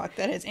 any truck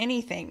that has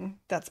anything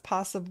that's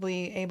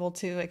possibly able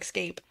to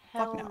escape,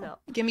 fuck Hell no. no.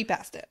 Get me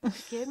past it.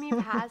 Get me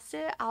past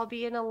it. I'll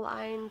be in a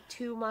line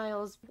 2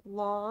 miles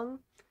long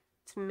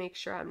to make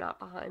sure I'm not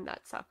behind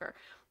that sucker.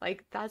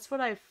 Like that's what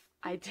I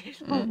did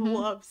Hmm.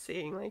 love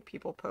seeing like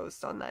people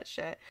post on that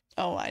shit.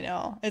 Oh, I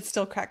know. It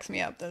still cracks me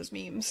up, those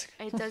memes.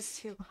 It does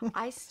too.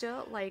 I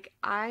still like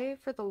I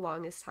for the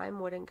longest time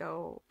wouldn't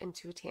go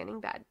into a tanning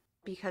bed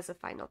because of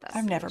Final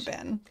I've never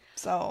Destination. been,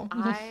 so.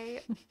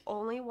 I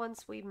only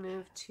once we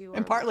moved to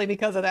And partly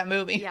because of that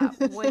movie. yeah,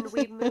 when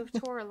we moved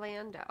to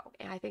Orlando,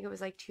 and I think it was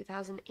like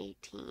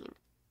 2018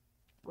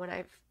 when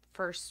I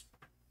first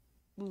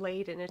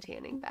laid in a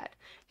tanning bed,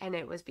 and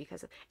it was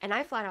because of, and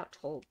I flat out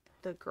told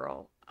the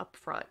girl up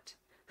front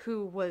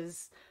who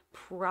was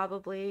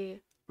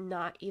probably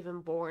not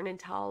even born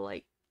until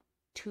like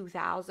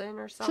 2000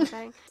 or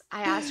something.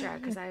 I asked her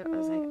because I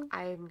was like,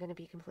 I'm going to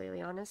be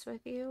completely honest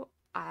with you.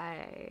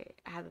 I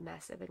have a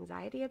massive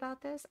anxiety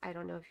about this. I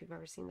don't know if you've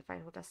ever seen the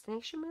Final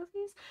Destination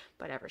movies,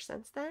 but ever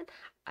since then,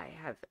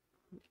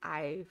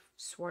 I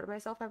swore to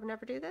myself I would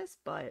never do this,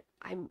 but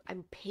I'm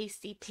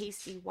pasty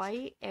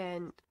white,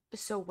 and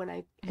so when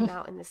I am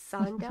out in the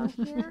sun down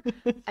here,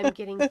 I'm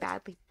getting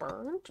badly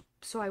burned.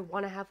 So I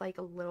want to have like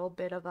a little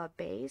bit of a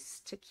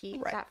base to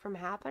keep Right. that from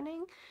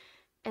happening.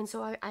 And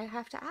so I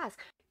have to ask,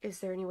 is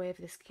there any way of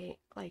this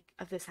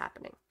of this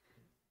happening?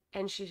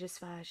 And she just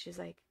she's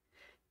like,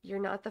 you're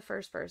not the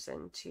first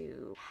person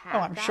to Oh,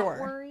 have I'm that sure.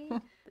 worry.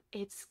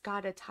 It's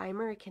got a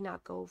timer. It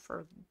cannot go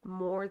for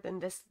more than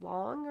this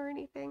long or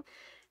anything.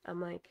 I'm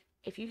like,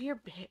 if you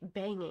hear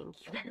banging,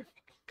 you better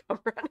come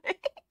running.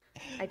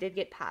 I did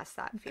get past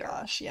that fear.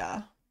 Gosh,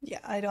 yeah. Yeah,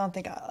 I don't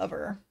think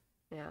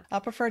Yeah.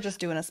 I'll prefer just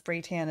doing a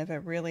spray tan if it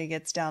really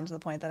gets down to the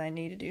point that I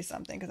need to do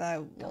something because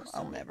Those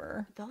I'll don't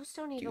never those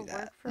don't do even that.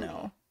 work for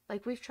No. me.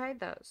 Like we've tried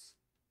those.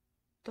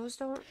 Those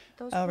Oh,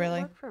 won't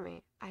really? work for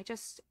me. I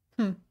just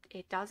Hmm.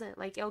 it doesn't.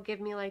 Like it'll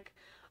give me like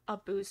a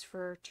boost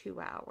for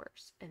 2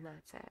 hours and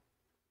that's it.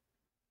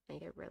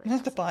 Like it really The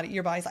doesn't. body,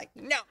 your body's like,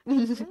 no, It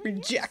really is.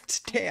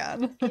 reject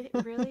tan. It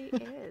really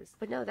is.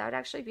 But no, that would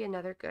actually be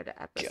another good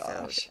episode.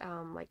 Gosh.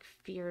 Like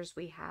fears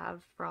we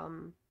have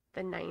from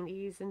the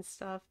 90s and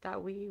stuff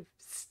that we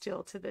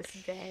still to this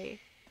day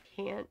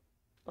can't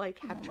like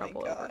have Oh my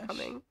trouble gosh.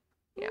 overcoming.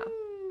 Yeah.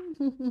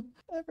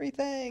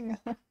 Everything.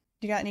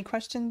 You got any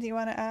questions you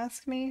want to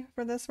ask me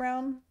for this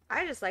round?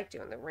 I just like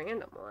doing the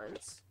random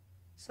ones.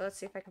 So let's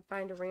see if I can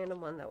find a random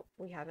one that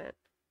we haven't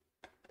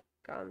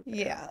gone through.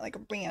 Yeah, like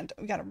we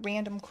got a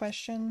random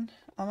question.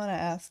 I'm gonna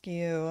ask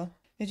you,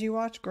 did you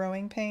watch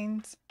Growing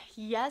Pains?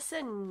 Yes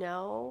and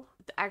no.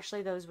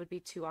 Actually, those would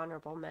be two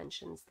honorable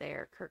mentions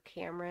there. Kirk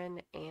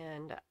Cameron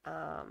and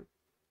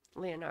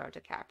Leonardo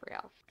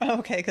DiCaprio.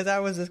 Okay, because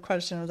that was this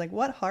question. I was like,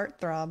 what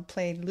heartthrob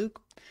played Luke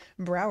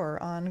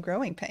Brower on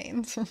Growing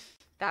Pains?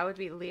 That would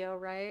be Leo,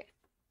 right?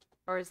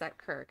 Or is that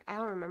Kirk? I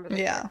don't remember the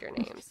Yeah. character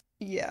names.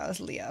 Yeah, it was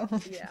Leo.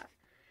 Yeah.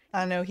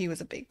 I know he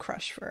was a big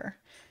crush for.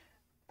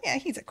 Yeah,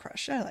 he's a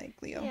crush. I like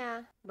Leo.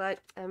 Yeah. But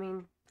I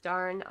mean,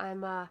 darn,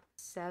 I'm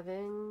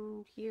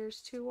 7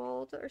 years too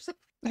old or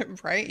something.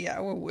 Right?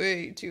 Yeah, we're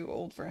way too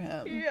old for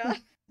him. Yeah.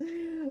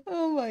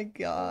 Oh my I'm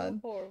God.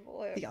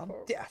 horrible. The I'm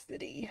horrible.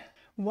 audacity.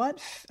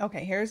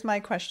 Okay, here's my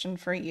question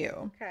for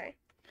you. Okay.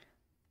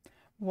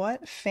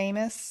 What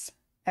famous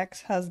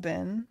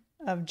ex-husband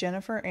of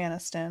Jennifer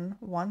Aniston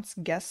once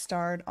guest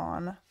starred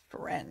on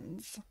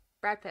Friends?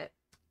 Brad Pitt.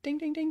 Ding,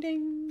 ding, ding,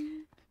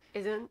 ding.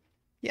 Isn't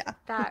Yeah.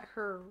 that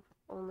her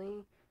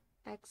only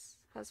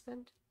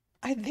ex-husband?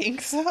 I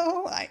think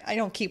so. I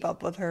don't keep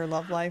up with her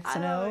love life to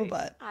know,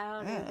 but I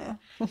don't either.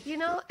 yeah. You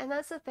know, and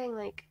that's the thing,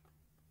 like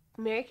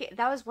Mary Kate,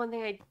 that was one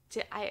thing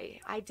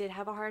I did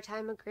have a hard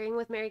time agreeing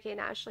with Mary Kate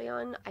and Ashley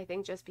on. I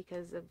think just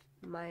because of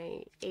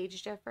my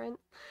age difference,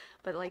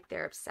 but like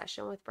their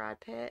obsession with Brad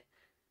Pitt,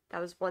 that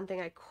was one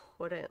thing I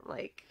couldn't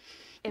like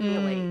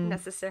emulate Mm,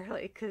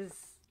 necessarily because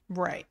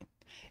right.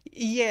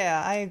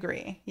 Yeah, I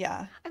agree.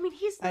 Yeah. I mean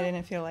I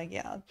didn't feel like,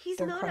 yeah, he's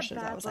their not a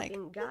crushes. I bad was like,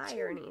 looking me guy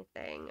or too.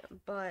 anything,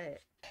 but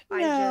I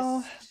No,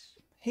 just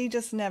he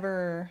just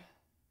never.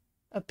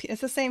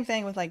 It's the same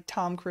thing with like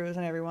Tom Cruise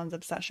and everyone's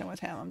obsession with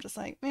him. I'm just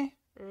like, eh.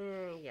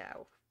 yeah,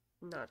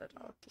 not at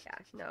all. Yeah,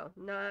 no,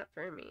 not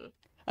for me.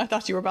 I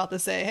thought you were about to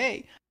say,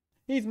 hey,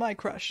 he's my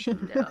crush. I'm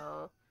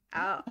No.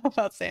 I'll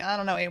about to say, I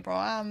don't know, April.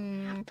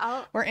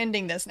 I'll We're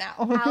ending this now.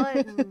 I'll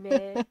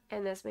admit,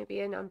 and this may be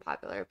an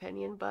unpopular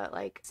opinion, but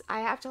like I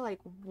have to like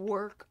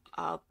work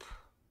up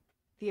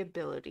the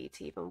ability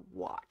to even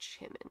watch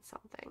him in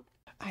something.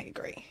 I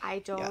agree. I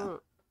Yeah,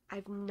 don't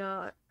I'm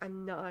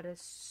not a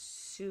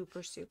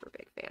super super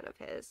big fan of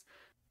his,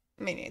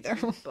 me neither.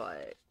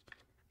 but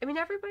I mean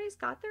everybody's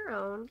got their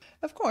own.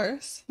 Of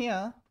course,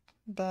 yeah,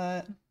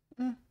 but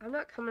I'm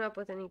not coming up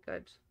with any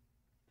good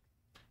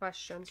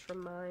questions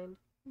from mine.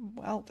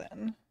 well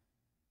then,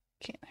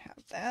 can't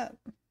have that.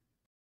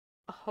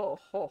 Ho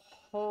ho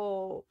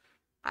ho.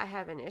 I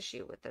have an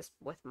issue with this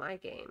with my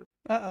game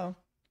Uh-oh,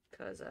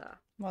 cuz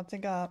what's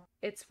it got?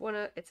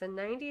 it's a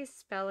 90s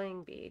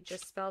spelling bee.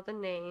 Just spell the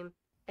name,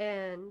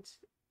 and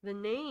the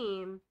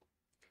name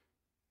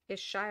is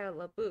Shia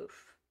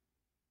LaBeouf,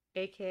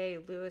 aka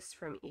Lewis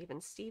from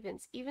Even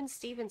Stevens. Even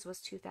Stevens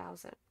was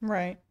 2000,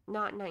 Right.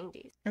 not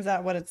 90s. Is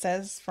that what it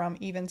says from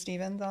Even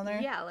Stevens on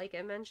there? Yeah, like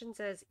it mentions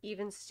as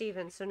Even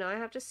Stevens. So now I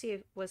have to see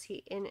if was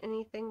he in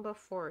anything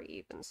before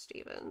Even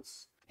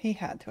Stevens. He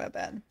had to have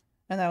been.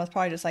 And that was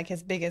probably just like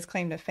his biggest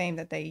claim to fame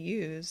that they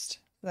used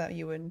that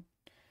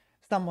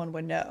someone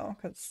would know.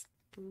 Because,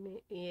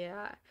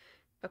 Yeah.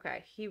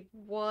 Okay, he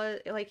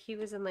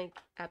was in like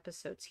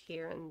episodes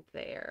here and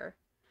there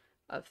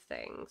of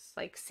things,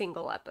 like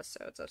single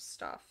episodes of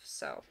stuff.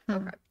 So,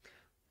 okay.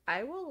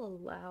 I will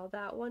allow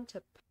that one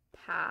to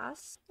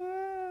pass,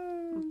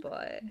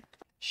 but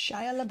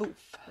Shia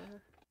LaBeouf.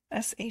 uh,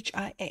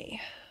 Shia.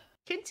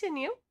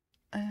 continue.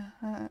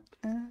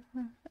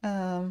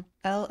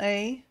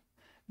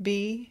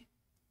 Labeouf.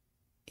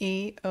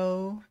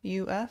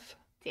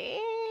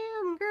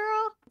 Damn,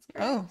 girl. That's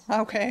Oh, great.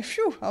 okay.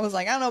 Phew. I was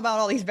like, I don't know about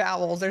all these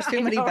vowels. There's too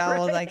I many know,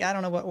 vowels. right? Like, I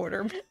don't know what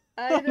order.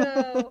 I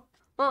know.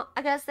 Well,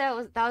 I guess that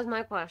was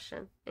my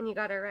question, and you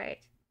got it right.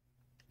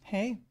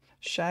 Hey,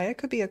 Shia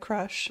could be a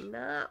crush.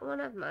 Not one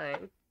of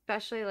mine,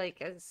 especially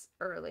like as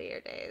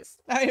earlier days.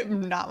 I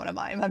am not one of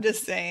mine. I'm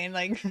just saying,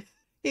 like,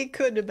 he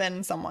could have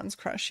been someone's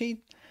crush.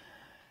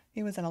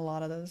 He was in a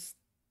lot of those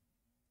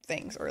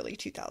things early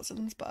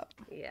 2000s, but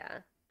Yeah.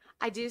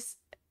 I do,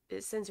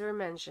 since we're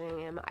mentioning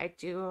him, I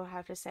do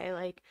have to say,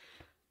 like,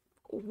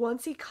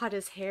 once he cut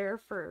his hair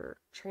for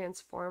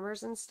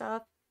Transformers and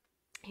stuff,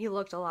 he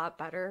looked a lot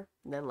better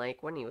than,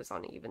 like, when he was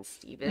on Even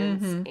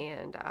Stevens mm-hmm.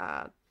 and,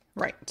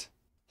 Right.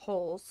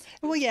 Holes.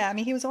 Well, yeah, I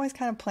mean, he was always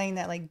kind of playing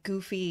that like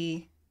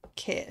goofy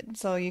kid,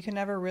 so you can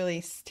never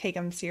really take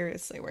him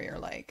seriously where you're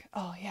like,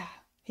 oh yeah,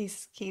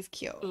 he's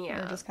cute. You're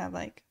Yeah. just kind of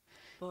like,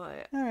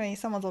 But, all right,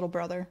 someone's little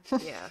brother.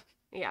 yeah.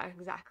 Yeah,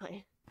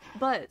 exactly.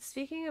 But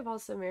speaking of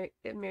also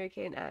Mary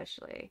Kate and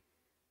Ashley,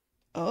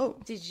 Oh,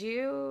 did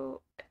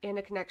you, in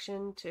a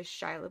connection to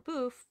Shia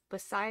LaBeouf,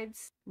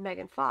 besides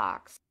Megan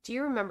Fox, do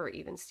you remember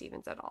Even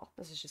Stevens at all?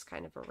 This is just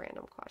kind of a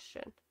random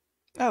question.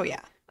 oh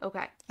yeah,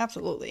 Okay.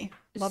 absolutely.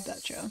 Love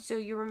that show. So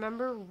you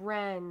remember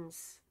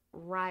Ren's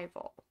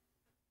rival,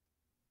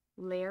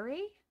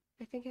 Larry,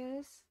 I think it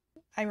is?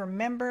 I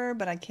remember,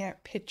 but I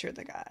can't picture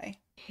the guy.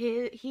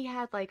 He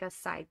had like a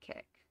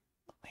sidekick,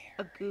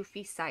 a Where?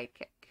 goofy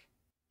sidekick.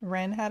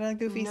 Ren had a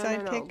goofy No,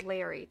 sidekick.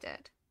 Larry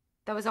did.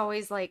 That was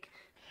always like,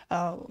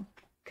 Oh,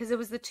 because it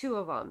was the two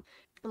of them.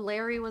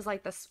 Larry was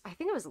like this, I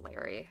think it was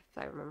Larry, if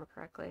I remember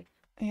correctly.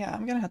 yeah,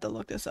 I'm gonna have to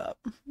look this up.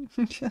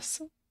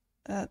 Just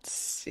let's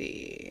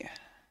see.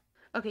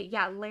 Okay,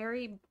 yeah,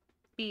 Larry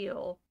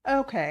Beale.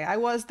 Okay,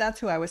 that's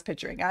who I was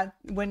picturing.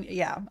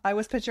 I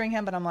was picturing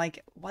him, but I'm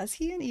like, was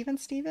he in Even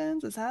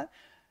Stevens? Is that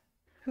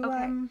who Okay,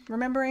 I'm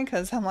remembering?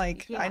 Because I'm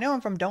like, I yeah, know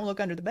him from Don't Look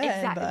Under the Bed,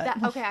 exactly.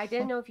 but Okay, I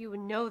didn't know if you would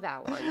know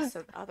that one,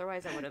 so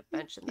otherwise I would have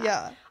mentioned that.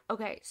 yeah.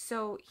 Okay,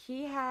 so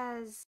he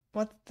has.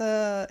 What's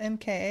the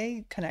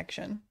MKA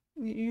connection?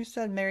 You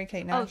said Mary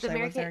Kate and Oh, the Ashley.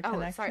 Mary Was there Kate. a Oh,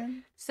 sorry.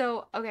 connection?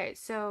 So, okay,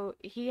 so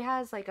he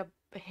has like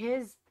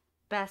his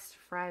best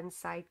friend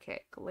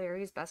sidekick,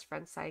 Larry's best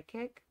friend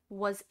sidekick,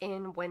 was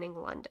in Winning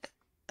London.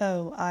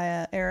 Oh,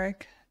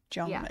 Eric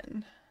Yeah,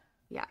 Jungman.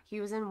 yeah, he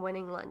was in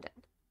Winning London.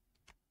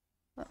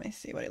 Let me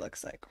see what he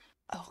looks like.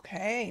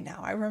 Okay,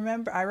 now I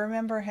remember. I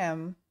remember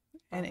him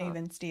and Uh-huh.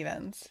 Even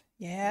Stevens.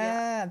 Yeah,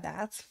 Yeah,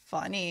 that's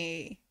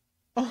funny.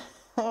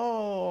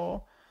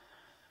 Oh,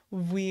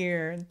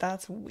 weird.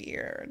 That's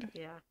weird.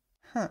 yeah.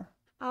 Huh.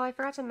 Oh, I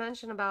forgot to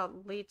mention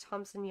about Lee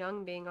Thompson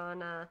Young being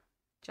on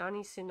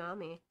Johnny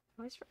Tsunami.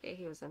 always forget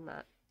he was in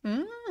that.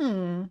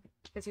 Mm,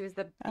 Because he that's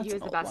an was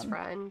the old best one.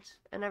 friend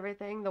and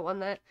everything. The one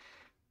that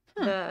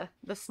Hmm. the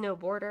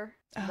snowboarder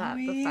Oh that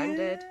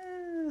befriended.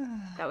 yeah.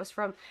 That was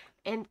from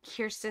and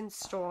Kirsten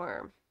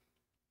Storm.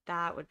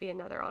 That would be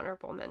another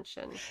honorable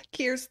mention.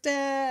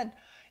 Kirsten.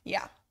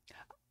 Yeah.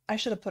 I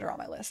should have put her on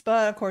my list.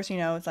 But of course,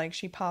 it's like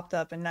she popped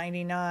up in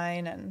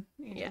 99 and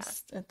Yeah.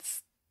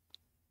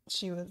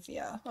 she was,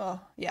 yeah. Oh,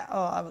 yeah.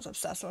 Oh, I was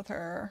obsessed with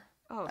her.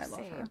 Oh, I love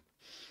her. same.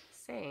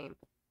 Same.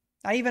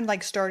 I even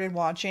like started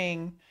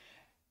watching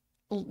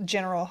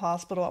General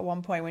Hospital at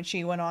one point when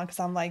she went on because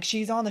I'm like,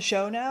 she's on the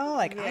show now.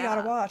 Like, I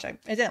gotta Yeah. watch. It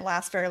didn't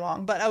last very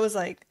long, but I was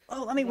like,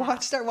 oh, let me Yeah.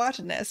 start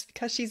watching this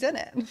because she's in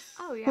it.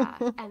 Oh yeah.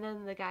 And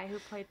then the guy who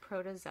played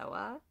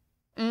Protozoa,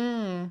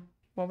 Mm,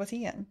 what was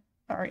he in?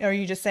 Or are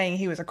you just saying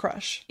he was a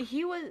crush?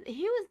 he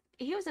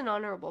was an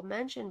honorable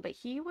mention, but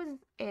he was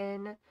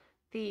in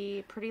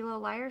the Pretty Little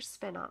Liars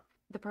spinoff,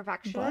 The What?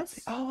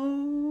 Perfectionist.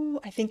 Oh,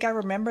 I think I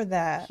remember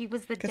that He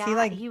was the because he dad.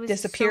 like He was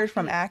disappeared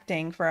from Sophie.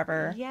 acting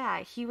forever, Yeah,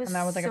 he was and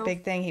that was like a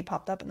big thing. He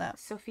popped up in that.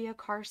 Sophia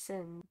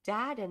Carson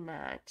dad in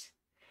that.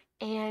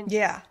 And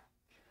Yeah.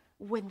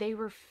 when they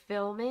were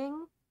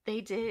filming,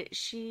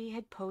 she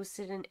had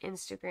posted an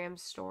Instagram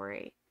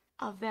story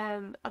of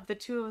the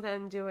two of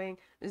them doing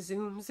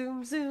zoom,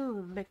 zoom,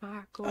 zoom, make my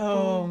heart go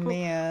Oh boom, boom.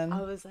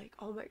 I man. was like,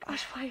 oh my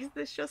gosh, why is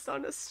this just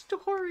on a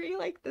story?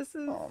 Like, this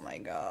is, Oh my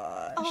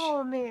gosh.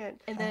 oh man.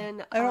 And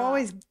then, It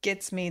always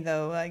gets me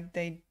though, like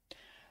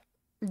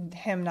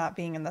him not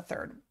being in the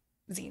third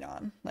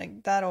Xenon.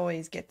 Like that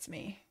always gets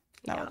me.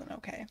 That yeah, wasn't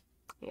okay.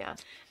 yeah.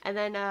 And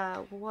then,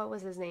 what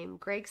was his name?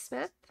 Greg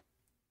Smith,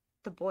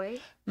 the boy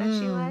that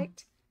she Mm,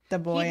 liked. the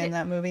He boy in did,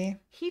 that movie.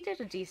 he did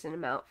a decent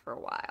amount for a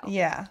while.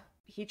 Yeah.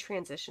 He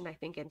transitioned, I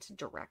think, into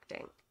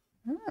directing.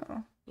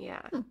 Oh.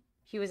 Yeah. Hmm.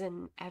 He was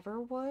in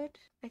Everwood,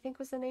 I think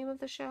was the name of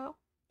the show.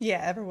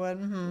 Yeah,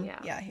 Everwood. Yeah.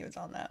 Yeah, he was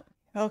on that.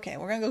 Okay,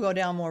 we're gonna go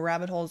down more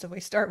rabbit holes if we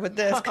start with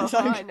this because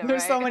I know,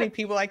 there's so right? many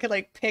people I could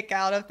like pick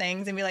out of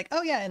things and be like,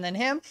 oh yeah, and then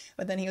him,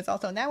 but then he was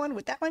also in that one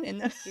with that one,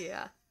 and then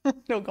Yeah.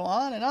 it'll go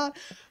on and on.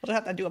 We'll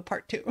have to do a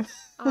part two.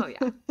 Oh,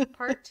 yeah.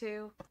 Part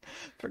two.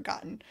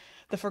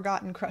 The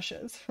forgotten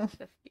crushes.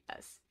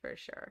 Yes, for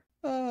sure.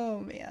 Oh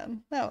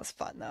man, that was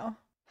fun though.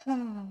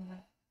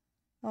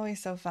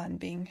 Always so fun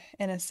being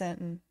innocent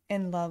and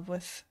in love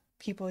with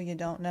people you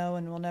don't know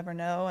and will never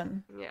know.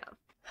 And Yeah.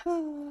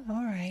 all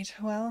right,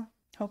 well,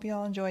 hope you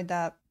all enjoyed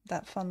that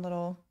fun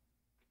little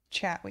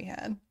chat we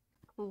had.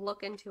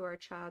 Look into our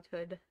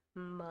childhood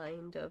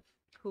mind of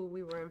who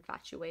we were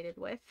infatuated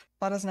with.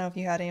 Let us know if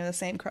you had any of the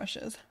same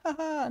crushes,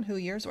 haha, and who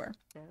yours were.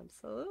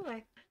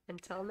 Absolutely.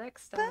 Until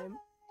next Bye. time.